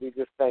glory. We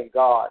just thank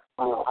God.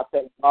 I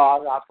thank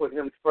God. I put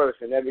Him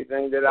first in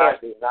everything that I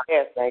do. And I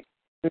thank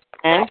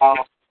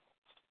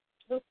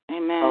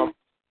Amen.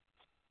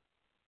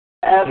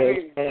 As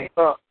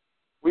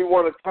we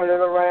want to turn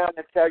it around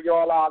and tell you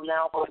all our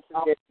announcements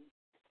again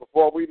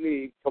before we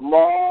leave.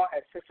 Tomorrow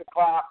at 6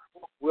 o'clock,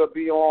 we'll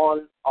be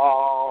on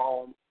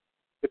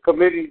the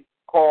committee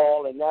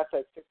call, and that's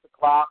at 6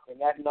 o'clock.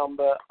 And that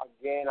number,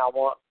 again, I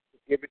want to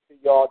give it to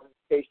y'all just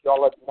in case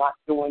y'all are not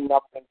doing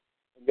nothing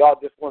and y'all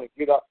just want to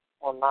get up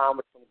online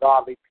with some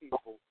godly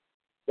people.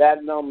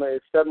 That number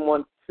is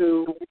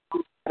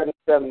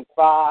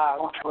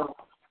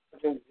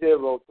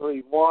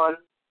 712-775-7031,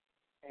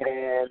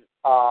 and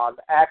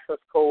the access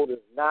code is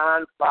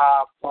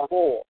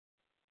 954.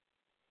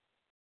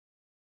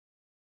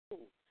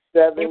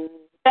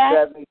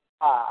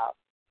 775.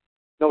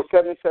 No,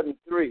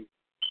 773.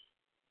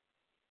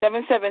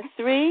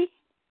 773?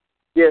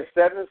 Yes,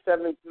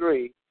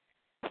 773.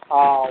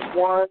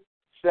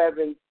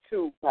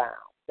 172 pounds.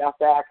 That's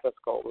the access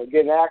code.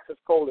 Again, the access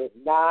code is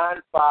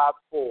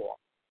 954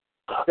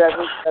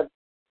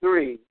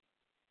 773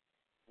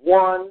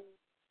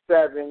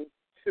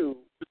 172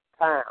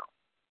 pounds.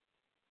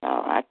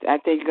 Oh, I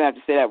think you're going to have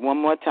to say that one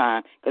more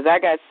time, because I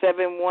got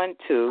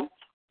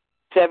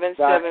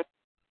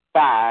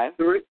 712-775.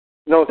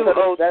 No,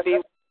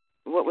 203.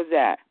 What was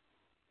that?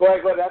 Go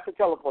ahead. That's the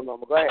telephone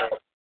number. Go ahead.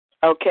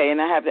 Okay,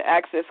 and I have the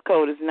access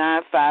code is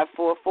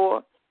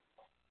 9544.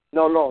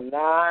 No,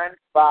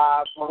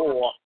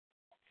 954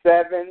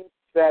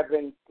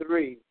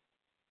 773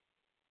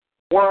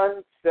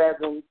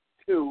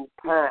 172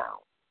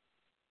 pounds.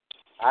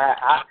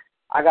 I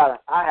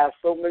have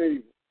so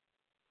many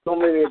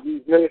of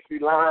these ministry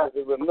lines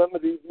to remember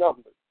these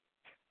numbers.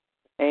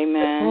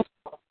 Amen.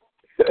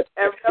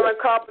 And Reverend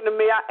Carpenter,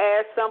 may I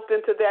add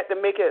something to that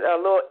to make it a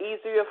little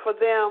easier for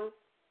them?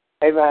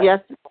 Amen. Yes.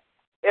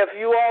 If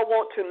you all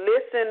want to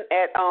listen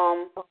at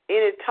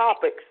any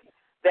topics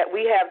that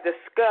we have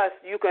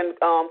discussed, you can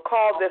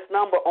call this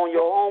number on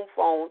your home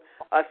phone,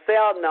 a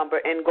cell number,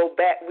 and go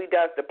back. We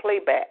does the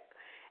playback.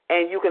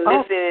 And you can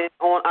listen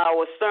on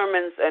our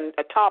sermons and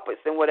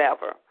topics and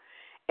whatever.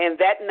 And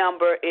that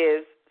number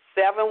is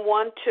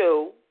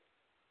 712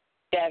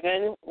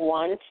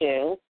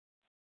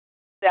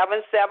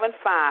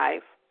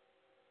 775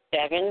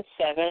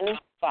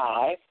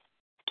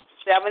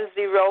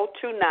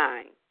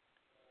 7029.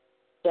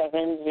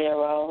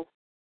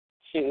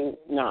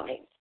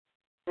 7029.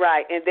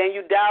 Right, and then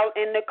you dial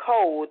in the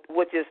code,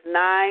 which is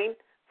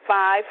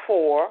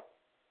 954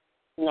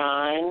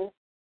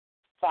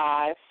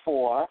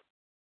 954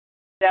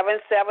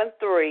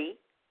 773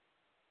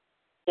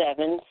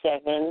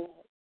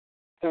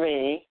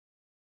 773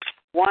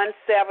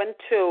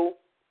 172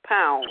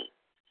 pounds.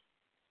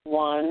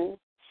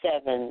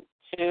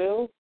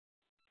 172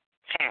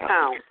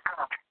 pounds.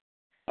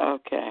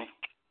 Okay.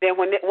 Then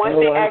once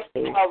they ask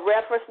you for a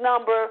reference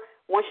number,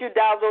 once you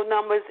dial those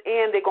numbers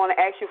in, they're going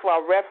to ask you for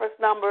a reference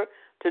number.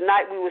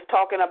 Tonight we was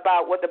talking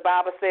about what the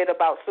Bible said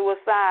about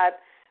suicide.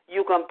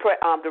 You can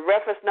the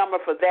reference number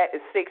for that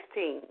is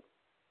 16.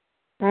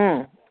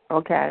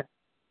 Okay.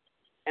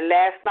 And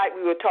last night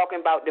we were talking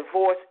about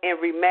divorce and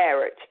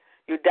remarriage.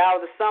 You dial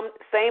the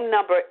same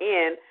number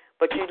in,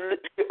 but you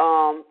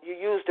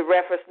use the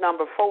reference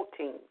number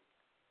 14.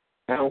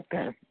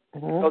 Okay.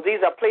 So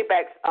these are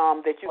playbacks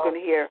that you can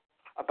hear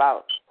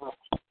about.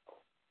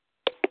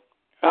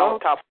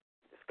 Topic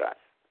discuss.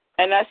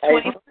 And that's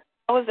 20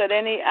 hours at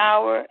any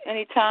hour,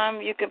 any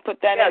time you can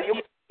put that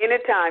in?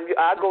 Anytime.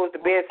 I go to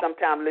bed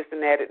sometime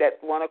listening at it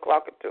at 1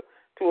 o'clock or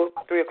 2 or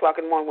 3 o'clock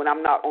in the morning when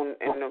I'm not on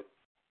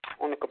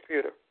the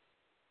computer.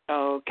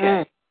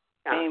 Okay.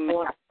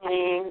 Amen.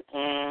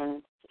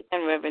 and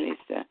Reverend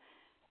Easter.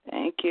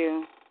 Thank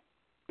you.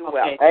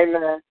 Okay.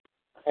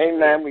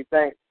 Amen. We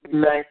thank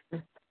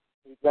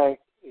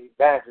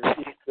Evangelist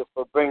Easter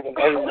for bringing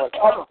everyone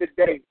up to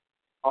date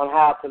on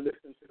how to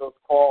listen to those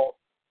calls.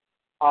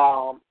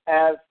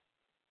 As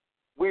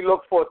we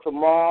look for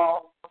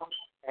tomorrow,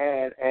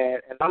 and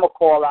I'm gonna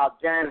call out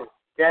Janice.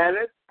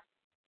 Janice.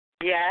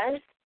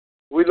 yes.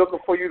 We're looking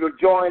for you to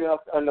join us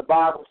in the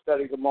Bible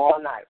study tomorrow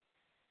night.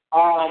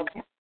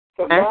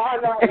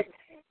 Tomorrow night,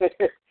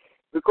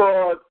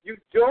 because you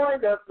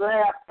joined us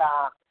last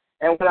time,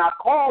 and when I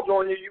called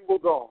on you, you were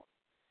gone.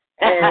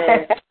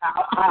 And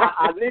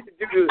I needed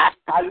you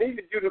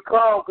to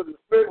come because the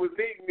Spirit was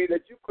leading me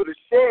that you could have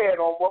shared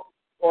on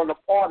the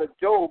part of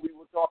Job we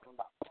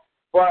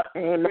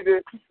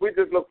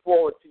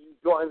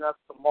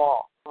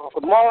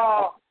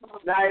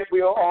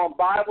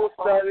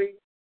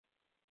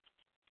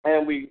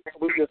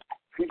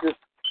just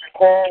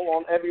call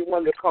on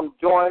everyone to come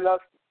join us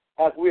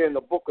as we're in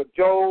the book of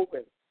Job,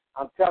 and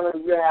I'm telling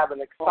you, we're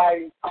having an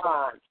exciting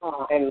time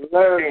and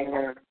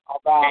learning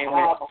about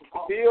how to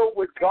deal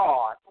with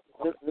God.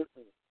 And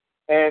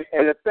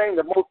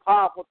the most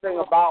powerful thing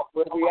about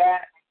where we're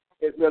at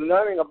is we're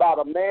learning about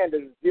a man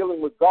that is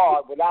dealing with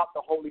God without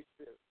the Holy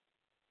Spirit.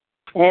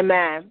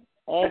 Amen.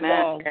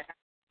 Amen.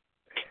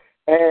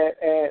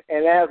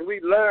 And as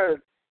we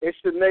learn, it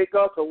should make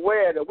us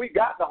aware that we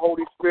got the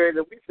Holy Spirit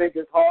and we think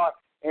it's hard,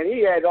 and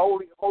he had the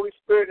Holy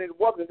Spirit and it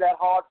wasn't that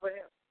hard for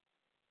him.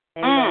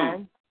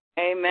 Amen.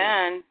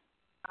 Amen.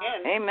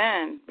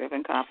 Amen,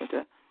 Reverend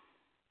Carpenter.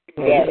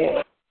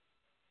 Yeah.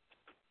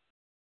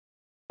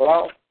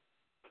 Hello?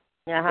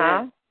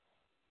 Uh-huh.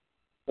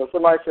 So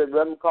somebody said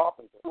Reverend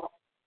Carpenter.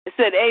 It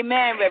said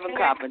amen, Reverend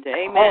Carpenter.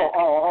 Amen.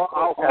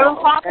 Okay. Reverend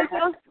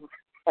Carpenter?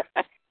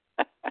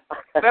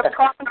 Reverend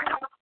Carpenter?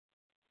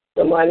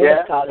 Somebody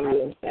else calling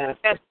you. Yes.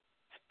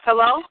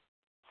 Hello?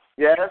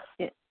 Yes?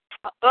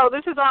 Oh,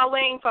 this is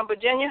Arlene from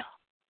Virginia.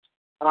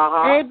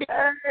 Uh-huh.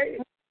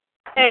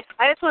 Hey,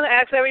 I just want to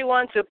ask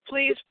everyone to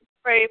please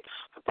pray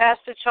for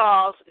Pastor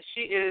Charles.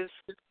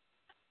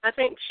 I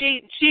think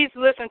she's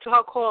listened to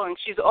her calling.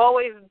 She's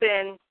always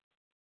been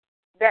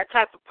that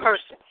type of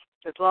person.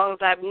 As long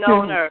as I've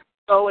known her,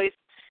 always.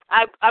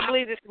 I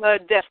believe this is her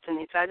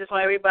destiny. So I just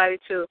want everybody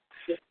to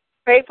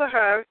pray for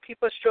her, keep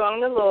her strong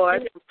in the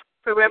Lord,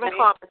 for Reverend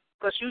Carpenter,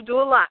 because you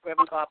do a lot,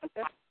 Reverend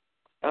Carpenter.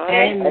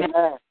 Amen.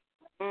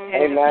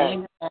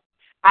 Amen.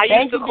 I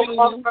used to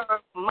call her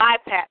my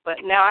Pat,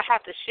 but now I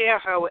have to share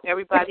her with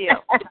everybody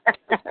else.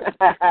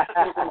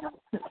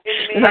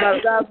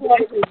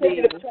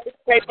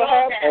 Pray for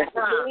her,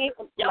 for me,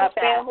 my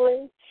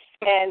family,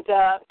 and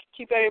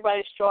keep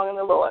everybody strong in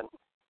the Lord.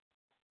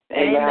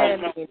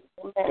 Amen.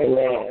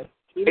 Amen.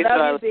 We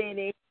love you,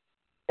 Beanie.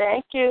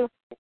 Thank you.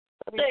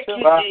 Thank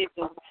you,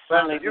 Jesus.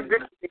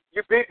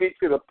 You beat me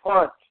to the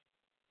punch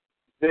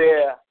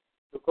there,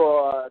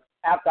 because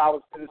after I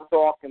was finished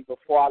talking,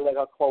 before I let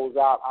her close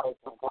out, I was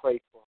going to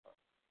pray for her.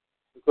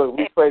 Because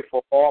we pray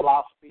for all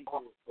our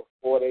speakers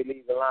before they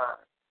leave the line.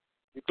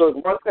 Because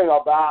one thing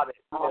about it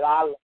that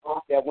I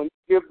love, that when you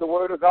give the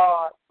word of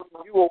God,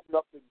 you open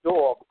up the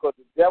door, because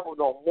the devil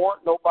don't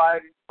want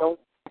nobody,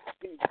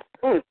 he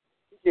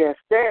can't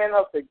stand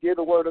up to give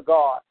the word of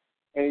God.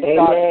 And he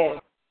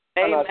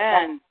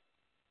Amen.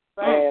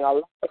 And a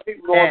lot of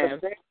people don't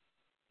understand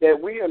that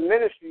we in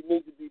ministry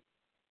need to be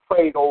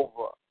prayed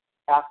over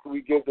after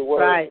we give the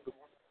word. Right.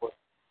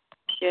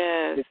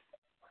 Yes.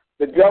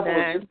 The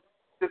devil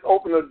just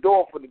open the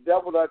door for the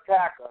devil to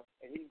attack us,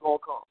 and he's going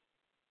to come.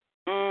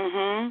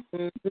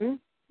 Mm-hmm.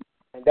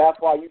 And that's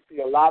why you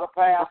see a lot of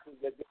pastors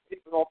that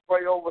people don't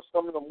pray over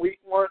some of them weak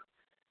ones.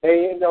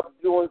 They end up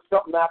doing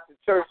something after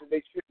church that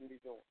they shouldn't be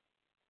doing.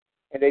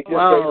 And they just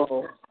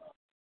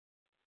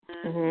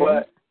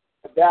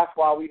But that's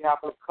why we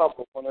have to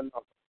cover one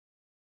another.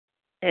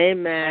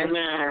 Amen.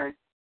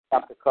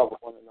 Have to cover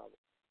one another.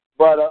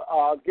 But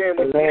again,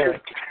 we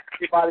need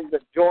everybody to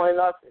join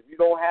us. If you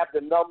don't have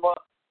the number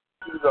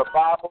to the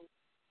Bible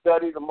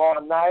study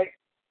tomorrow night,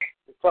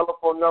 the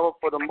telephone number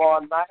for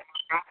tomorrow night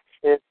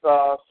is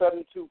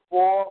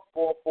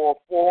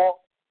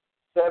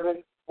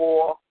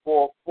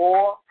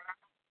 724-444-7444,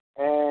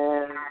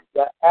 and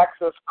the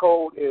access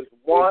code is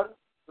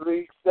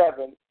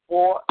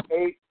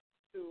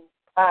 137482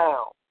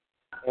 pound.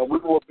 And we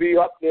will be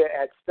up there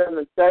at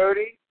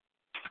 7:30.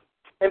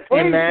 And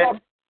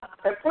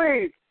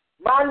please,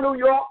 my New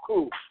York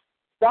crew,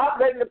 stop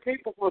letting the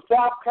people from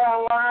South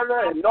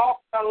Carolina and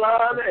North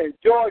Carolina and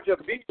Georgia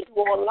beat you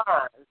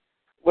online.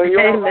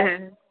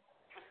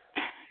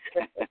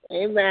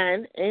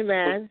 Amen.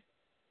 Amen.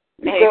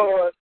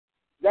 Because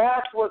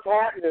that's what's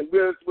happening.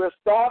 We're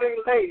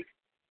starting late,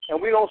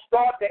 and we don't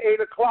start at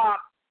 8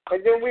 o'clock,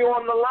 and then we're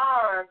on the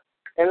line.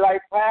 And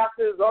like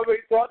Pastor's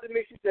already talked to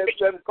me, she said,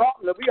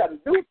 Carpenter, we got to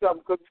do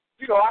something, because,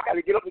 I got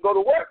to get up and go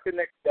to work the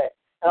next day.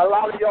 And a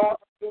lot of y'all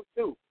do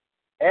too.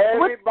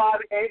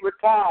 Everybody ain't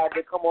retired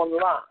to come on the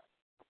line.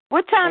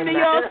 What time do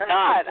y'all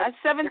start? At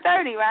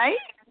 7:30, right?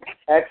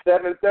 At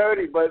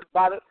 7:30, but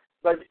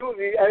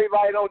usually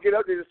everybody don't get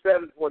up to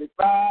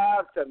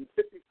 7:45,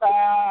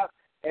 7:55,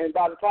 and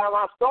by the time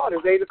I start,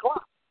 it's 8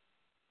 o'clock.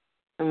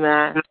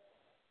 Amen.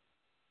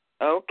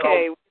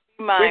 Okay.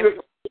 So, we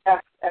just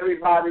ask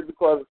everybody,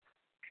 because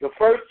the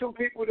first two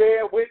people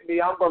there with me,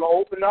 I'm going to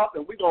open up,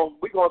 and we're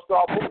gonna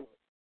start moving.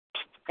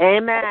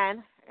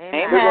 Amen.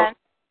 Amen.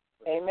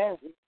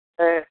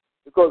 And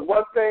because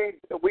one thing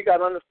that we got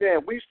to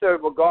understand, we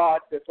serve a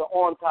God that's an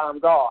on-time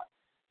God.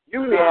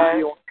 You need to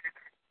be on.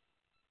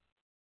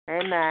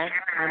 Amen.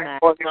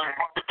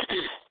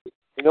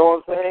 You know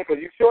what I'm saying?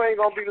 Because you sure ain't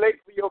going to be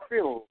late for your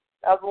funeral.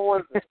 That's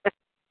one thing.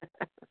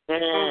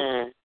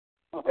 And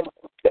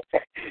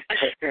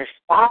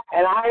I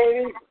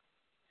ain't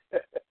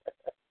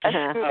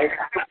either.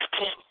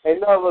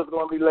 Ain't none of us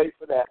going to be late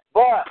for that.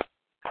 But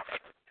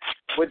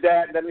with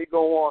that, let me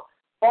go on.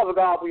 Father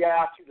God, we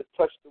ask you to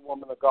touch the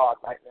woman of God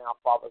right now,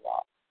 Father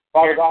God.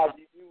 Father God,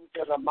 you use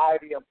in a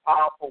mighty and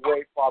powerful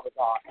way, Father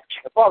God.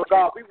 And Father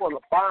God, we want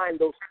to bind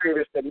those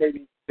spirits that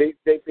maybe they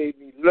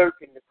be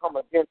lurking to come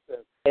against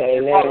us.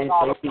 And Father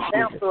God,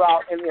 cancel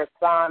out any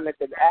assignment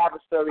that the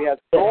adversary has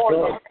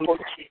drawn us to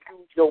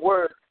use your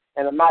word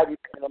in a mighty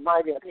and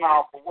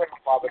powerful way,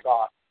 Father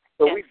God.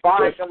 So we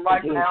bind them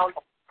right now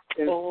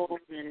in the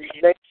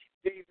name of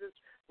Jesus.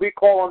 We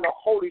call on the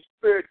Holy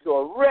Spirit to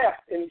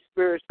arrest any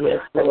spirits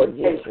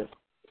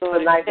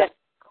tonight that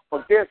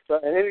come against her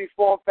in any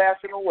form,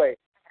 fashion, or way.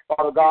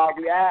 Father God,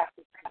 we ask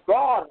that you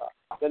guard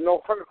her, that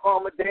no hurt,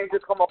 harm, or danger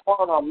come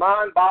upon her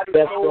mind, body,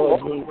 soul.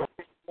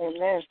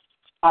 Amen.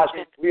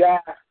 We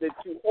ask that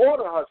you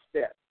order her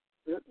steps.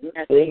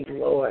 Thank you,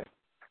 Lord.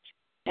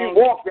 She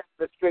walks down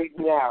the straight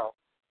and narrow.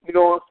 You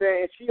know what I'm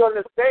saying? She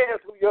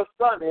understands who your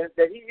son is,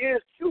 that he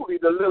is truly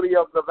the lily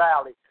of the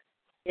valley.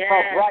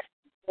 Yes. Bright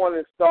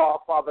morning star,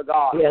 Father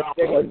God. Yes,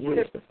 that Lord he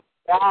is Jesus.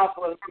 the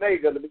Alpha and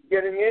Omega, the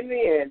beginning and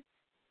the end.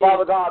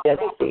 Father God, yes,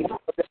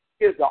 that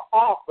he is the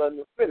author and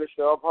the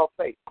finisher of her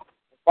faith.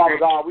 Father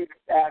God, we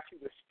just ask you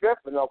to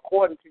strengthen her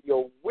according to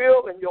your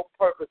will and your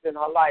purpose in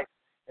her life.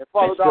 And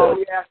Father God,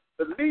 we ask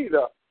you to lead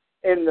her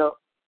in the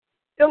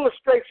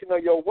illustration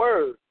of your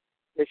word,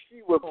 that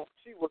she will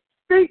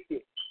speak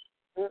it.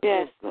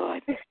 Yes,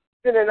 Lord.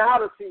 In and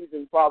out of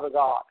season, Father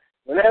God.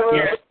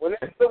 Whenever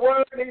the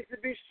word needs to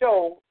be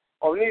shown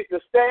or needs to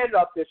stand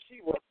up, that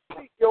she will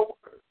speak your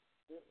word.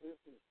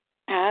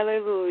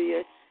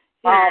 Hallelujah.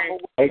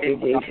 Thank you,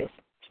 Jesus.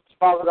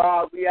 Father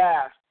God, we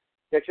ask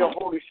that your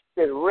Holy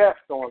Spirit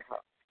rest on her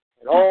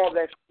and all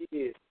that she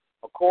is,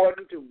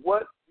 according to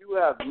what you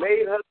have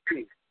made her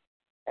be,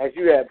 as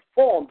you have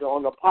formed her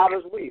on the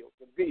potter's wheel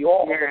to be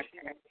all that she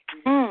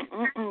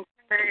is.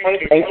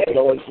 Thank you,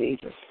 Lord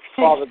Jesus.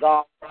 Father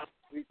God,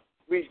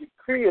 we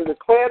decree and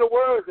declare the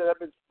words that have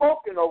been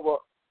spoken over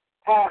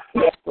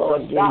Pastor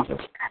Lord Jesus.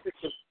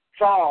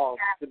 Charles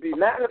to be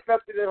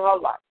manifested in her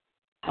life.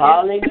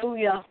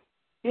 Hallelujah.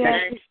 Yes. That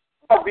she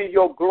shall be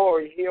your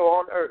glory here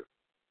on earth.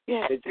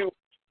 Yes.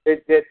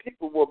 That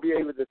people will be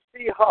able to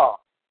see her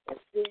and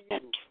see you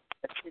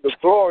and see the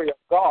glory of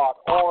God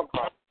on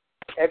her.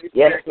 Everything.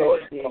 Yes,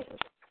 Lord Jesus.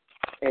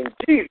 In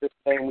Jesus'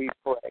 name we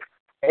pray.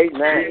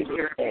 Amen.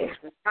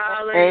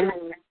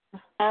 Hallelujah.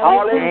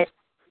 Hallelujah.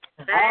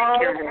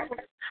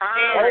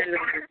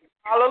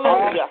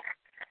 Hallelujah.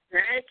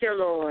 Thank you,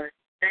 Lord.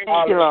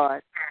 Thank you,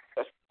 Lord.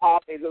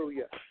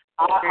 Hallelujah.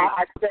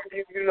 I tell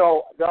you,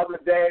 the other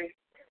day,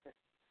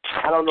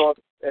 I don't know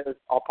if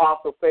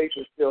Apostle Faith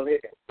is still here,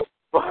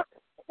 but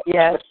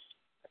yes,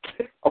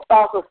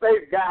 Apostle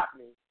Faith got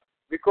me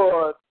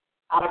because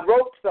I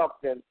wrote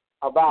something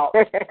about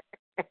to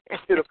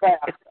the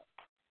pastor.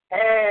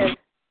 And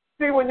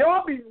see, when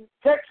y'all be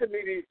texting me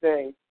these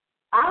things,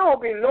 I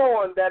don't be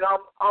knowing that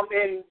I'm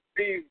in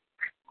these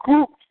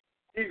group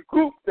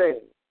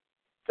things.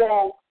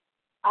 So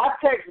I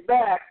text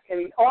back,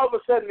 and all of a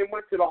sudden it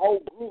went to the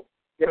whole group.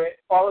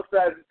 All of a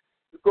sudden,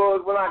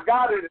 because when I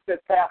got it, it said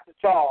Pastor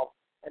Charles,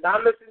 and I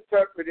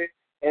misinterpreted,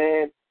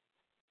 and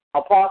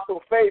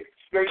Apostle Faith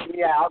straightened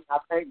me out. I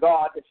thank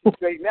God that she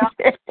straightened out.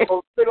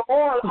 So later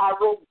on, I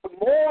wrote good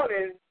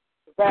morning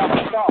to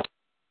Pastor Charles.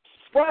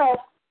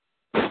 Well,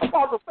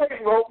 Apostle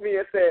Faith wrote me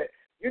and said,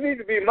 you need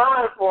to be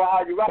mindful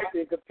how you write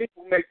things because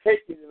people may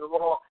take it in the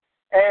wrong.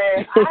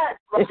 And I had to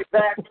write it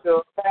back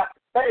to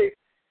Pastor Faith,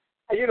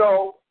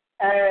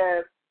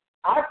 and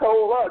I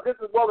told her,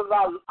 just as well as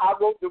I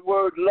wrote the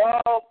word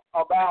love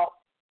about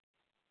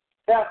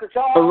Pastor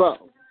Charles,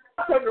 I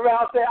turned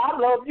around and said, I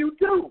love you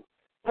too.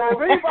 So if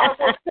anybody wants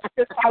to take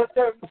this out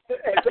of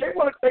if they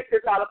want to take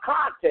this out of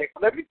context,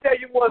 let me tell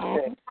you one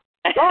thing.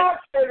 God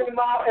said in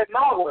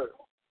my word.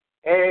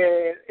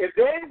 And if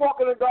they ain't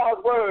walking in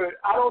God's word,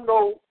 I don't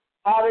know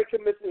how they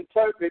can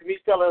misinterpret me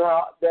telling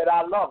her that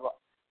I love her.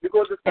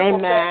 Because the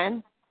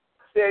Amen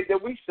said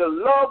that we should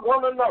love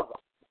one another.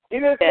 He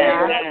didn't say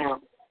that.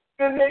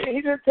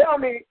 He didn't tell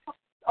me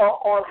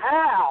on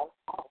how,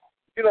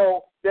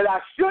 that I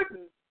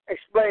shouldn't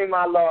explain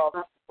my love.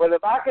 But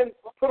if I can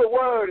put a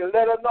word and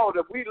let her know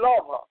that we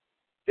love her,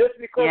 just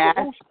because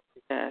of who she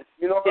is,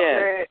 what I'm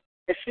saying?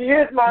 And she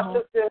is my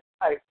sister in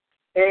life.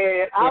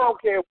 And I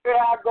don't care where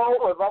I go,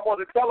 or if I'm on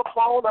the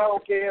telephone, I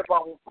don't care if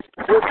I'm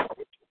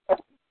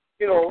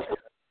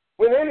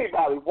with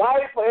anybody,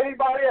 wife or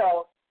anybody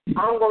else,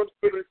 I'm going to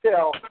be able to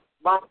tell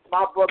my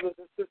brothers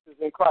and sisters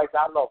in Christ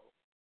I love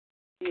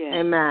them. Yeah.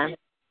 Amen.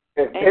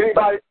 If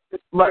anybody,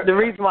 but the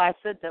reason why I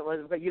said that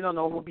was, but you don't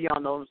know who'll be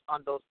on those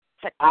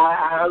texts.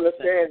 I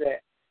understand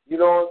that. You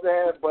know what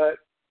I'm saying? But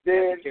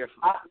then,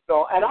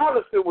 and I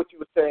understood what you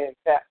were saying,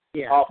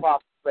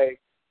 Pastor Faith.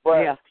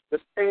 But the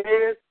thing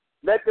is,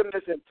 let them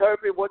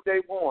misinterpret what they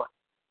want.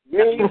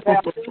 Me,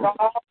 Pastor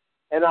Charles,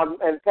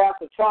 and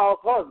Pastor Charles'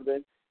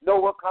 husband know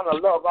what kind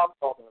of love I'm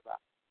talking about.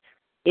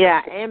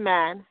 Yeah,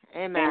 amen.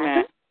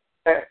 Amen.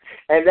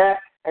 And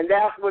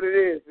that's what it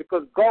is,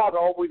 because God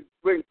always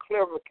brings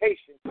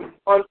clarification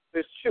unto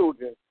his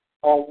children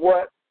on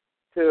what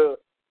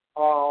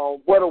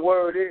a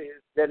word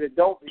is, that it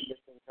don't be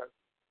misinterpreted.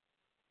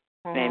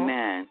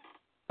 Amen.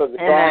 Because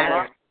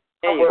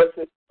Our word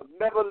says He will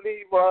never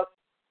leave us.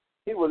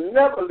 He will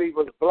never leave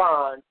us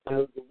blind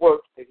to the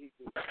works that He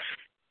does.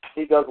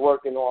 He does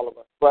work in all of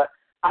us. But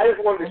I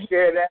just wanted to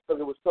share that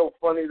because it was so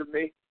funny to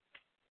me.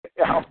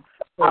 I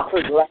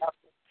was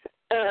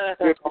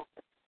laughing.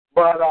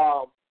 But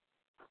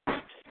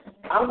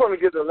I'm going to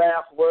give the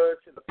last word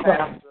to the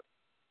pastor.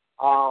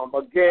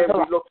 Again,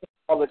 we look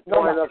forward to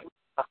joining us.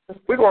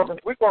 We're going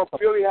to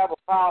really have a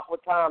powerful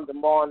time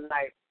tomorrow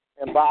night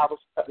in Bible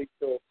study.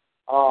 So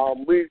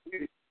we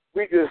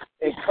just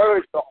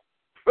encourage you.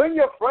 Bring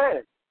your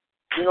friends.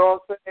 You know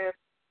what I'm saying?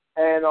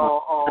 And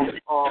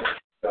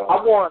I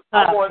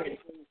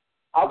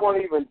want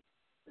even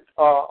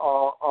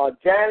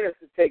Janice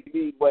to take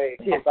lead way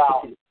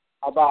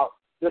about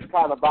this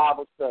kind of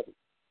Bible study.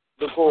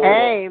 Because,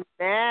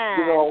 Amen.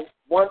 You know,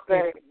 one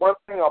thing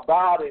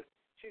about it,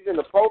 she's in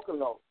the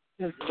Poconos.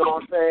 You know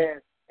what I'm saying?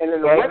 And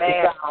in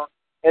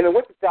the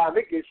wintertime,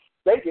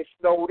 they get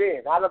snowed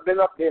in. I've been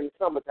up there in the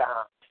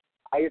summertime.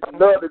 I used to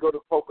love to go to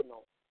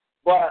Poconos.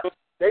 But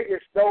they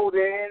get snowed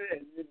in,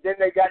 and then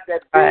they got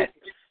that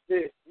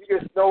big, you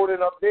get snowed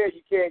in up there,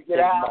 you can't get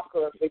out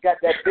because they got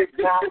that big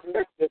mountain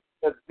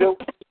that's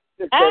built,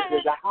 the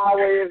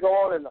highway is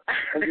on,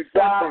 and you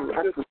drive,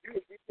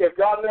 if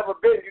y'all never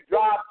been, you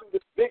drive through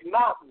this big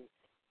mountain.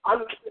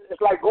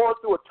 It's like going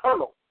through a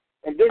tunnel,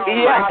 and then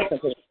you drive, you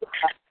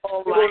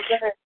know what I'm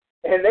saying?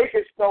 And they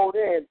get snowed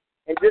in,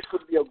 and this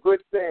would be a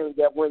good thing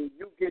that when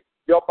you get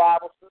your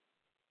Bible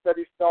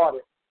study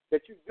started,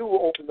 that you do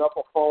open up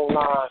a phone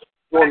line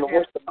during the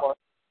winter months,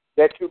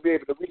 that you'll be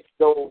able to reach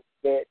those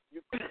that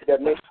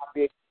may not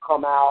be able to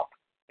come out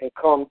and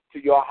come to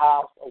your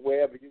house or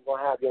wherever you're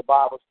going to have your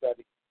Bible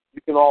study.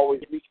 You can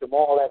always reach them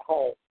all at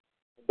home.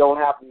 You don't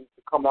have to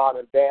come out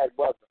in bad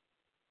weather.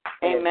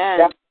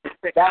 Amen.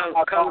 That's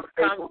how God.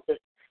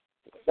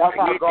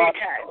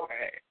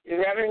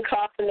 Reverend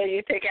Carpenter,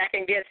 you think I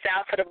can get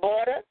south of the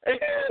border?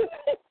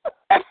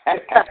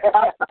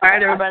 All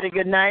right, everybody,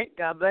 good night.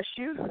 God bless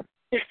you.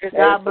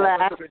 God bless.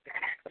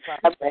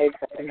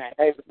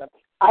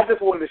 I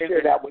just wanted to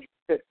share that with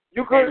you.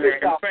 You could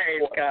have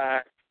Praise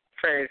God.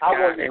 Praise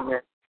God.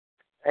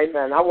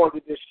 Amen. I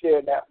wanted to just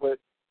share that with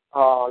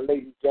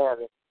Lady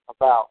Janet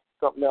about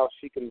something else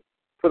she can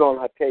put on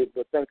her table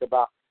to think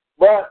about.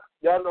 But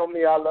y'all know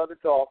me, I love to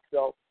talk,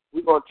 so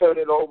we're going to turn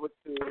it over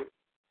to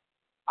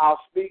our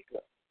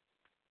speaker,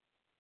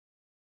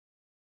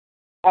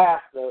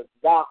 Pastor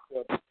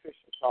Dr.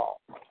 Patricia Hall.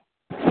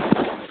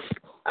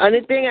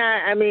 Only thing,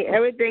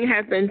 everything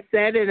has been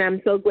said, and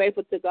I'm so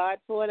grateful to God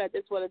for it. I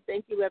just want to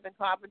thank you, Reverend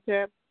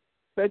Carpenter,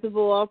 first of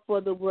all, for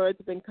the words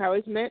of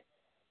encouragement.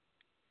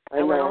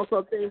 Amen. I want to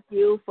also thank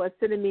you for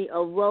sending me a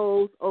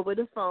rose over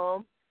the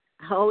phone.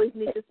 I always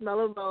need to smell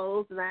a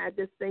rose, and I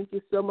just thank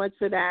you so much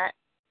for that.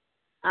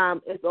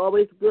 It's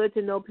always good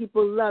to know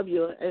people love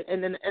you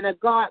in a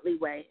godly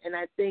way, and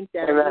I think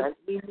that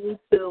we need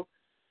to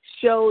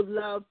show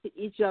love to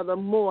each other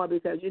more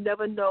because you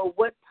never know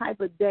what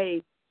type of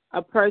day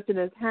a person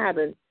is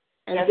having.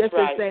 And just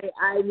to say,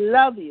 I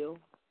love you,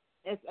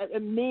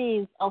 it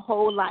means a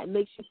whole lot. It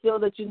makes you feel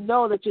that you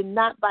know that you're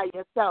not by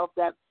yourself,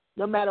 that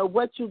no matter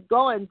what you're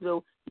going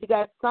through, you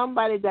got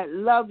somebody that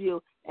love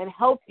you and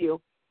help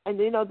you and,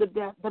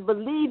 to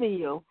believe in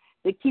you,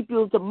 to keep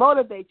you, to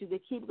motivate you to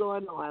keep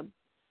going on.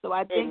 So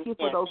I thank you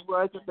for those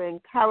words of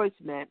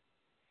encouragement.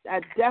 I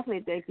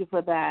definitely thank you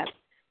for that.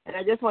 And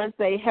I just want to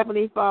say,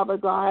 Heavenly Father,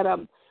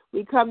 God,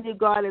 we come to you,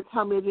 God, as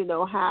humbly as we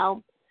know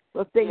how,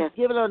 with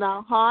thanksgiving on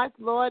our hearts,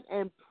 Lord,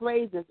 and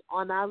praises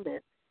on our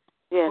lips.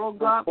 Yes. Oh,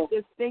 God, we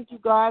just thank you,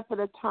 God, for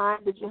the time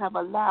that you have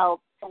allowed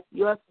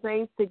your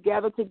saints to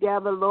gather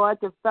together, Lord,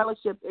 to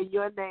fellowship in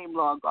your name,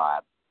 Lord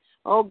God.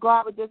 Oh,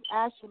 God, we just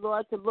ask you,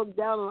 Lord, to look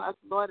down on us,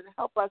 Lord, and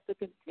help us to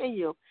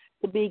continue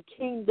to be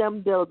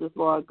kingdom builders,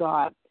 Lord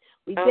God.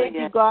 We thank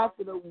you, God,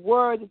 for the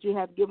word that you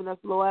have given us,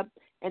 Lord,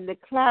 and the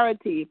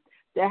clarity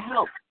to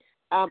help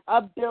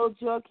upbuild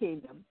your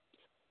kingdom.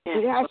 Yes.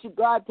 We ask you,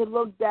 God, to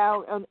look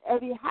down on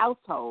every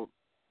household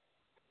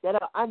that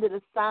are under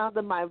the sound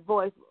of my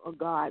voice, oh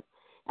God.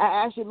 I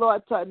ask you,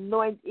 Lord, to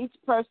anoint each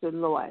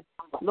person, Lord.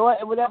 Lord,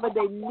 and whatever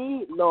they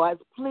need, Lord,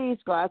 please,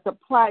 God,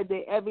 supply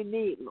their every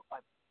need,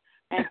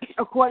 Lord,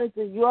 according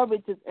to your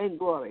riches and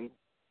glory.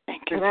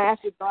 And I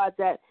ask you, God,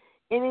 that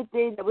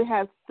anything that we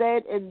have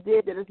said and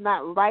did that is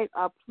not right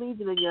or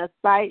pleasing in your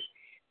sight,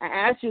 I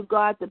ask you,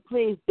 God, to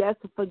please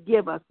just to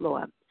forgive us,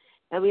 Lord.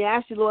 And we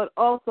ask you, Lord,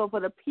 also for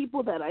the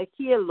people that are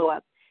here,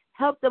 Lord,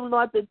 help them,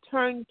 Lord, to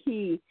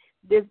turnkey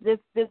this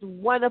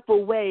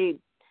wonderful way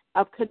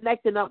of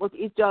connecting up with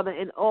each other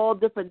in all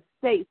different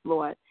states,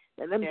 Lord.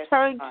 Let them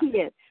turnkey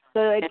it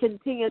so they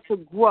continue to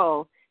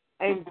grow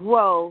and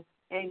grow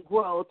and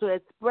grow so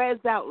it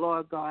spreads out,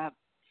 Lord God.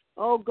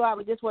 Oh, God,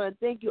 we just want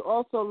to thank you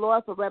also,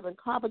 Lord, for Reverend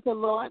Carpenter,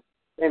 Lord.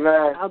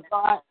 Amen. Oh,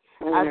 God,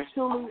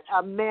 truly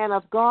a man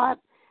of God.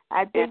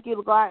 I thank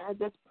you, God. I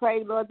just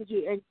pray, Lord, that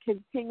you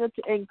continue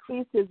to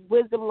increase his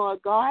wisdom, Lord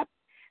God.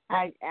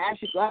 I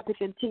ask you, God, to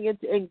continue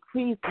to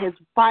increase his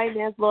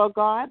finance, Lord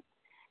God.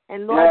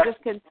 And, Lord,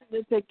 just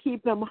continue to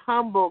keep him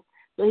humble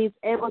so he's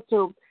able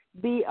to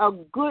be a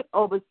good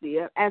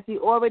overseer, as he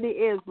already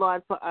is,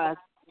 Lord, for us.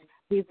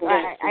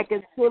 I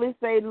can truly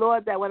say,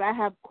 Lord, that when I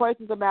have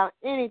questions about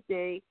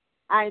anything,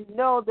 I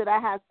know that I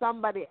have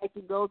somebody I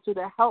can go to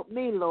help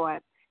me,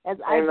 Lord, as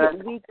I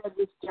get weak on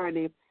this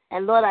journey.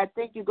 And, Lord, I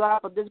thank you, God,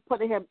 for just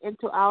putting him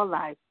into our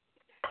life.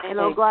 And,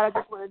 oh, God, I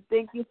just want to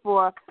thank you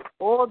for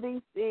all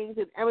these things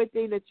and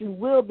everything that you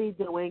will be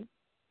doing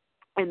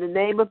in the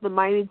name of the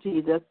mighty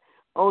Jesus.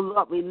 Oh,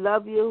 Lord, we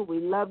love you. We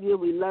love you.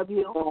 We love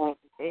you.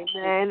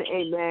 Amen,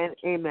 amen,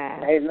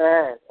 amen.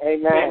 Amen,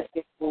 amen.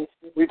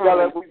 We tell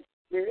it,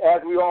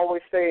 as we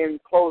always say in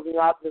closing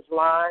out this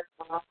line,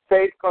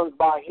 faith comes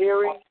by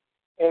hearing,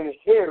 and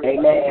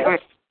hearing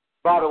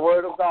by the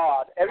word of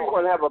God.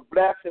 Everyone have a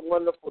blessed and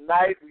wonderful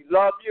night. We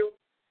love you.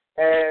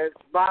 As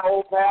my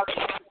old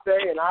pastor used to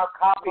say, and I'll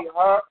copy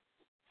her,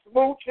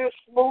 smooches,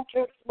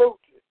 smooches,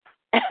 smooches.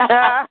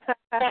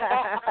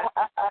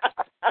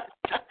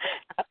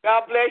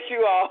 God bless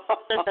you all.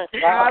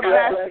 God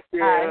bless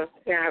you.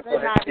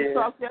 Good night. We'll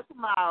talk to you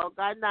tomorrow.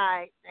 Good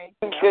night. Thank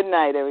you. Good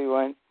night,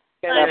 everyone.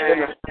 Good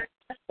night.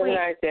 Good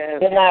night, Dad.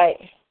 Good night.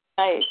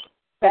 Night.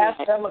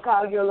 Pastor, I'm going to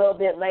call you a little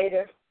bit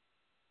later.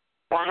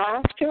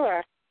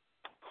 Sure.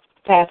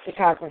 Pastor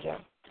Carpenter.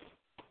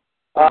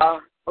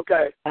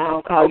 Okay.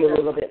 I'll call you a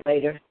little bit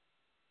later.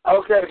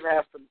 Okay,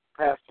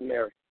 Pastor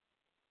Mary.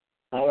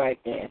 All right,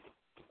 then.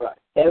 Right.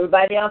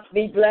 Everybody else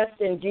be blessed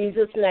in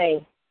Jesus'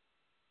 name.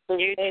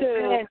 You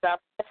too. God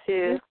bless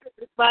you.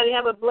 Everybody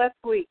have a blessed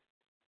week.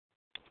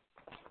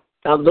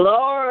 A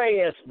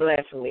glorious,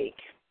 blessed week.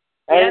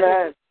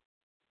 Amen.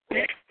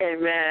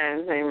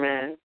 Amen.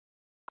 Amen.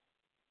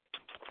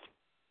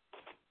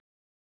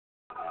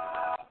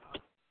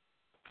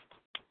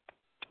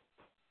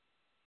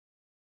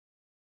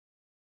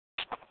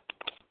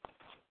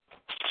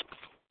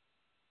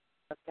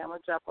 Okay, I'm going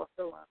to drop off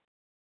the line.